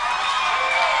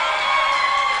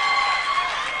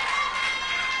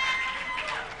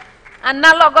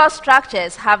 Analogous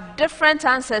structures have different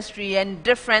ancestry and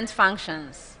different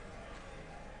functions.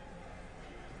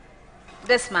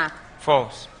 Bismarck.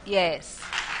 False. Yes.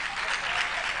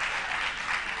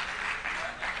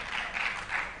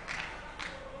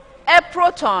 A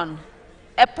proton,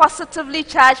 a positively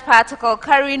charged particle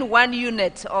carrying 1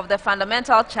 unit of the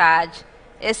fundamental charge,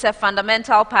 is a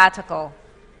fundamental particle.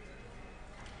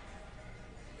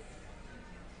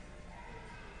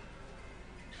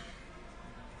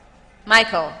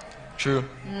 Michael? True.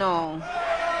 No.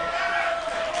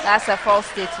 That's a false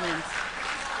statement.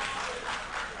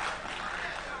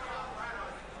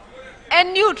 A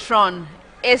neutron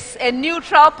is a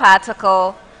neutral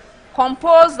particle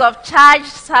composed of charged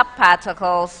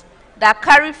subparticles that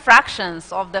carry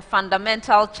fractions of the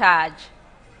fundamental charge.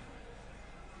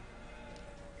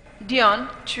 Dion?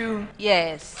 True.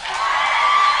 Yes.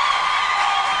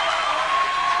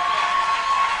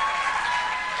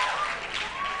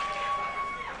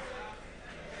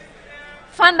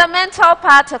 Fundamental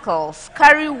particles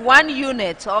carry 1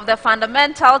 unit of the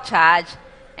fundamental charge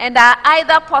and are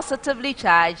either positively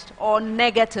charged or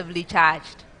negatively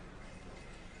charged.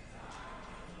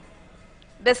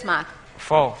 Bismarck?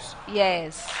 False.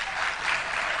 Yes.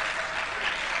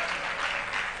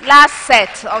 Last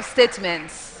set of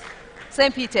statements.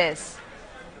 St. Peter's.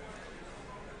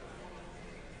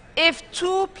 If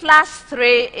 2 plus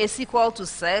 3 is equal to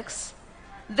 6,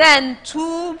 then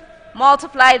 2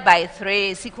 multiplied by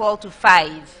 3 is equal to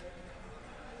 5.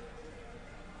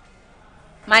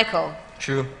 Michael?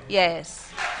 True. Yes.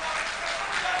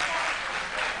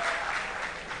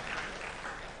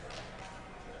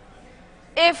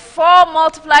 If 4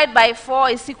 multiplied by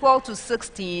 4 is equal to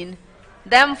 16,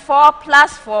 then 4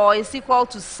 plus 4 is equal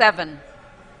to 7.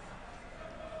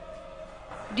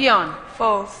 Dion?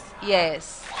 False.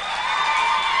 Yes.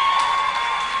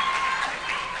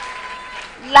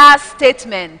 Last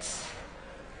statement.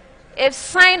 If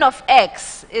sine of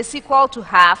x is equal to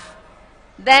half,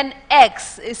 then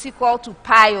x is equal to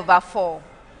pi over 4.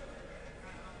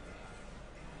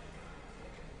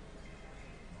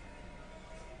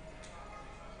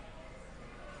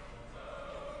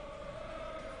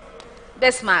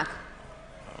 Bismarck?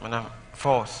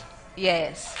 False.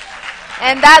 Yes.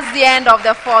 And that's the end of the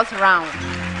 4th round.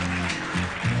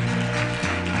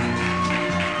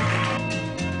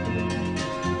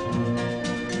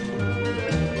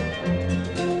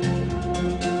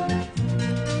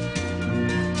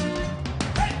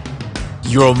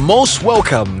 You're most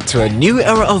welcome to a new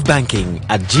era of banking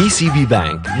at GCB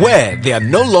Bank, where there are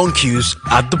no long queues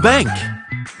at the bank.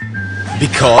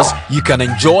 Because you can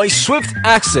enjoy swift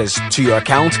access to your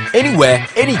account anywhere,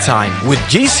 anytime with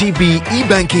GCB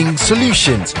e-banking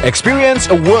solutions. Experience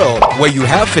a world where you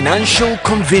have financial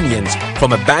convenience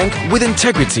from a bank with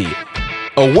integrity.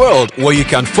 A world where you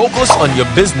can focus on your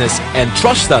business and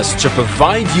trust us to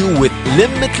provide you with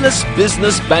limitless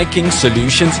business banking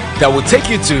solutions that will take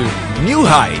you to new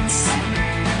heights.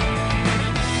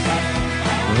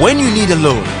 When you need a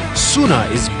loan, sooner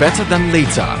is better than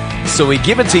later. So we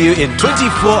give it to you in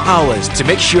 24 hours to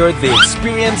make sure the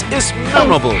experience is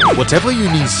memorable. Whatever you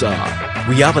need, sir,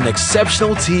 we have an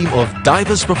exceptional team of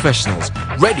diverse professionals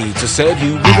ready to serve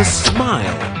you with a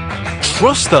smile.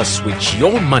 Trust us with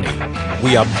your money.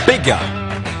 We are bigger,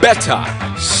 better,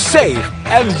 safe,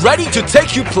 and ready to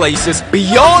take you places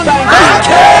beyond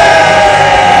banking.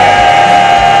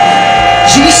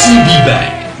 GCB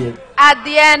Bank. At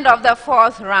the end of the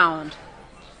 4th round,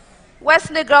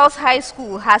 Wesley Girls High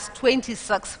School has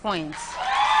 26 points.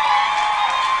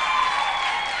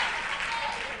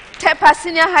 Tepa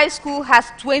Senior High School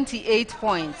has 28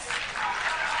 points.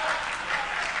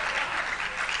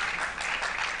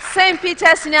 St.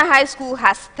 Peter's Senior High School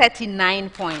has 39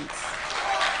 points.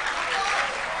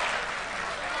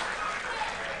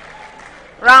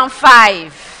 Round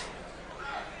 5.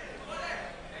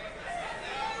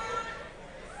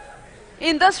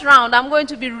 In this round, I'm going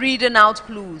to be reading out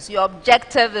clues. Your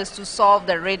objective is to solve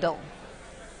the riddle.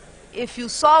 If you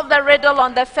solve the riddle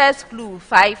on the first clue,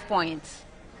 5 points.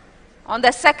 On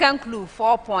the second clue,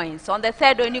 4 points. On the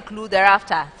third only clue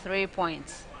thereafter, 3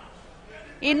 points.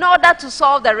 In order to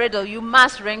solve the riddle, you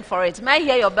must ring for it. May I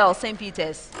hear your bell, St.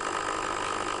 Peter's?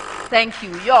 Thank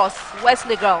you. Yours,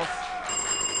 Wesley Girls.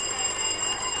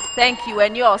 Thank you.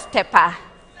 And yours, Tepa.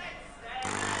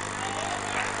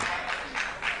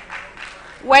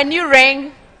 When you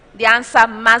ring, the answer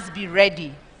must be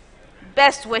ready.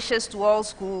 Best wishes to all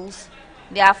schools.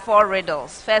 There are 4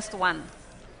 riddles. First one.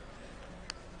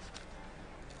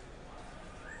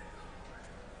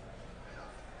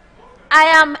 I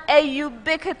am a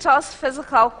ubiquitous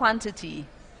physical quantity.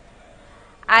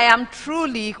 I am a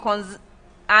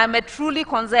truly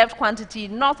conserved quantity,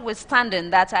 notwithstanding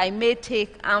that I may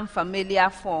take unfamiliar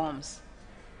forms.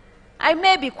 I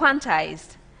may be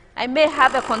quantized. I may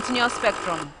have a continuous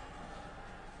spectrum.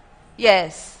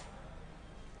 Yes.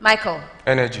 Michael.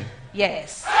 Energy.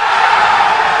 Yes.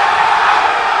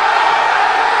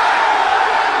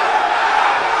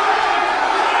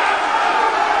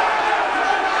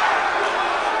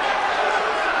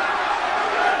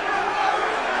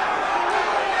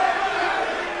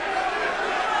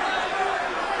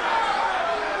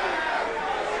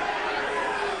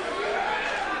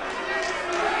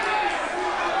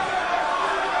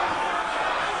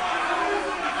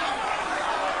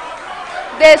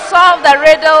 They solved the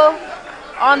riddle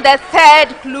on the third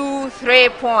clue, 3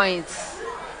 points.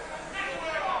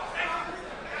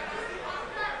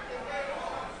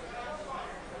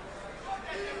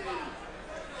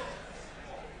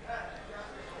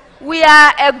 We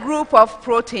are a group of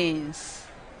proteins.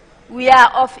 We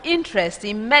are of interest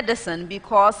in medicine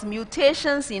because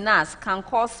mutations in us can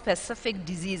cause specific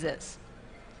diseases.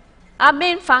 Our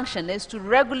main function is to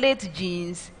regulate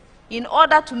genes in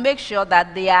order to make sure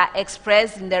that they are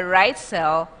expressed in the right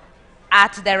cell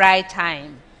at the right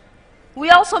time. We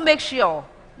also make sure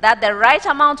that the right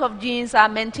amount of genes are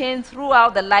maintained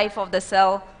throughout the life of the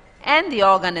cell and the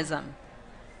organism.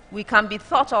 We can be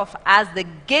thought of as the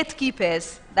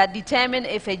gatekeepers that determine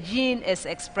if a gene is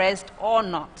expressed or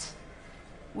not.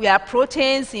 We are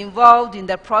proteins involved in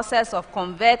the process of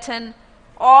converting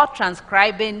or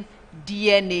transcribing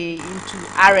DNA into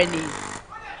RNA.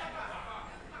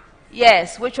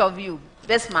 Yes, which of you?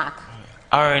 Bismarck.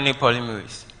 RNA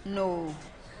polymerase. No.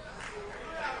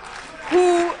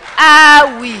 Who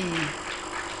are we?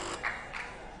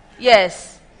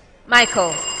 Yes.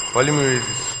 Michael.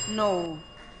 Polymerases. No.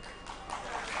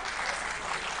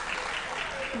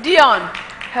 Dion.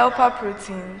 Helper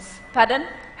proteins. Pardon?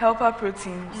 Helper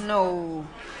proteins. No.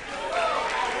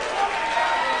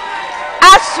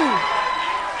 Asu.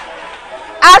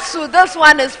 Asu, this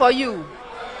one is for you.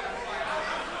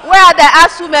 Where are the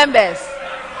ASU members?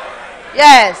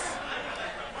 Yes.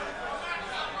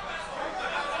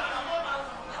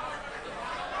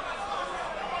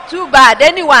 Too bad.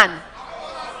 Anyone?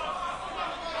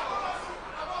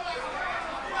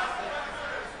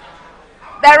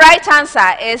 The right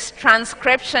answer is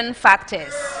transcription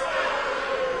factors.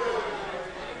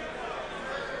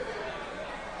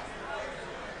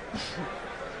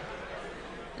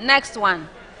 Next one.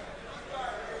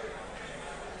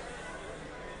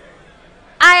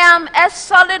 I am a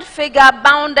solid figure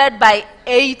bounded by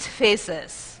 8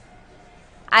 faces.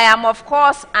 I am, of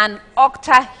course, an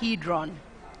octahedron.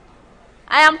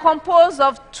 I am composed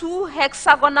of 2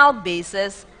 hexagonal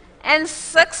bases and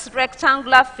 6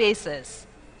 rectangular faces.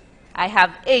 I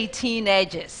have 18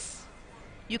 edges.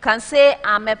 You can say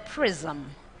I'm a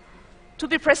prism. To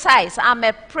be precise, I'm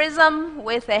a prism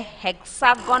with a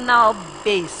hexagonal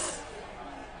base.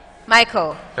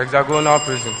 Michael. Hexagonal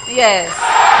prism. Yes.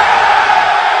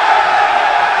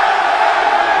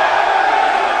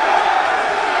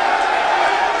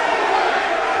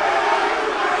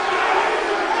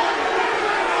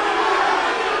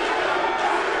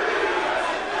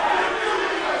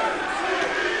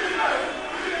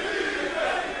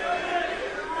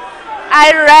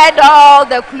 I read all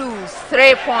the clues.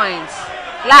 3 points.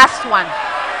 Last one.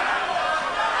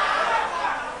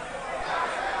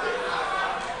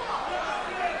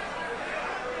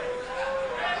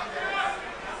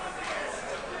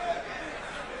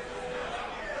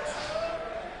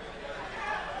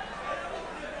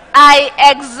 I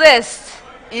exist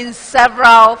in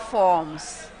several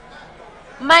forms.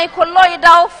 My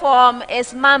colloidal form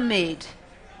is man-made.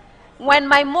 When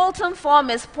my molten form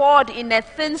is poured in a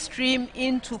thin stream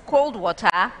into cold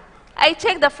water, I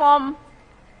take the form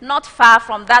not far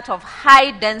from that of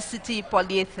high-density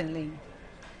polyethylene.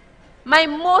 My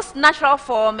most natural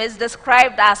form is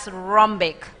described as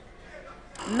rhombic.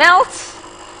 Melt.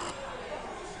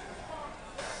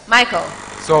 Michael.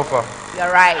 Sulfur.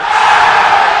 You're right.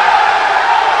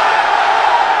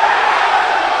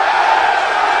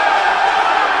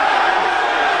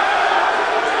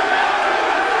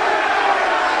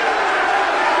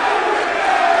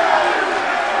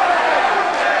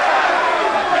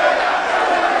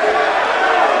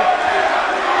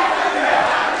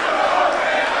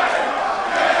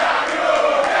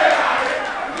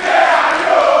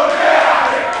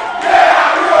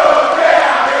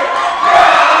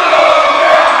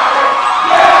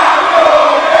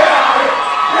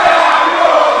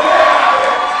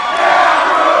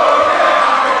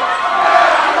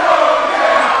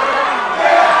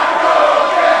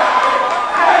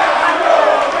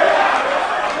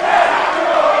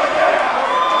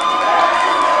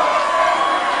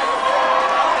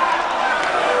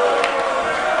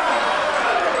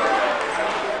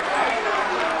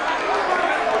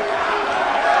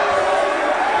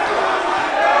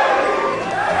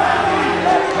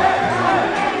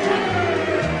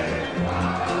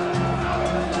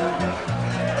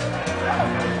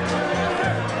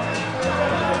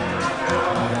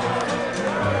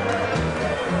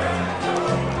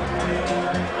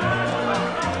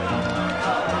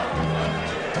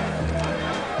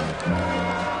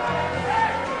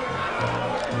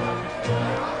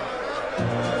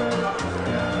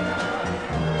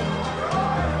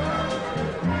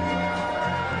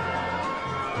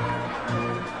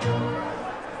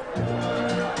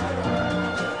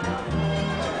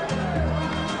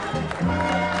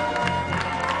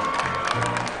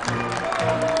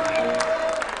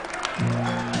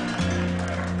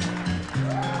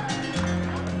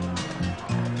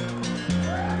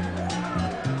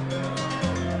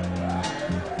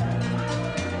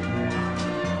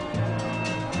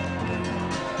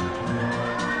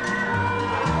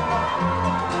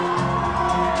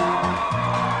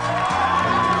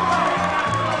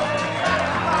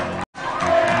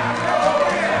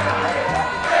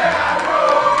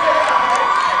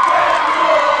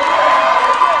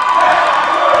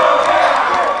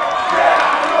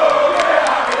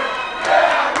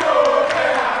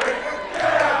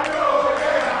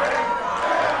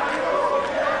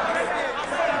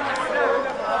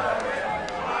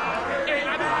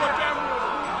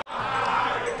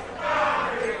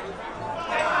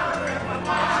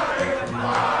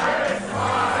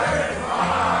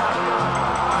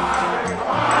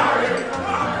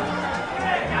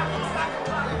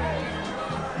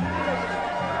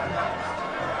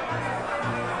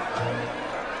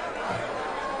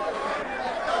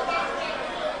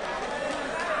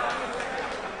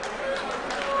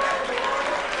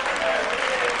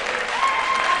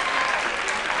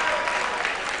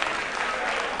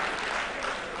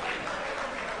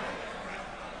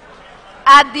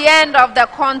 At the end of the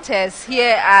contest,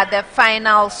 here are the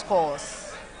final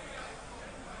scores.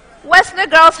 Wesley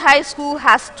Girls High School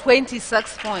has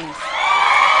 26 points.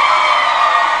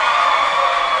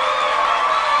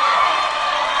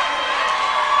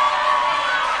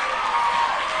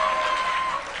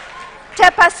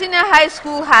 Tepa Senior High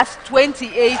School has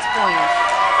 28 points.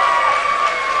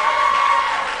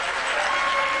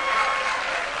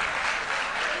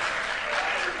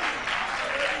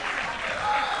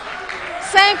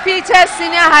 St. Peter's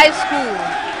Senior High School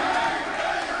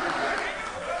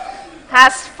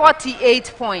has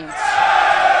 48 points.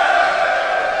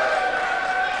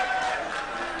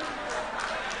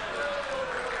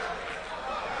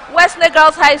 Wesley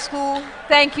Girls High School,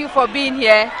 thank you for being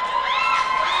here.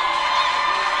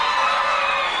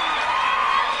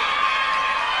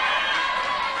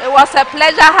 It was a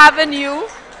pleasure having you.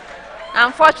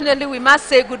 Unfortunately, we must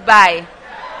say goodbye.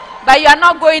 But you are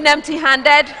not going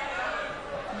empty-handed.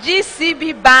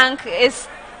 GCB Bank is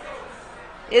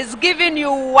giving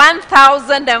you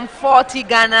 1,040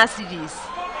 Ghana cedis.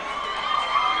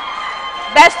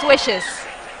 Best wishes.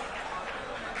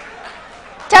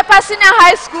 Tepa Senior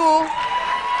High School,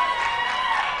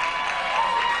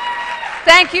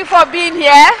 thank you for being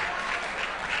here.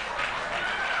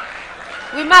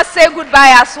 We must say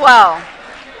goodbye as well.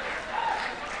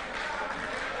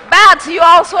 But you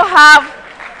also have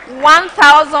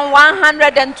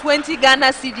 1,120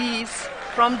 Ghana cedis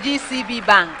from GCB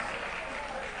Bank.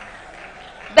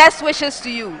 Best wishes to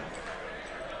you.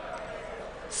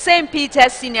 St.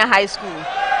 Peter's Senior High School.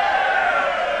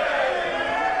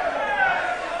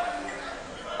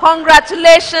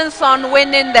 Congratulations on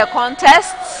winning the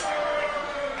contest.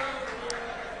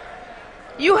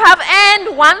 You have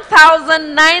earned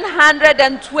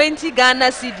 1,920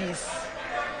 Ghana cedis.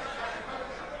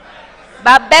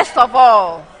 But best of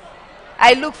all,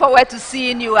 I look forward to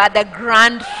seeing you at the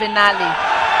grand finale.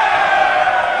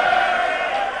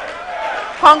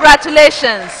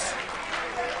 Congratulations.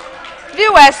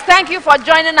 Viewers, thank you for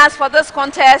joining us for this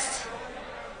contest.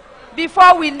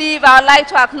 Before we leave, I would like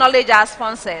to acknowledge our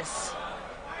sponsors.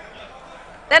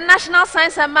 The National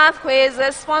Science and Math Quiz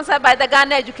is sponsored by the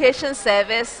Ghana Education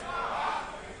Service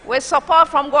with support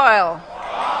from GOIL,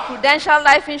 Prudential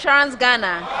Life Insurance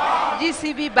Ghana,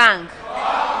 GCB Bank,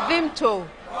 Vimto,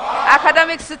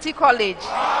 Academic City College,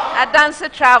 Adansi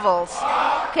Travels,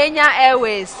 Kenya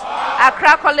Airways,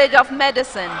 Accra College of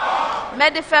Medicine,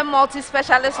 Medifem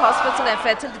Multi-Specialist Hospital and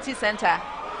Fertility Center,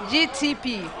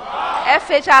 GTP,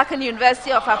 FH Arkin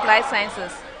University of Applied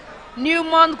Sciences,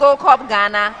 Newmont Gold Corp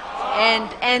Ghana, and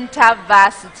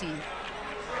InterVarsity.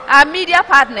 Our media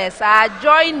partners are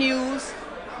Joy News,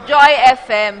 Joy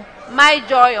FM, My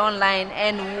Joy Online,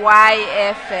 and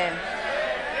YFM.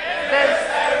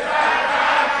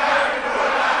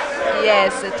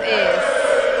 Yes, it is.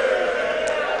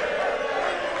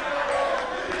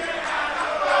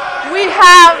 We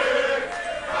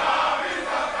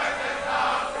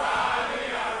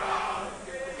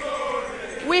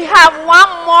have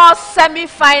one more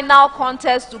semi-final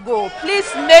contest to go.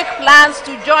 Please make plans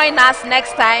to join us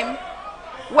next time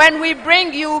when we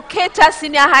bring you Keita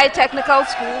Senior High Technical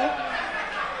School,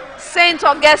 St.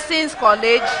 Augustine's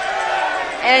College,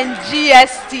 and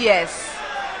GSTS.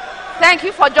 Thank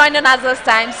you for joining us this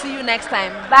time. See you next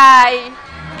time. Bye.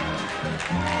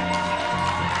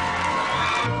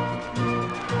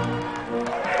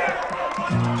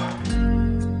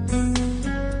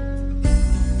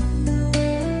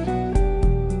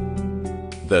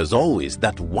 There's always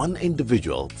that one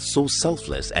individual so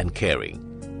selfless and caring.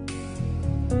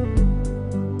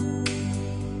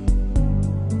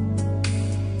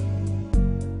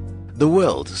 The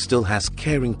world still has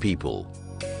caring people.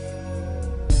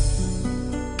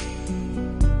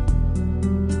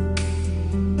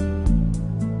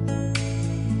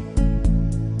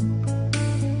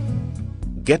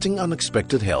 Getting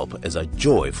unexpected help is a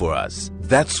joy for us.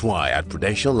 That's why at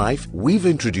Prudential Life, we've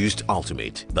introduced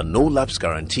Ultimate, the no-lapse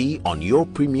guarantee on your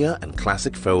Premier and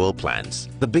Classic farewell plans.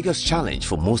 The biggest challenge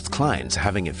for most clients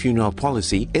having a funeral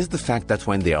policy is the fact that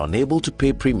when they are unable to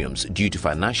pay premiums due to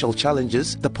financial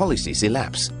challenges, the policies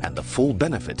elapse and the full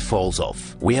benefit falls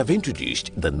off. We have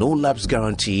introduced the no-lapse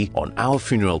guarantee on our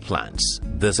funeral plans.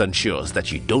 This ensures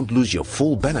that you don't lose your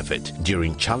full benefit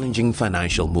during challenging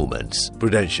financial moments.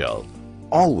 Prudential,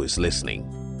 always listening,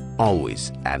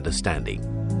 always understanding.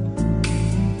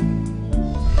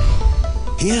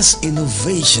 Here's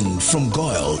innovation from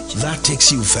GOIL that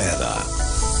takes you further.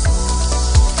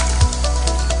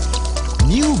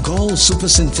 New Gold Super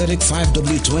Synthetic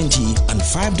 5W20 and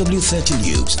 5W30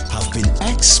 lubes have been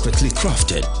expertly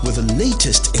crafted with the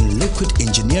latest in liquid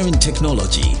engineering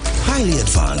technology, highly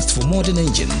advanced for modern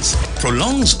engines,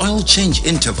 prolongs oil change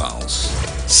intervals,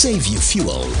 save you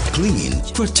fuel, clean,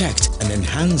 protect and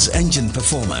enhance engine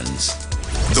performance.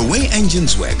 The way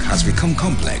engines work has become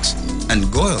complex,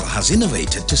 and GOIL has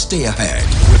innovated to stay ahead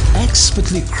with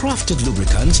expertly crafted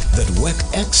lubricants that work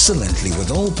excellently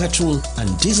with all petrol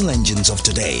and diesel engines of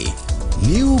today.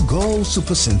 New GOIL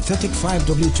Super Synthetic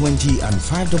 5W20 and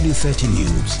 5W30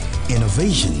 lubes.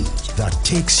 Innovation that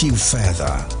takes you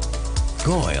further.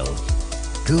 GOIL.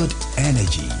 Good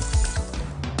energy.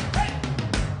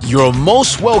 You're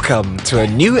most welcome to a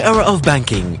new era of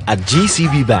banking at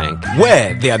GCB Bank,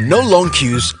 where there are no long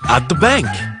queues at the bank.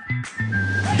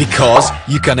 Because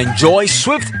you can enjoy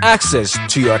swift access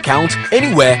to your account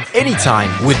anywhere, anytime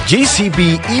with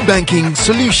GCB e-banking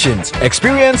solutions.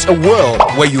 Experience a world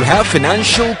where you have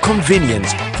financial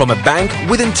convenience from a bank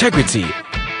with integrity.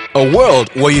 A world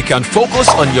where you can focus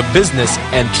on your business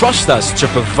and trust us to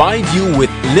provide you with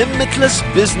limitless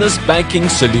business banking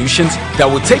solutions that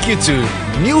will take you to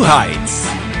new heights.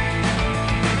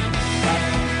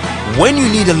 When you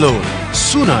need a loan,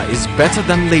 sooner is better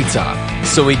than later.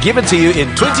 So we give it to you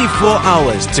in 24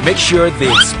 hours to make sure the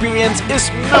experience is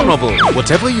memorable.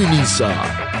 Whatever you need, sir,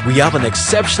 we have an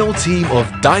exceptional team of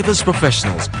diverse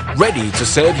professionals ready to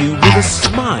serve you with a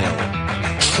smile.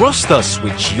 Trust us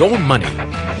with your money.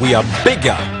 We are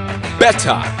bigger,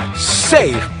 better,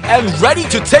 safe, and ready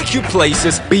to take you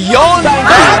places beyond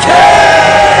banking.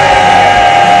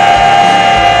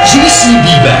 GCB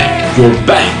Bank, your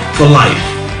bank for life.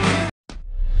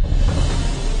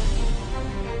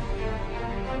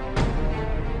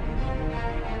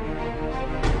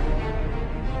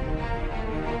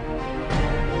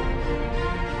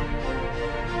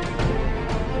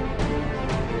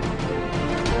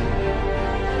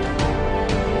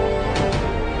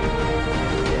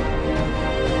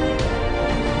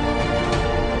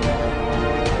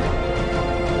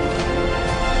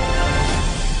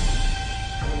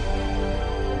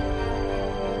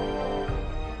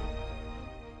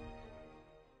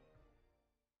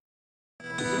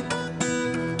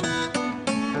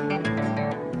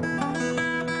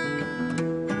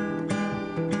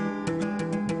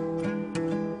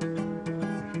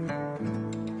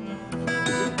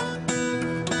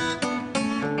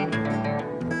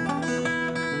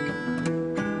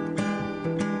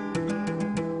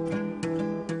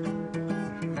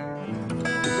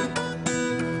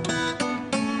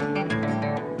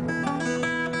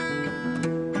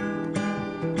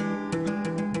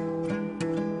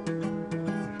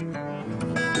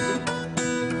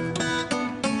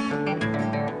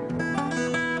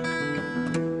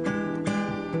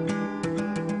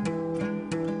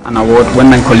 An award when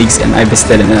my colleagues and I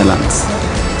visited the Netherlands.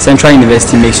 Central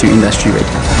University makes you industry ready.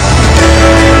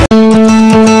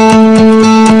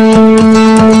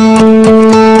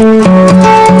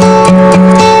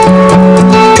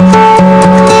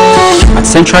 At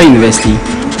Central University,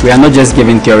 we are not just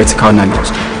giving theoretical knowledge,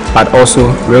 but also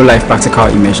real-life practical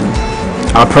immersion.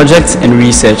 Our projects and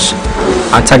research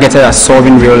are targeted at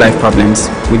solving real-life problems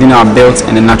within our built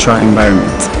and a natural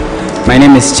environment. My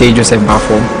name is Che Joseph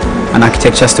Bafo, an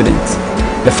architecture student.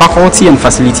 The faculty and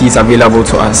facilities available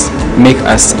to us make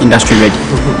us industry ready.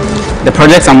 The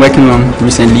project I'm working on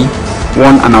recently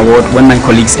won an award when my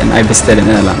colleagues and I visited the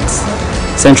Netherlands.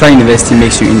 Central University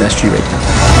makes you industry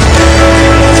ready.